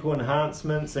these magical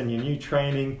enhancements and your new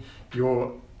training,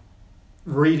 you're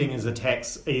reading his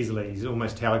attacks easily. He's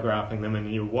almost telegraphing them,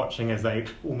 and you're watching as they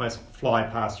almost fly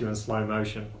past you in slow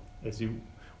motion as you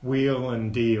wheel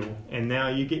and deal. And now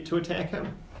you get to attack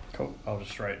him. Cool. I'll just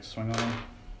straight swing on him.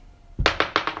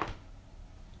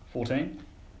 14.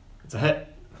 It's a hit.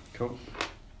 Cool.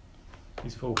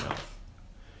 He's full health.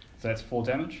 So that's 4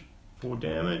 damage. 4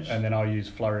 damage. And then I'll use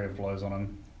Flurry of Blows on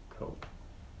him. Cool.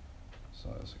 So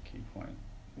that's a key point.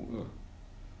 Ooh.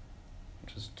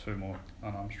 Which is 2 more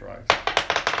unarmed strikes.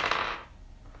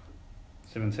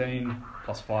 17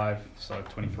 plus 5, so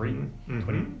 23. Mm-hmm.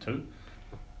 22.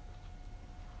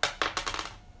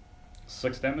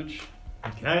 6 damage.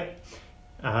 Okay.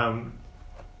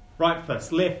 Right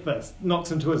fist, left fist,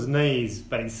 knocks into his knees,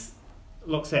 but he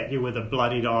looks at you with a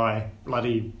bloody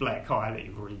black eye that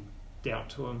you've already dealt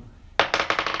to him.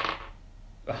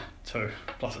 2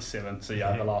 plus a 7, so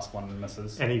yeah, the last one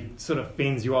misses. And he sort of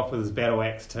fends you off with his battle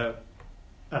axe to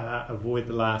avoid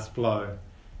the last blow.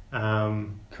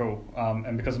 Cool.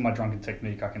 And because of my drunken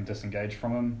technique, I can disengage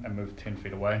from him and move 10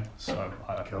 feet away. So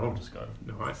I'll just go.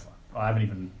 Nice. I haven't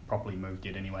even properly moved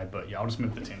yet anyway, but yeah, I'll just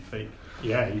move the 10 feet.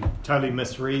 Yeah, he totally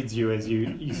misreads you as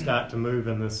you start to move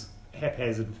in this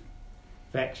haphazard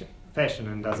fashion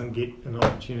and doesn't get an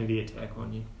opportunity attack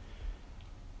on you.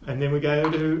 And then we go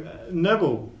to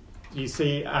Nibble. You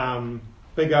see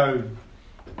Big O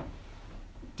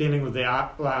dealing with the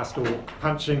last orc,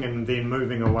 punching and then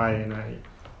moving away in a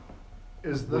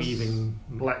Is this weaving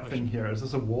black thing here, is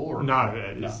this a wall or No,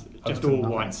 it is just all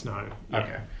white snow. Yeah.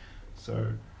 Okay.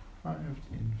 So 5,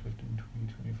 10, 15,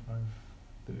 20, 25,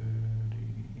 30.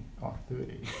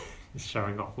 30. He's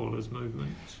showing off all his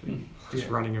movements. Just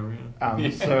Yeah. running around.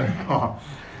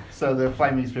 So the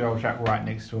flaming spear will track right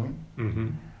next to him. Mm-hmm.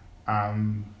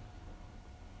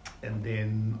 And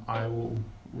then I will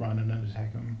run and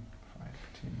attack him. 5,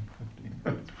 10,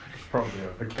 15, Probably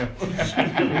overkill.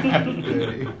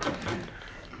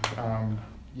 30.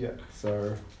 Yeah,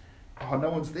 so... Oh, no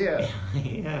one's there.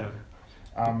 Yeah.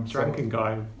 Drunken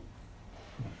guy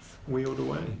wheeled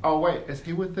away. Oh, wait, is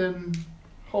he within...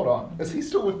 Hold on. Is he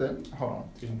still within? Hold on.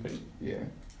 10 feet? Yeah.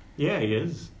 Yeah, he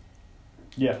is.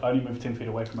 Yeah, I only moved 10 feet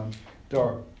away from him.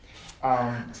 Dope.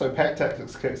 So pack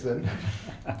tactics kicks in.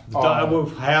 The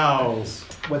direwolf howls.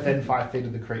 Within 5 feet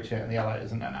of the creature, and the ally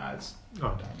isn't an it's...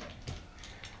 Oh,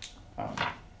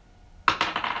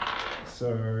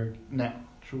 So,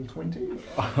 natural 20.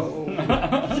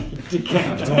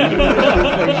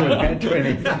 Decapitated.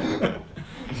 20.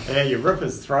 Yeah, you rip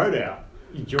his throat out.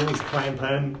 Your jaws clamp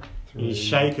in. You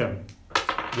shake him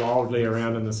wildly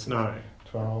around in the snow.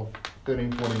 12,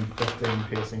 13, 14, 15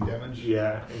 piercing damage.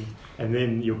 Yeah, and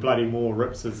then your bloody maw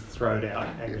rips his throat out,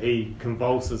 and he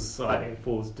convulses slightly and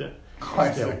falls down.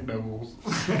 Classic nobles.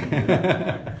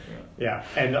 Yeah,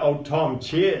 and old Tom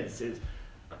cheers. Says,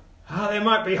 there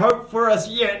might be hope for us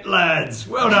yet, lads.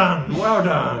 Well done, well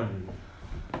done.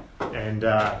 And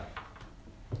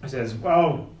he says,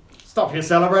 well, stop your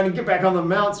celebrating, get back on the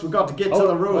mounts. We've got to get to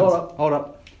the ruins. Hold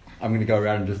up. I'm going to go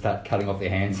around and just start cutting off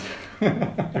their hands.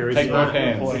 Very Take smart. both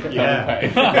hands. Yeah.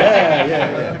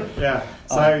 Yeah.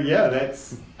 So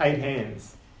that's 8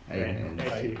 hands. And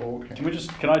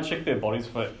Can I check their bodies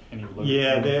for any loot?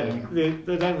 Yeah,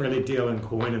 they don't really deal in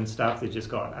coin and stuff. They've just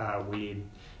got weird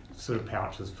sort of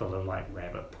pouches full of like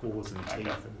rabbit paws and teeth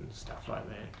and stuff like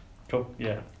that. Cool,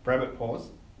 yeah. Rabbit paws.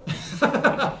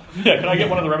 Yeah, can I get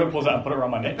one of the rabbit paws out and put it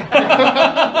around my neck?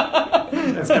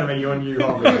 That's going to be your new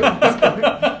hobby.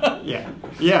 Yeah,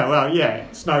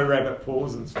 snow rabbit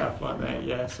paws and stuff like that.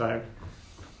 Yeah, so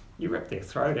you rip their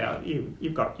throat out,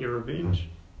 you've got your revenge.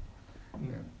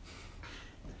 Yeah.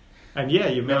 And yeah,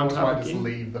 you mount up just again.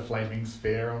 leave the flaming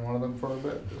sphere on one of them for a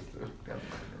bit.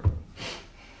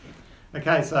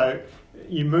 Okay, so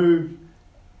you move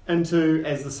into,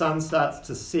 as the sun starts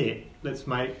to set, let's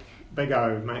make Big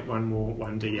O make one more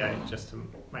 1d8 just to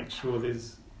make sure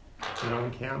there's no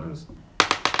encounters.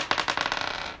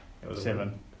 It was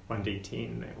 7.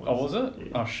 1d10 that was. Oh, was it?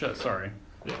 Yeah. Oh shit, sorry.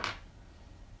 Yeah.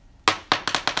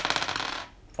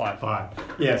 5.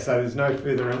 Yeah, so there's no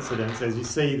further incidents. As you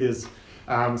see, there's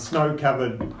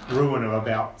snow-covered ruin of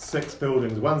about 6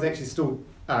 buildings. One's actually still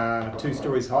 2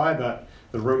 stories high, but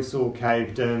the roof's all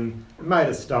caved in, made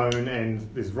of stone, and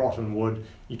there's rotten wood.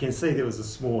 You can see there was a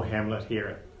small hamlet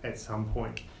here at some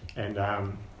point. And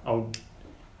old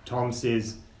Tom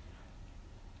says,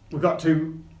 we've got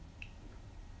to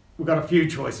we've got a few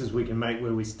choices we can make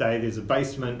where we stay. There's a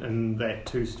basement in that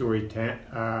two-story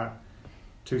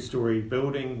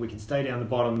building. We can stay down the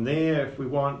bottom there if we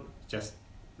want. Just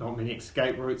not many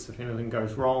escape routes if anything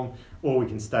goes wrong. Or we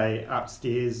can stay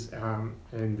upstairs and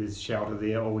there's shelter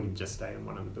there. Or we can just stay in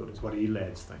one of the buildings. What do you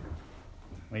lads think?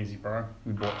 Easy, bro.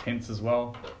 We bought tents as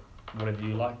well. Whatever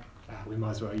you like. We might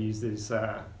as well use these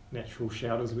natural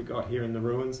shelters we got here in the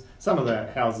ruins. Some of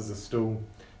the houses are still...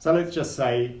 So let's just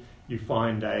say you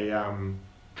find a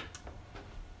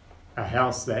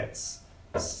house that's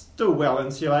still well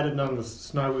insulated, none of the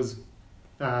snow has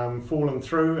fallen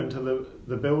through into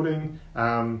the building,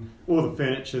 all the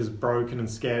furniture's broken and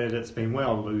scattered, it's been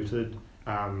well looted,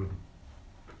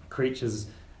 creatures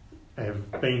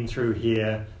have been through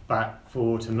here, but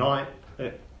for tonight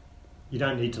you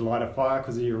don't need to light a fire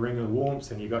because of your ring of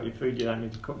warmth and you've got your food, you don't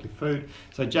need to cook your food.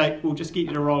 So Jake, we'll just get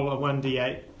you to roll a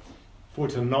 1d8 for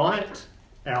tonight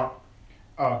out.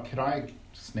 Oh, could I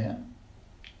snare?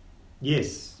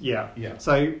 Yes, yeah. Yeah.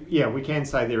 So, yeah, we can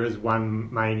say there is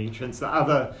one main entrance. The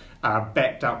other are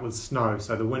backed up with snow,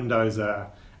 so the windows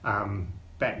are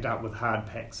backed up with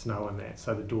hard-packed snow and that,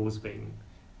 so the door's been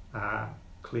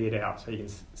cleared out, so you can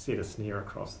set a snare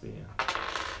across there.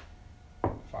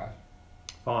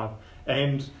 5.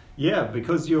 And, yeah,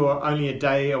 because you're only a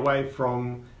day away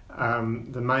from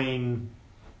the main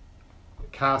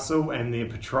castle and their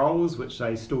patrols, which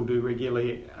they still do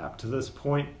regularly up to this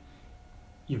point,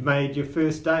 you've made your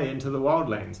first day into the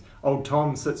wildlands. Old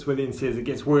Tom sits with you and says, it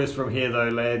gets worse from here though,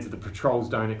 lads. The patrols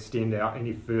don't extend out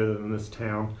any further than this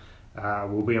town.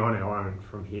 We'll be on our own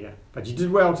from here. But you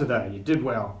did well today, you did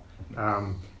well.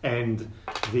 And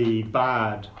the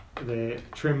bard, the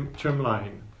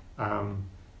Trimlane,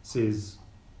 says,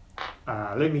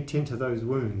 let me tend to those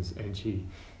wounds. And she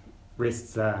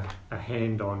rests a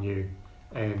hand on you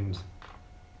and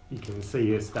you can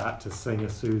see her start to sing a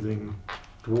soothing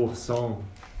dwarf song.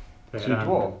 She's a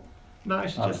dwarf? No,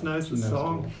 she just knows the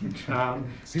song.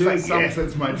 She's like, yes,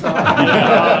 it's my time.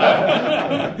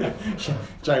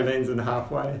 Jolene's in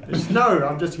halfway. No,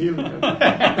 I'm just healing her.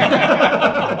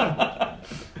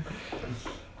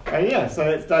 Yeah, so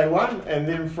that's day one, and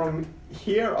then from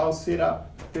here I'll set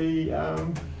up the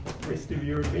rest of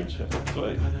your adventure.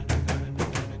 Sweet.